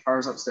 damn, my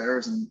guitar's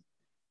upstairs and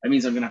that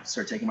means I'm going to have to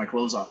start taking my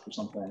clothes off or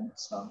something.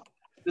 So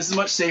this is a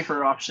much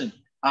safer option.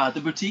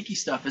 The boutique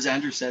stuff, as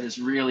Andrew said, is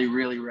really,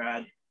 really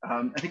rad.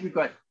 I think we've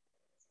got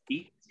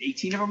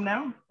 18 of them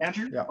now,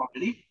 Andrew,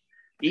 already.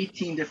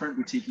 18 different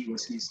boutique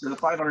whiskeys. They're the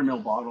 500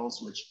 ml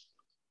bottles, which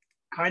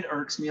kind of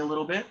irks me a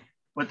little bit,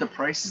 but the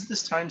prices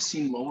this time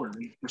seem lower.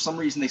 For some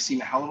reason, they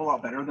seem a hell of a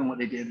lot better than what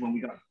they did when we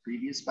got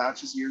previous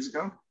batches years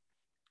ago.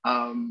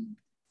 And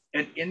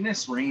in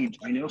this range,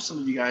 I know some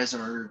of you guys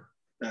are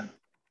the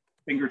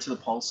finger to the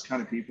pulse kind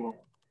of people.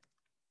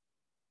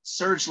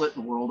 Surge lit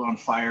the world on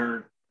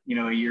fire,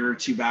 a year or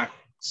two back,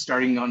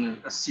 starting on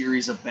a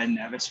series of Ben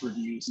Nevis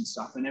reviews and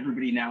stuff. And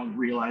everybody now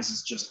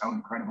realizes just how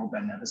incredible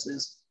Ben Nevis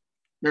is.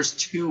 There's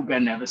 2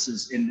 Ben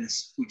Nevises in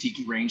this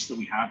boutique range that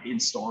we have in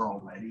store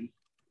already.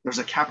 There's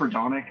a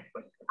Caperdonic,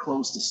 like a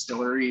closed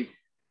distillery.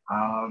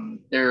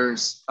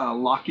 There's a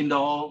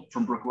Lockendall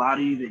from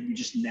Bruichladdich that you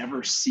just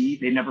never see.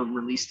 They never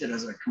released it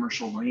as a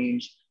commercial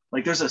range.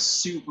 Like there's a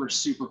super,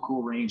 super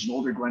cool range, an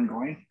older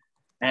Glengoyne.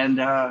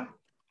 And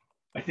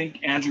I think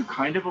Andrew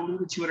kind of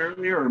alluded to it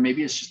earlier, or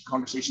maybe it's just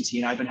conversations he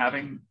and I have been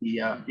having.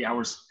 The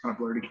hours kind of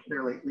blurred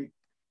together lately.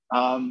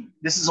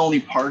 This is only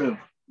part of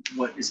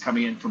what is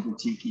coming in from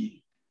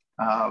boutique.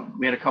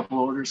 We had a couple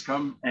orders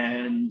come,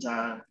 and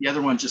the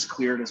other one just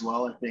cleared as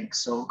well, I think.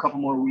 So a couple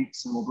more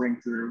weeks, and we'll bring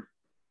through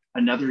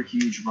another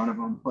huge run of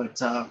them. But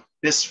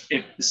if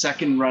the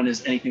second run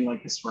is anything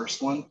like this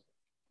first one,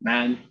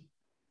 man,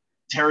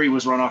 Terry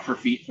was run off her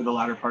feet for the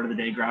latter part of the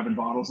day, grabbing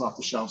bottles off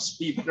the shelves.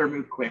 You better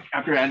move quick.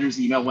 After Andrew's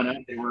email went out,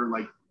 they were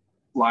like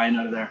flying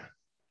out of there.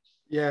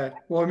 Yeah,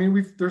 well, I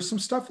mean, there's some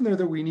stuff in there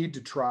that we need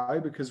to try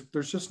because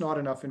there's just not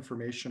enough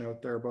information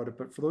out there about it.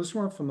 But for those who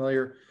aren't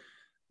familiar,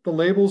 the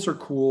labels are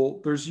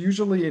cool. There's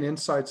usually an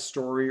inside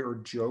story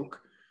or joke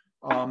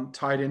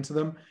tied into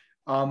them.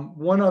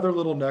 One other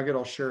little nugget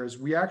I'll share is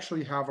we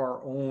actually have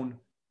our own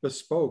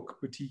bespoke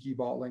boutique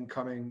bottling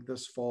coming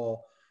this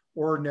fall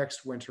or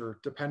next winter,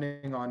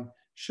 depending on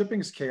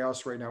shipping's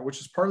chaos right now, which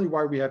is partly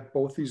why we had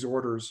both these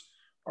orders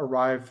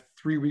arrive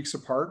 3 weeks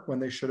apart when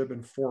they should have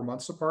been 4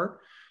 months apart.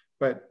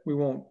 But we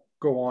won't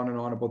go on and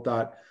on about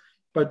that.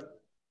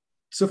 But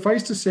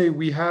suffice to say,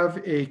 we have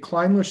a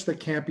Kleinlich that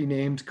can't be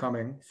named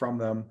coming from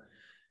them,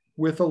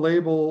 with a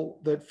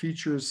label that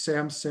features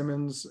Sam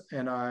Simmons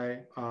and I,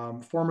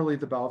 formerly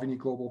the Balvenie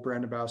Global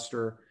Brand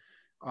Ambassador,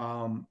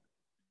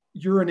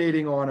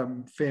 urinating on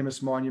a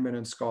famous monument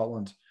in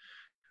Scotland.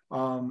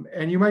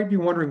 And you might be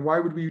wondering, why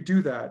would we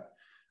do that?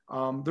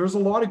 There's a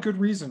lot of good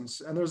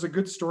reasons, and there's a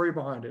good story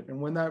behind it.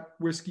 And when that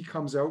whiskey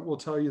comes out, we'll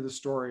tell you the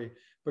story,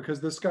 because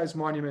this guy's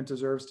monument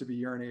deserves to be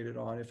urinated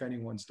on, if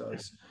anyone's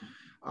does.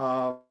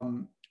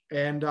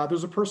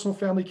 There's a personal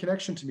family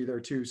connection to me there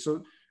too.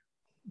 So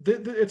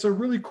it's a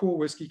really cool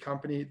whiskey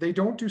company. They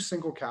don't do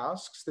single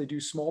casks. They do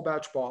small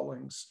batch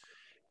bottlings.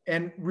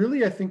 And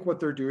really, I think what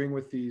they're doing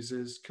with these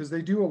is, because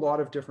they do a lot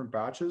of different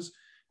batches,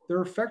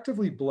 they're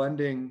effectively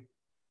blending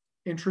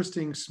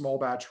interesting small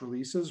batch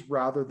releases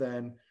rather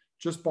than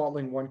just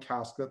bottling one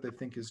cask that they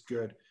think is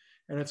good.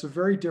 And it's a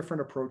very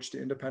different approach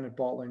to independent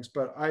bottlings.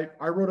 But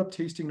I wrote up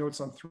tasting notes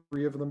on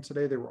 3 of them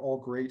today. They were all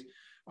great.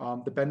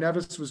 The Ben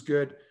Nevis was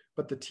good,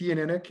 but the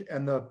Teaninich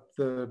and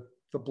the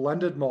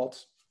blended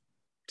malt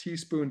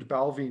teaspooned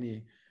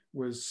Balvenie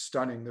was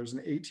stunning. There's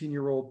an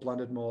 18-year-old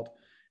blended malt,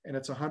 and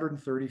it's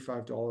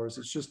 $135.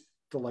 It's just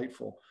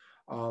delightful.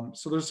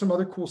 So there's some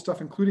other cool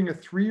stuff, including a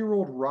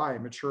 3-year-old rye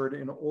matured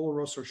in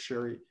Oloroso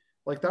sherry.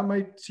 Like, that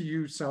might to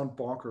you sound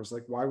bonkers.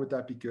 Like, why would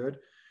that be good?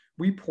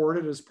 We poured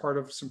it as part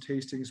of some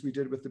tastings we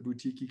did with the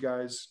boutique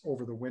guys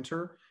over the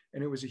winter,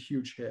 and it was a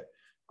huge hit.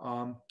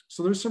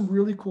 So there's some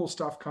really cool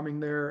stuff coming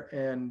there.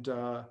 And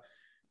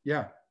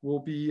yeah, we'll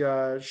be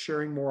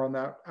sharing more on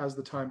that as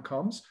the time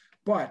comes.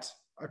 But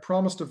I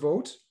promised to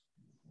vote.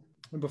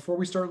 And before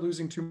we start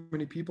losing too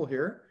many people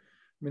here,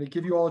 I'm going to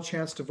give you all a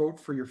chance to vote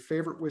for your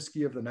favorite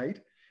whiskey of the night.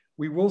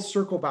 We will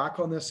circle back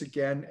on this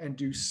again and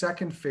do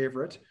second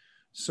favorite.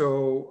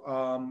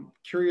 So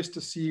curious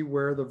to see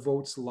where the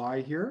votes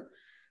lie here.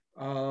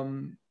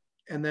 And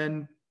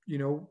then, you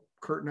know,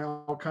 Kurt and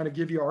I'll kind of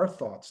give you our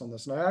thoughts on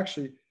this.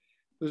 And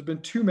there's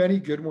been too many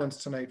good ones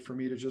tonight for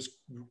me to just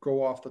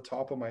go off the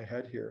top of my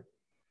head here.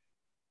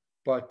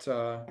 But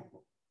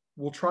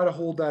we'll try to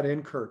hold that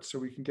in, Kurt, so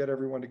we can get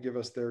everyone to give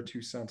us their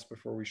 2 cents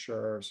before we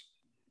share ours.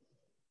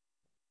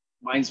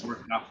 Mine's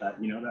working off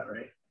that. You know that,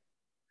 right?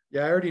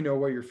 Yeah, I already know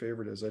what your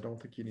favorite is. I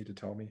don't think you need to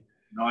tell me.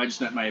 No, I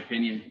just meant my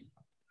opinion.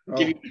 I'll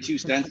give you 2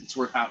 cents. It's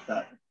worth half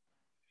that.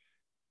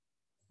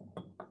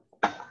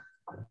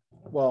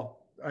 Well,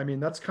 I mean,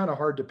 that's kind of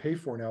hard to pay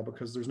for now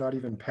because there's not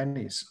even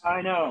pennies.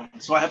 I know.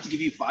 So I have to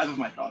give you 5 of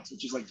my thoughts,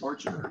 which is like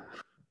torture.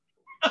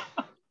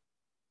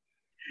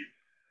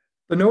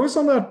 The nose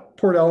on that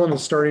Port Ellen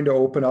is starting to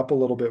open up a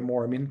little bit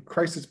more. I mean,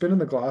 Christ, it's been in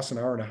the glass an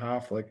hour and a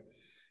half. Like,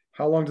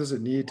 how long does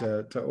it need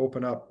to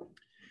open up?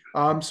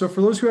 So for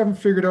those who haven't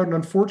figured out, and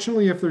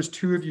unfortunately, if there's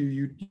 2 of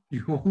you,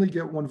 you only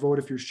get 1 vote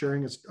if you're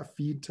sharing a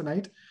feed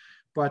tonight.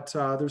 But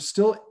there's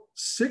still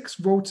 6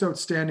 votes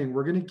outstanding.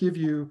 We're going to give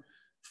you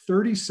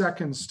 30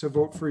 seconds to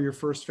vote for your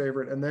first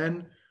favorite, and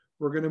then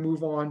we're going to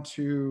move on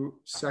to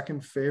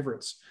second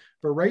favorites.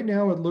 But right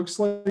now, it looks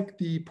like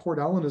the Port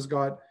Ellen has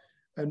got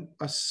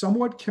a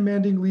somewhat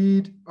commanding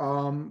lead.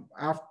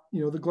 After,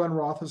 you know, the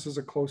Glenrothes is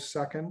a close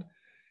second,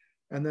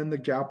 and then the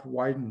gap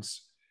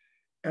widens.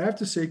 And I have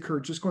to say,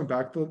 Kurt, just going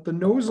back, the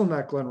nose on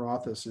that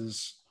Glenrothes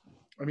is,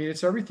 I mean,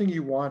 it's everything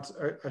you want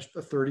a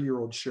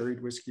 30-year-old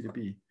sherried whiskey to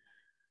be.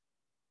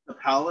 The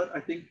palate, I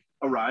think,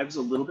 arrives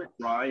a little bit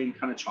dry and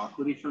kind of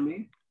chocolatey for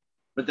me,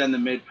 but then the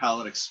mid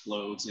palate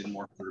explodes in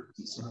more fruit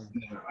and stuff.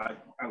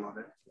 I love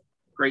it.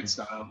 Great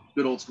style,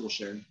 good old school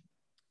sherry.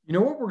 You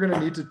know what we're going to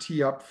need to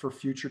tee up for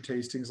future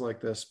tastings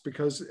like this,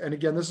 because, and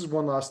again, this is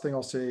one last thing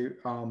I'll say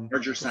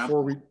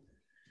before we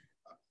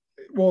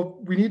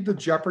need the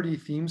Jeopardy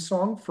theme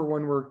song for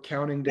when we're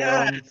counting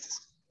down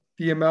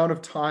the amount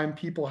of time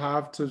people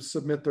have to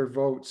submit their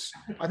votes.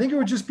 I think it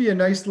would just be a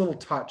nice little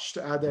touch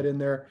to add that in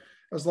there,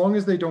 as long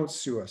as they don't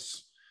sue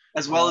us.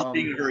 As well as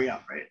being a hurry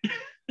up, right?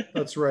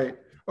 That's right.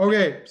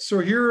 Okay, so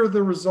here are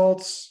the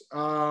results.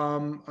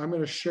 I'm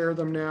going to share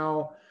them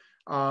now.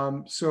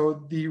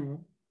 So the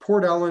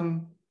Port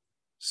Ellen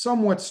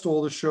somewhat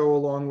stole the show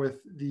along with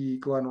the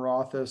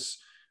Glenrothes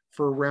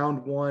for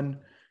round 1.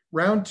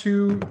 Round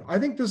 2, I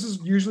think this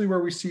is usually where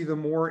we see the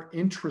more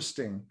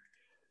interesting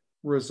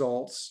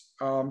results.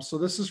 So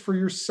this is for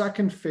your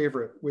second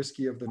favorite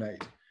whiskey of the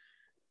night.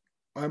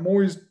 I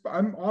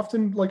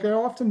often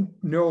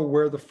know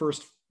where the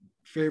first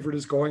favorite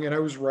is going, and I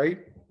was right.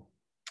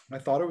 I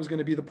thought it was going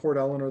to be the Port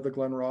Ellen or the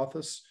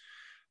Glenrothes.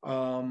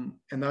 And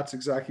that's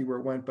exactly where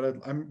it went.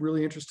 But I'm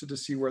really interested to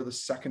see where the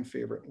second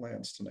favorite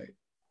lands tonight.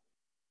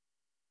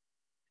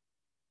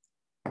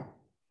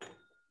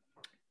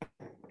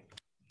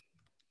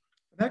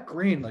 That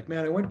grain, like,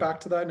 man, I went back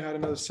to that and had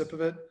another sip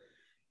of it.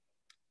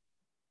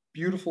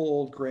 Beautiful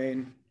old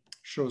grain,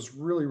 shows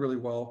really, really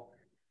well.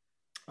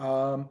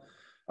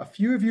 A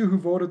few of you who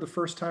voted the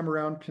first time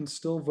around can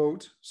still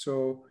vote,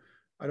 so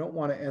I don't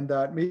want to end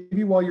that.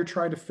 Maybe while you're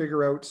trying to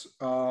figure out,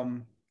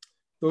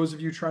 those of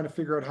you trying to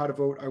figure out how to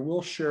vote, I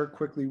will share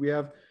quickly. We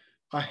have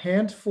a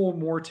handful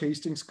more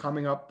tastings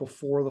coming up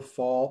before the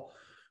fall.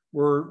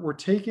 we're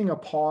taking a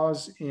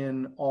pause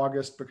in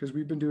August because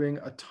we've been doing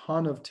a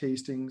ton of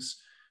tastings,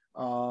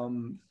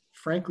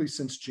 frankly,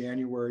 since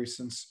January,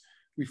 since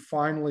we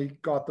finally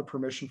got the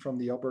permission from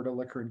the Alberta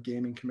Liquor and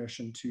Gaming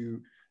Commission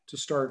to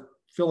start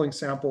filling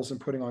samples and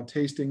putting on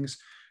tastings.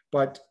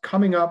 But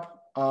coming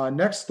up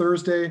next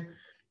Thursday,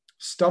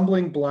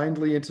 stumbling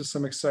blindly into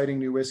some exciting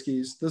new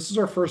whiskeys. This is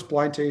our first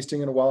blind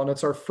tasting in a while, and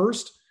it's our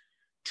first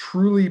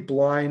truly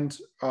blind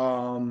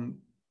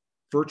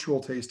virtual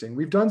tasting.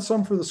 We've done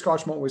some for the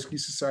Scotch Malt Whisky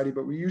Society,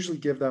 but we usually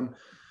give them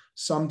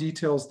some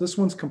details. This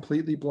one's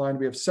completely blind.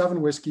 We have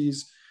 7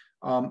 whiskeys,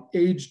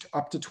 aged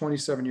up to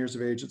 27 years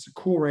of age. It's a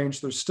cool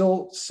range. There's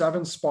still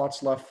 7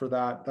 spots left for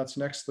that. That's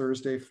next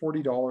Thursday,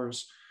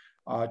 $40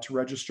 to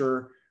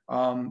register.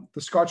 The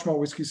Scotch Malt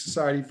Whisky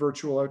Society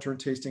virtual outdoor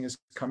tasting is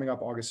coming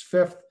up August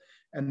 5th.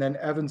 And then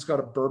Evan's got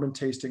a bourbon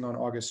tasting on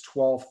August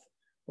 12th.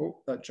 Oh,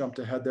 that jumped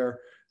ahead there.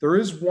 There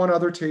is one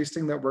other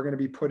tasting that we're going to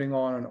be putting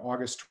on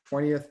August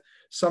 20th.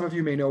 Some of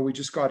you may know we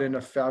just got in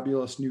a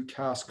fabulous new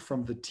cask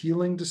from the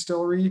Teeling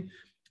distillery,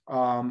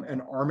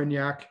 an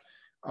Armagnac,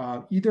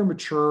 either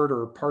matured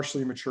or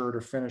partially matured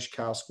or finished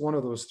cask, one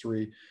of those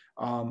 3.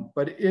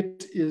 But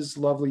it is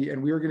lovely.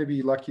 And we are going to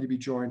be lucky to be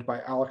joined by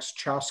Alex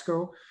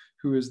Chasko,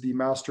 who is the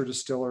master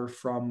distiller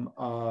from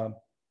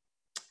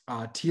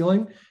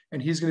Teeling,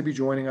 and he's going to be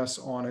joining us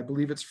on, I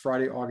believe it's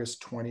Friday,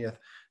 August 20th.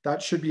 That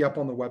should be up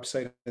on the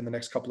website in the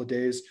next couple of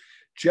days.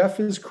 Jeff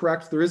is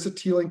correct. There is a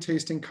Teeling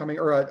tasting coming,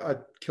 or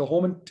a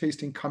Kilchoman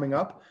tasting coming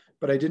up,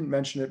 but I didn't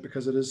mention it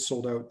because it is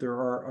sold out. There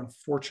are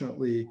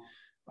unfortunately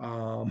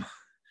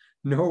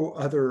no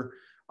other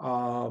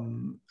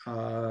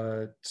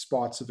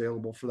spots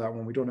available for that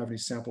one. We don't have any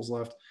samples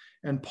left.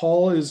 And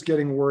Paul is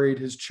getting worried.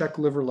 His Czech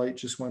liver light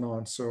just went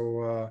on.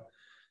 So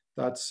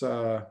that's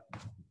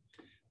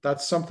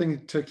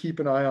something to keep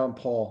an eye on,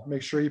 Paul.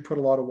 Make sure you put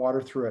a lot of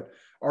water through it.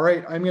 All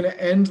right, I'm going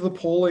to end the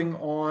polling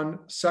on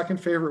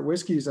second favorite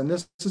whiskeys. And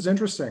this is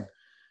interesting.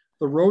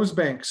 The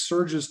Rosebank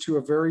surges to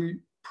a very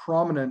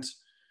prominent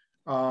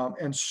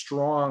and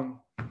strong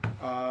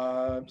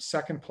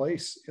second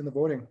place in the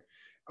voting.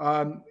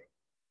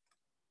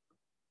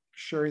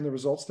 Sharing the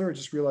results there. I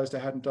just realized I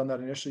hadn't done that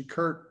initially.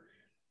 Kurt,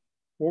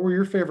 what were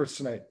your favorites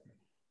tonight?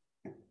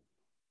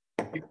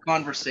 Your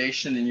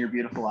conversation and your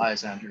beautiful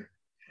eyes, Andrew.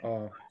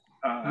 You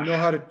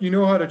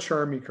know how to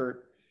charm me,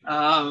 Kurt.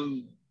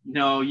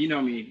 No, you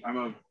know me.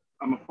 I'm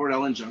a Port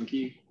Ellen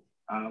junkie.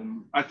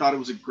 I thought it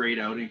was a great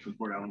outing for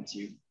Port Ellen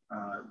too.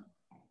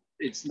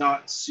 It's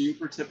not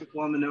super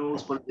typical on the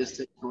nose, but it is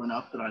typical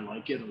enough that I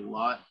like it a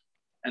lot.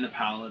 And the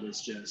palate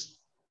is just,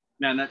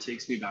 man, that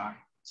takes me back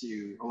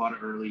to a lot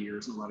of early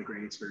years and a lot of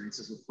great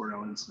experiences with Port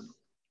Ellen. So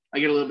I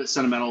get a little bit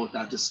sentimental with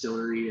that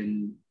distillery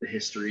and the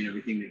history and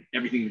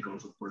everything that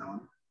goes with Port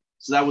Ellen.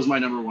 So that was my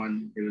number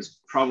one. It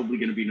was probably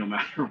going to be no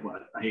matter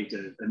what. I hate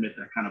to admit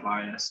that kind of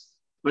bias,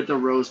 but the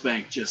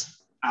Rosebank just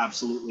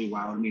absolutely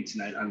wowed me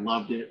tonight. I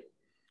loved it.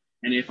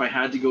 And if I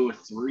had to go with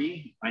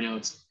 3, I know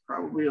it's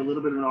probably a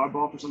little bit of an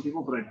oddball for some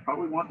people, but I'd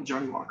probably want the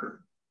Johnnie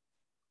Walker.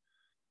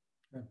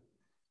 Yeah.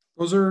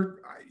 Those are,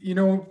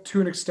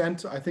 to an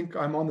extent, I think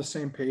I'm on the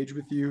same page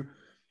with you.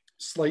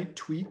 Slight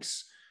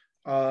tweaks.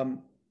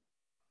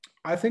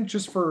 I think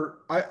just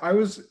I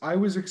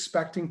was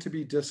expecting to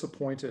be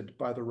disappointed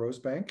by the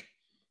Rosebank,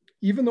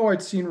 even though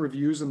I'd seen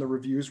reviews and the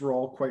reviews were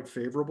all quite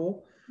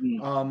favorable.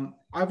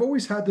 I've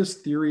always had this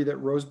theory that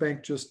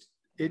Rosebank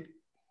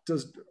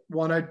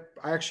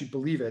I actually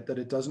believe it, that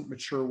it doesn't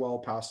mature well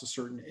past a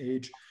certain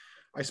age.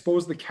 I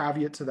suppose the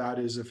caveat to that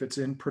is if it's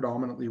in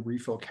predominantly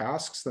refill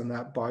casks, then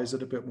that buys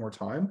it a bit more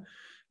time.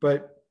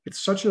 But it's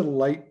such a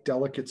light,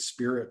 delicate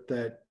spirit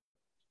that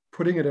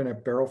putting it in a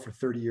barrel for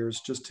 30 years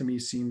just to me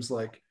seems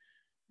like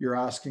you're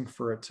asking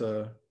for it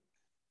to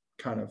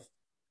kind of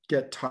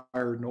get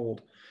tired and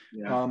old.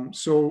 Yeah.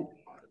 So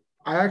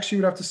I actually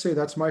would have to say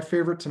that's my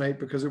favorite tonight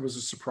because it was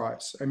a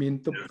surprise. I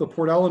mean, the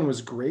Port Ellen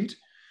was great.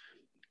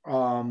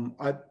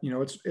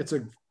 It's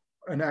an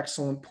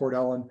excellent Port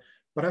Ellen,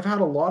 but I've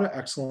had a lot of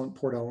excellent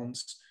Port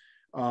Ellens.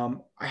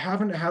 I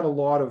haven't had a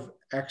lot of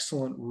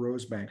excellent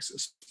Rosebanks,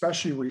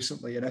 especially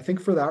recently. And I think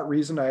for that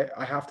reason,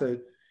 I have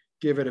to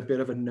give it a bit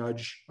of a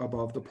nudge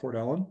above the Port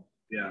Ellen.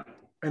 Yeah.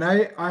 And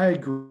I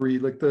agree,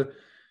 like the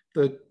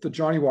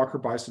Johnnie Walker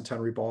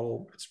Bicentenary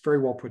bottle, it's very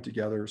well put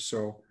together.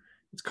 So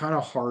it's kind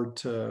of hard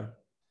to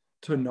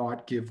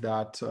not give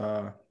that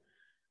a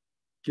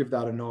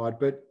nod,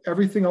 but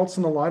everything else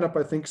in the lineup,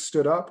 I think,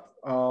 stood up.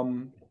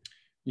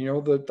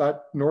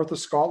 That North of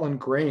Scotland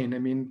grain, I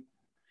mean,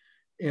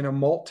 in a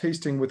malt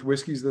tasting with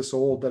whiskeys this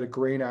old, that a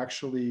grain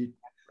actually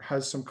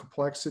has some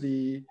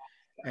complexity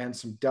and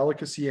some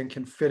delicacy and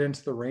can fit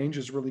into the range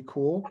is really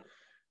cool.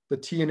 The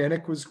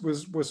Teaninich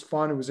was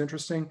fun. It was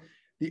interesting.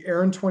 The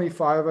Arran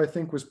 25, I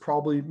think, was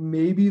probably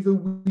maybe the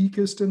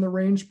weakest in the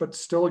range, but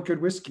still a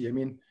good whiskey. I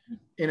mean,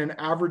 in an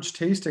average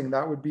tasting,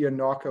 that would be a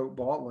knockout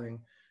bottling.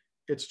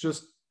 It's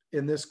just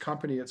in this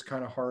company, it's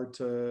kind of hard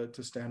to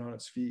stand on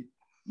its feet.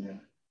 Yeah.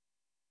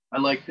 I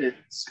like that.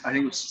 I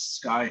think it was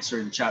Sky,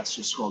 sorry, the chat's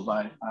just scrolled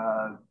by,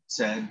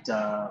 said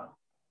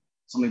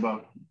something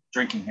about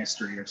drinking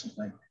history or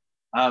something.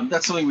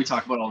 That's something we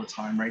talk about all the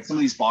time, right? Some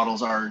of these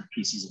bottles are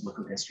pieces of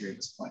liquid history at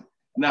this point.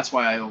 And that's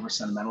why I over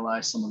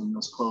sentimentalize some of them,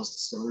 those closed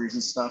distilleries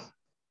and stuff.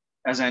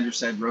 As Andrew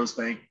said,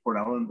 Rosebank, Port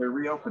Ellen, they're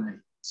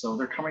reopening. So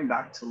they're coming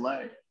back to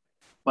life.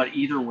 But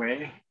either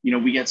way,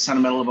 we get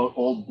sentimental about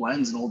old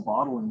blends and old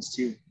bottlings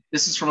too.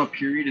 This is from a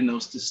period in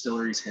those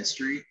distilleries'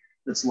 history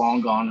that's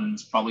long gone and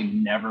is probably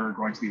never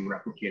going to be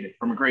replicated,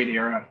 from a great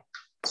era.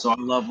 So I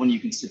love when you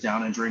can sit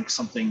down and drink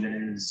something that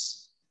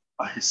is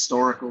a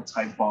historical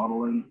type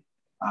bottling.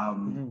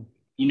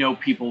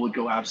 People would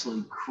go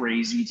absolutely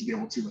crazy to be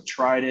able to have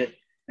tried it,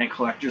 and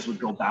collectors would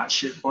go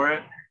batshit for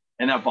it.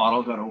 And that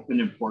bottle got opened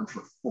and poured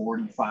for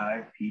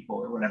 45 people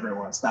or whatever it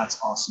was. That's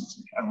awesome to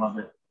me. I love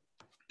it.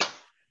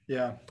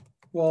 Yeah.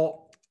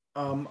 Well,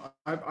 I'm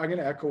going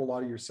to echo a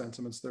lot of your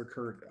sentiments there,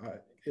 Kurt.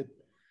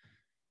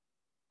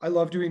 I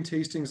love doing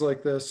tastings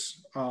like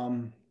this.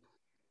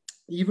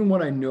 Even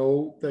when I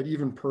know that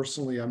even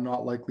personally, I'm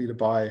not likely to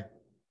buy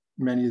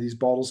many of these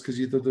bottles because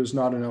either there's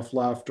not enough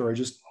left, or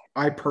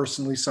I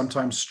personally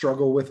sometimes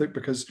struggle with it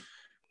because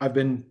I've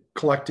been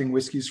collecting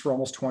whiskeys for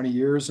almost 20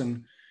 years.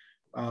 And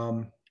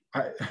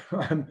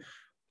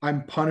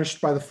I'm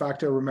punished by the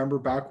fact I remember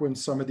back when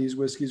some of these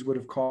whiskeys would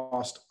have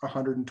cost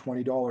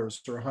 $120 or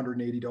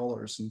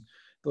 $180, and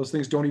those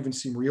things don't even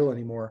seem real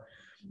anymore.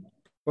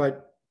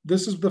 But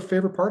this is the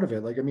favorite part of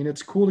it.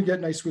 It's cool to get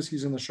nice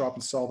whiskeys in the shop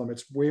and sell them.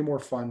 It's way more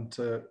fun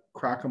to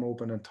crack them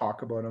open and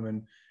talk about them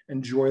and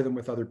enjoy them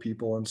with other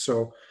people. And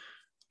so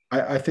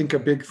I think a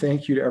big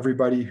thank you to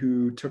everybody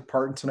who took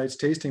part in tonight's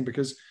tasting,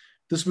 because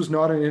this was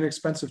not an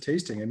inexpensive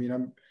tasting.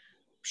 I'm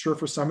sure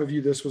for some of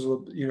you, this was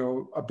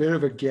a bit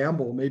of a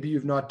gamble. Maybe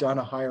you've not done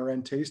a higher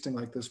end tasting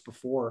like this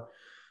before.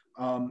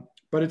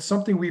 But it's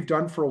something we've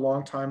done for a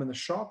long time in the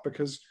shop,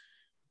 because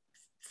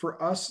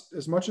for us,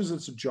 as much as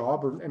it's a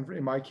job, or and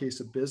in my case,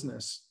 a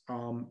business,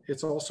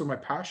 it's also my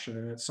passion,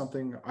 and it's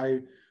something I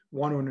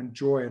want to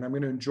enjoy. And I'm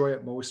going to enjoy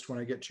it most when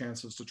I get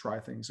chances to try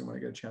things and when I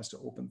get a chance to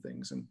open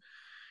things.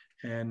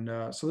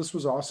 And so this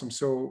was awesome.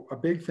 So a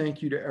big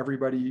thank you to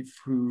everybody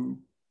who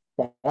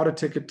bought a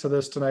ticket to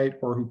this tonight,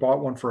 or who bought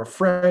one for a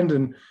friend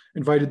and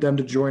invited them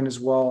to join as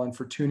well, and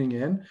for tuning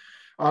in,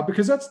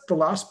 because that's the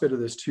last bit of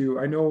this too.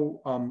 I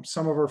know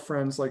some of our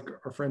friends, like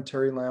our friend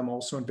Terry Lamb,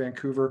 also in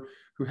Vancouver,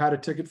 who had a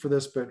ticket for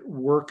this, but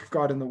work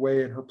got in the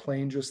way and her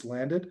plane just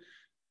landed.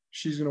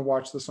 She's going to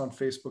watch this on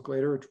Facebook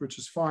later, which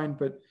is fine,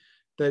 but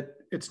that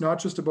it's not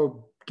just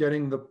about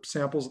getting the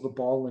samples of the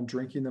bottle and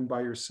drinking them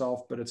by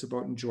yourself, but it's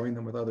about enjoying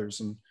them with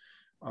others. And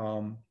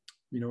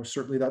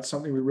certainly that's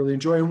something we really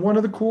enjoy. And one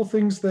of the cool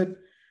things that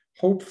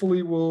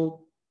hopefully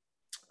will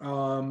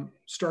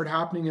start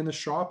happening in the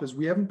shop is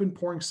we haven't been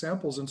pouring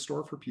samples in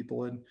store for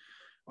people.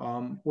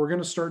 And we're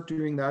going to start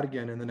doing that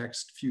again in the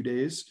next few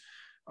days.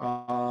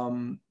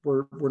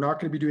 We're not going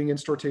to be doing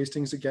in-store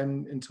tastings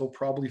again until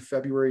probably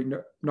February,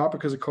 not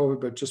because of COVID,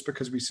 but just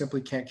because we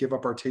simply can't give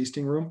up our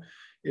tasting room.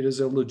 It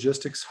is a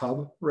logistics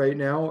hub right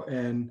now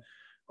and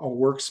a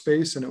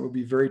workspace, and it would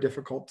be very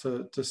difficult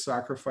to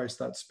sacrifice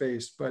that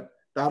space, but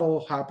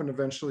that'll happen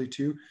eventually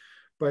too.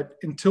 But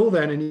until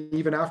then, and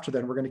even after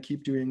then, we're going to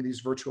keep doing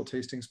these virtual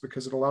tastings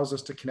because it allows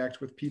us to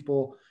connect with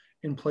people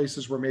in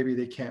places where maybe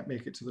they can't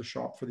make it to the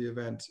shop for the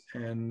event.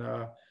 And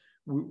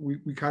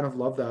we kind of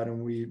love that,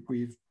 and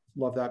we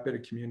love that bit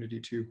of community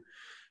too.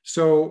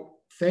 So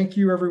thank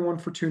you everyone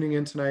for tuning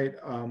in tonight.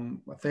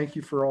 Thank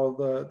you for all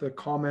the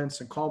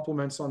comments and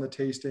compliments on the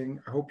tasting.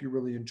 I hope you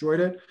really enjoyed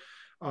it.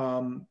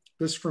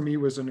 This for me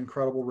was an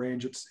incredible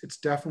range. It's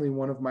definitely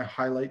one of my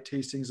highlight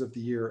tastings of the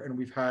year, and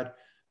we've had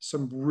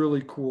some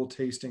really cool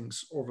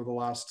tastings over the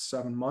last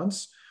 7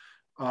 months.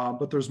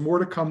 But there's more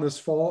to come this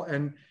fall,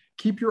 and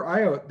keep your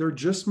eye out. There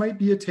just might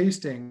be a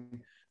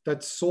tasting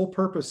that's sole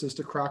purpose is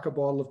to crack a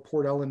bottle of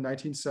Port Ellen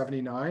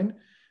 1979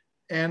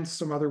 and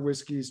some other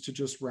whiskeys to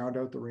just round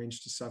out the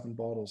range to 7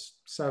 bottles,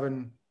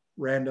 7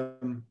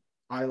 random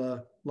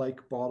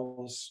Isla-like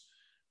bottles.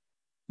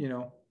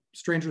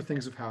 Stranger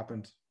things have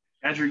happened.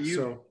 Andrew,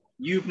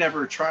 you've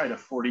never tried a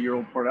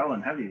 40-year-old Port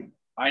Ellen, have you?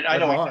 I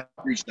don't want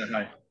to reach that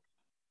high.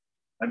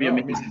 That'd be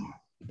amazing.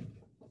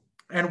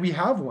 And we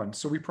have one,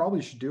 so we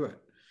probably should do it.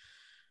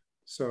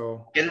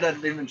 So get it out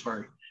of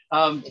inventory.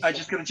 I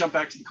just gotta jump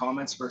back to the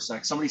comments for a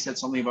sec. Somebody said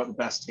something about the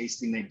best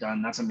tasting they've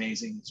done. That's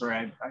amazing. Sorry,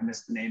 I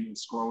missed the name.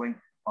 Was scrolling.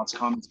 Lots of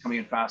comments coming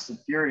in fast and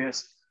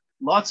furious.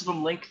 Lots of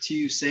them linked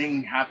to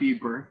saying happy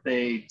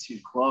birthday to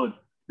Claude,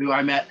 who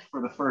I met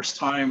for the first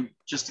time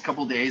just a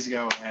couple days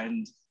ago.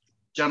 And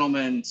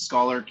gentleman,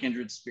 scholar,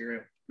 kindred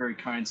spirit, very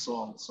kind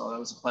soul. So that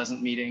was a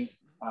pleasant meeting.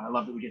 I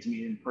love that we get to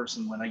meet in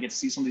person. When I get to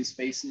see some of these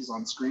faces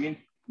on screen,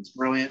 it's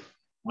brilliant.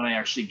 When I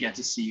actually get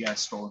to see you guys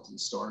stroll into the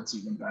store, it's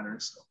even better.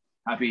 So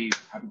happy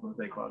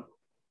birthday, Claude.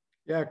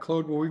 Yeah,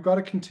 Claude. Well, we've got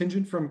a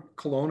contingent from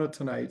Kelowna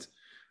tonight.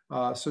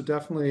 So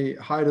definitely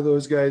hi to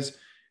those guys.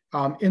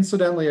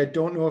 Incidentally, I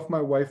don't know if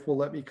my wife will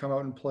let me come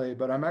out and play,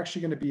 but I'm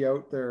actually going to be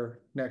out there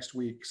next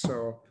week.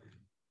 So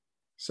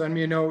send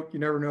me a note. You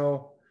never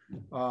know.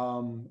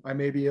 I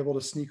may be able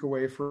to sneak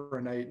away for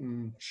a night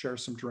and share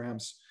some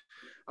drams.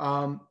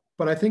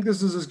 but I think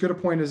this is as good a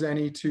point as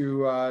any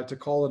to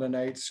call it a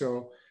night.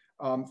 So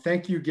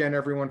thank you again,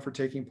 everyone, for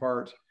taking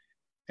part,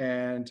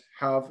 and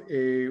have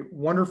a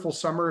wonderful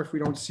summer if we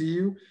don't see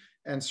you.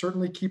 And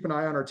certainly keep an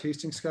eye on our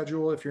tasting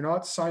schedule. If you're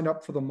not signed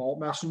up for the Malt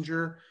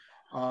Messenger,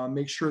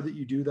 make sure that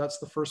you do. That's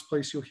the first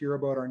place you'll hear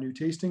about our new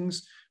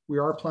tastings. We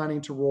are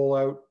planning to roll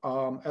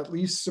out at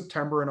least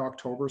September and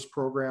October's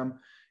program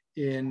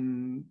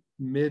in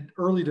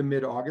early to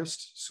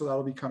mid-August. So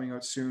that'll be coming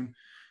out soon.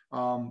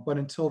 But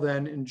until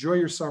then, enjoy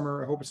your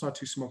summer. I hope it's not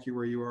too smoky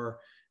where you are,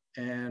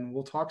 and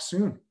we'll talk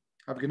soon.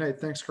 Have a good night.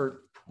 Thanks,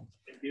 Kurt.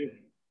 Thank you.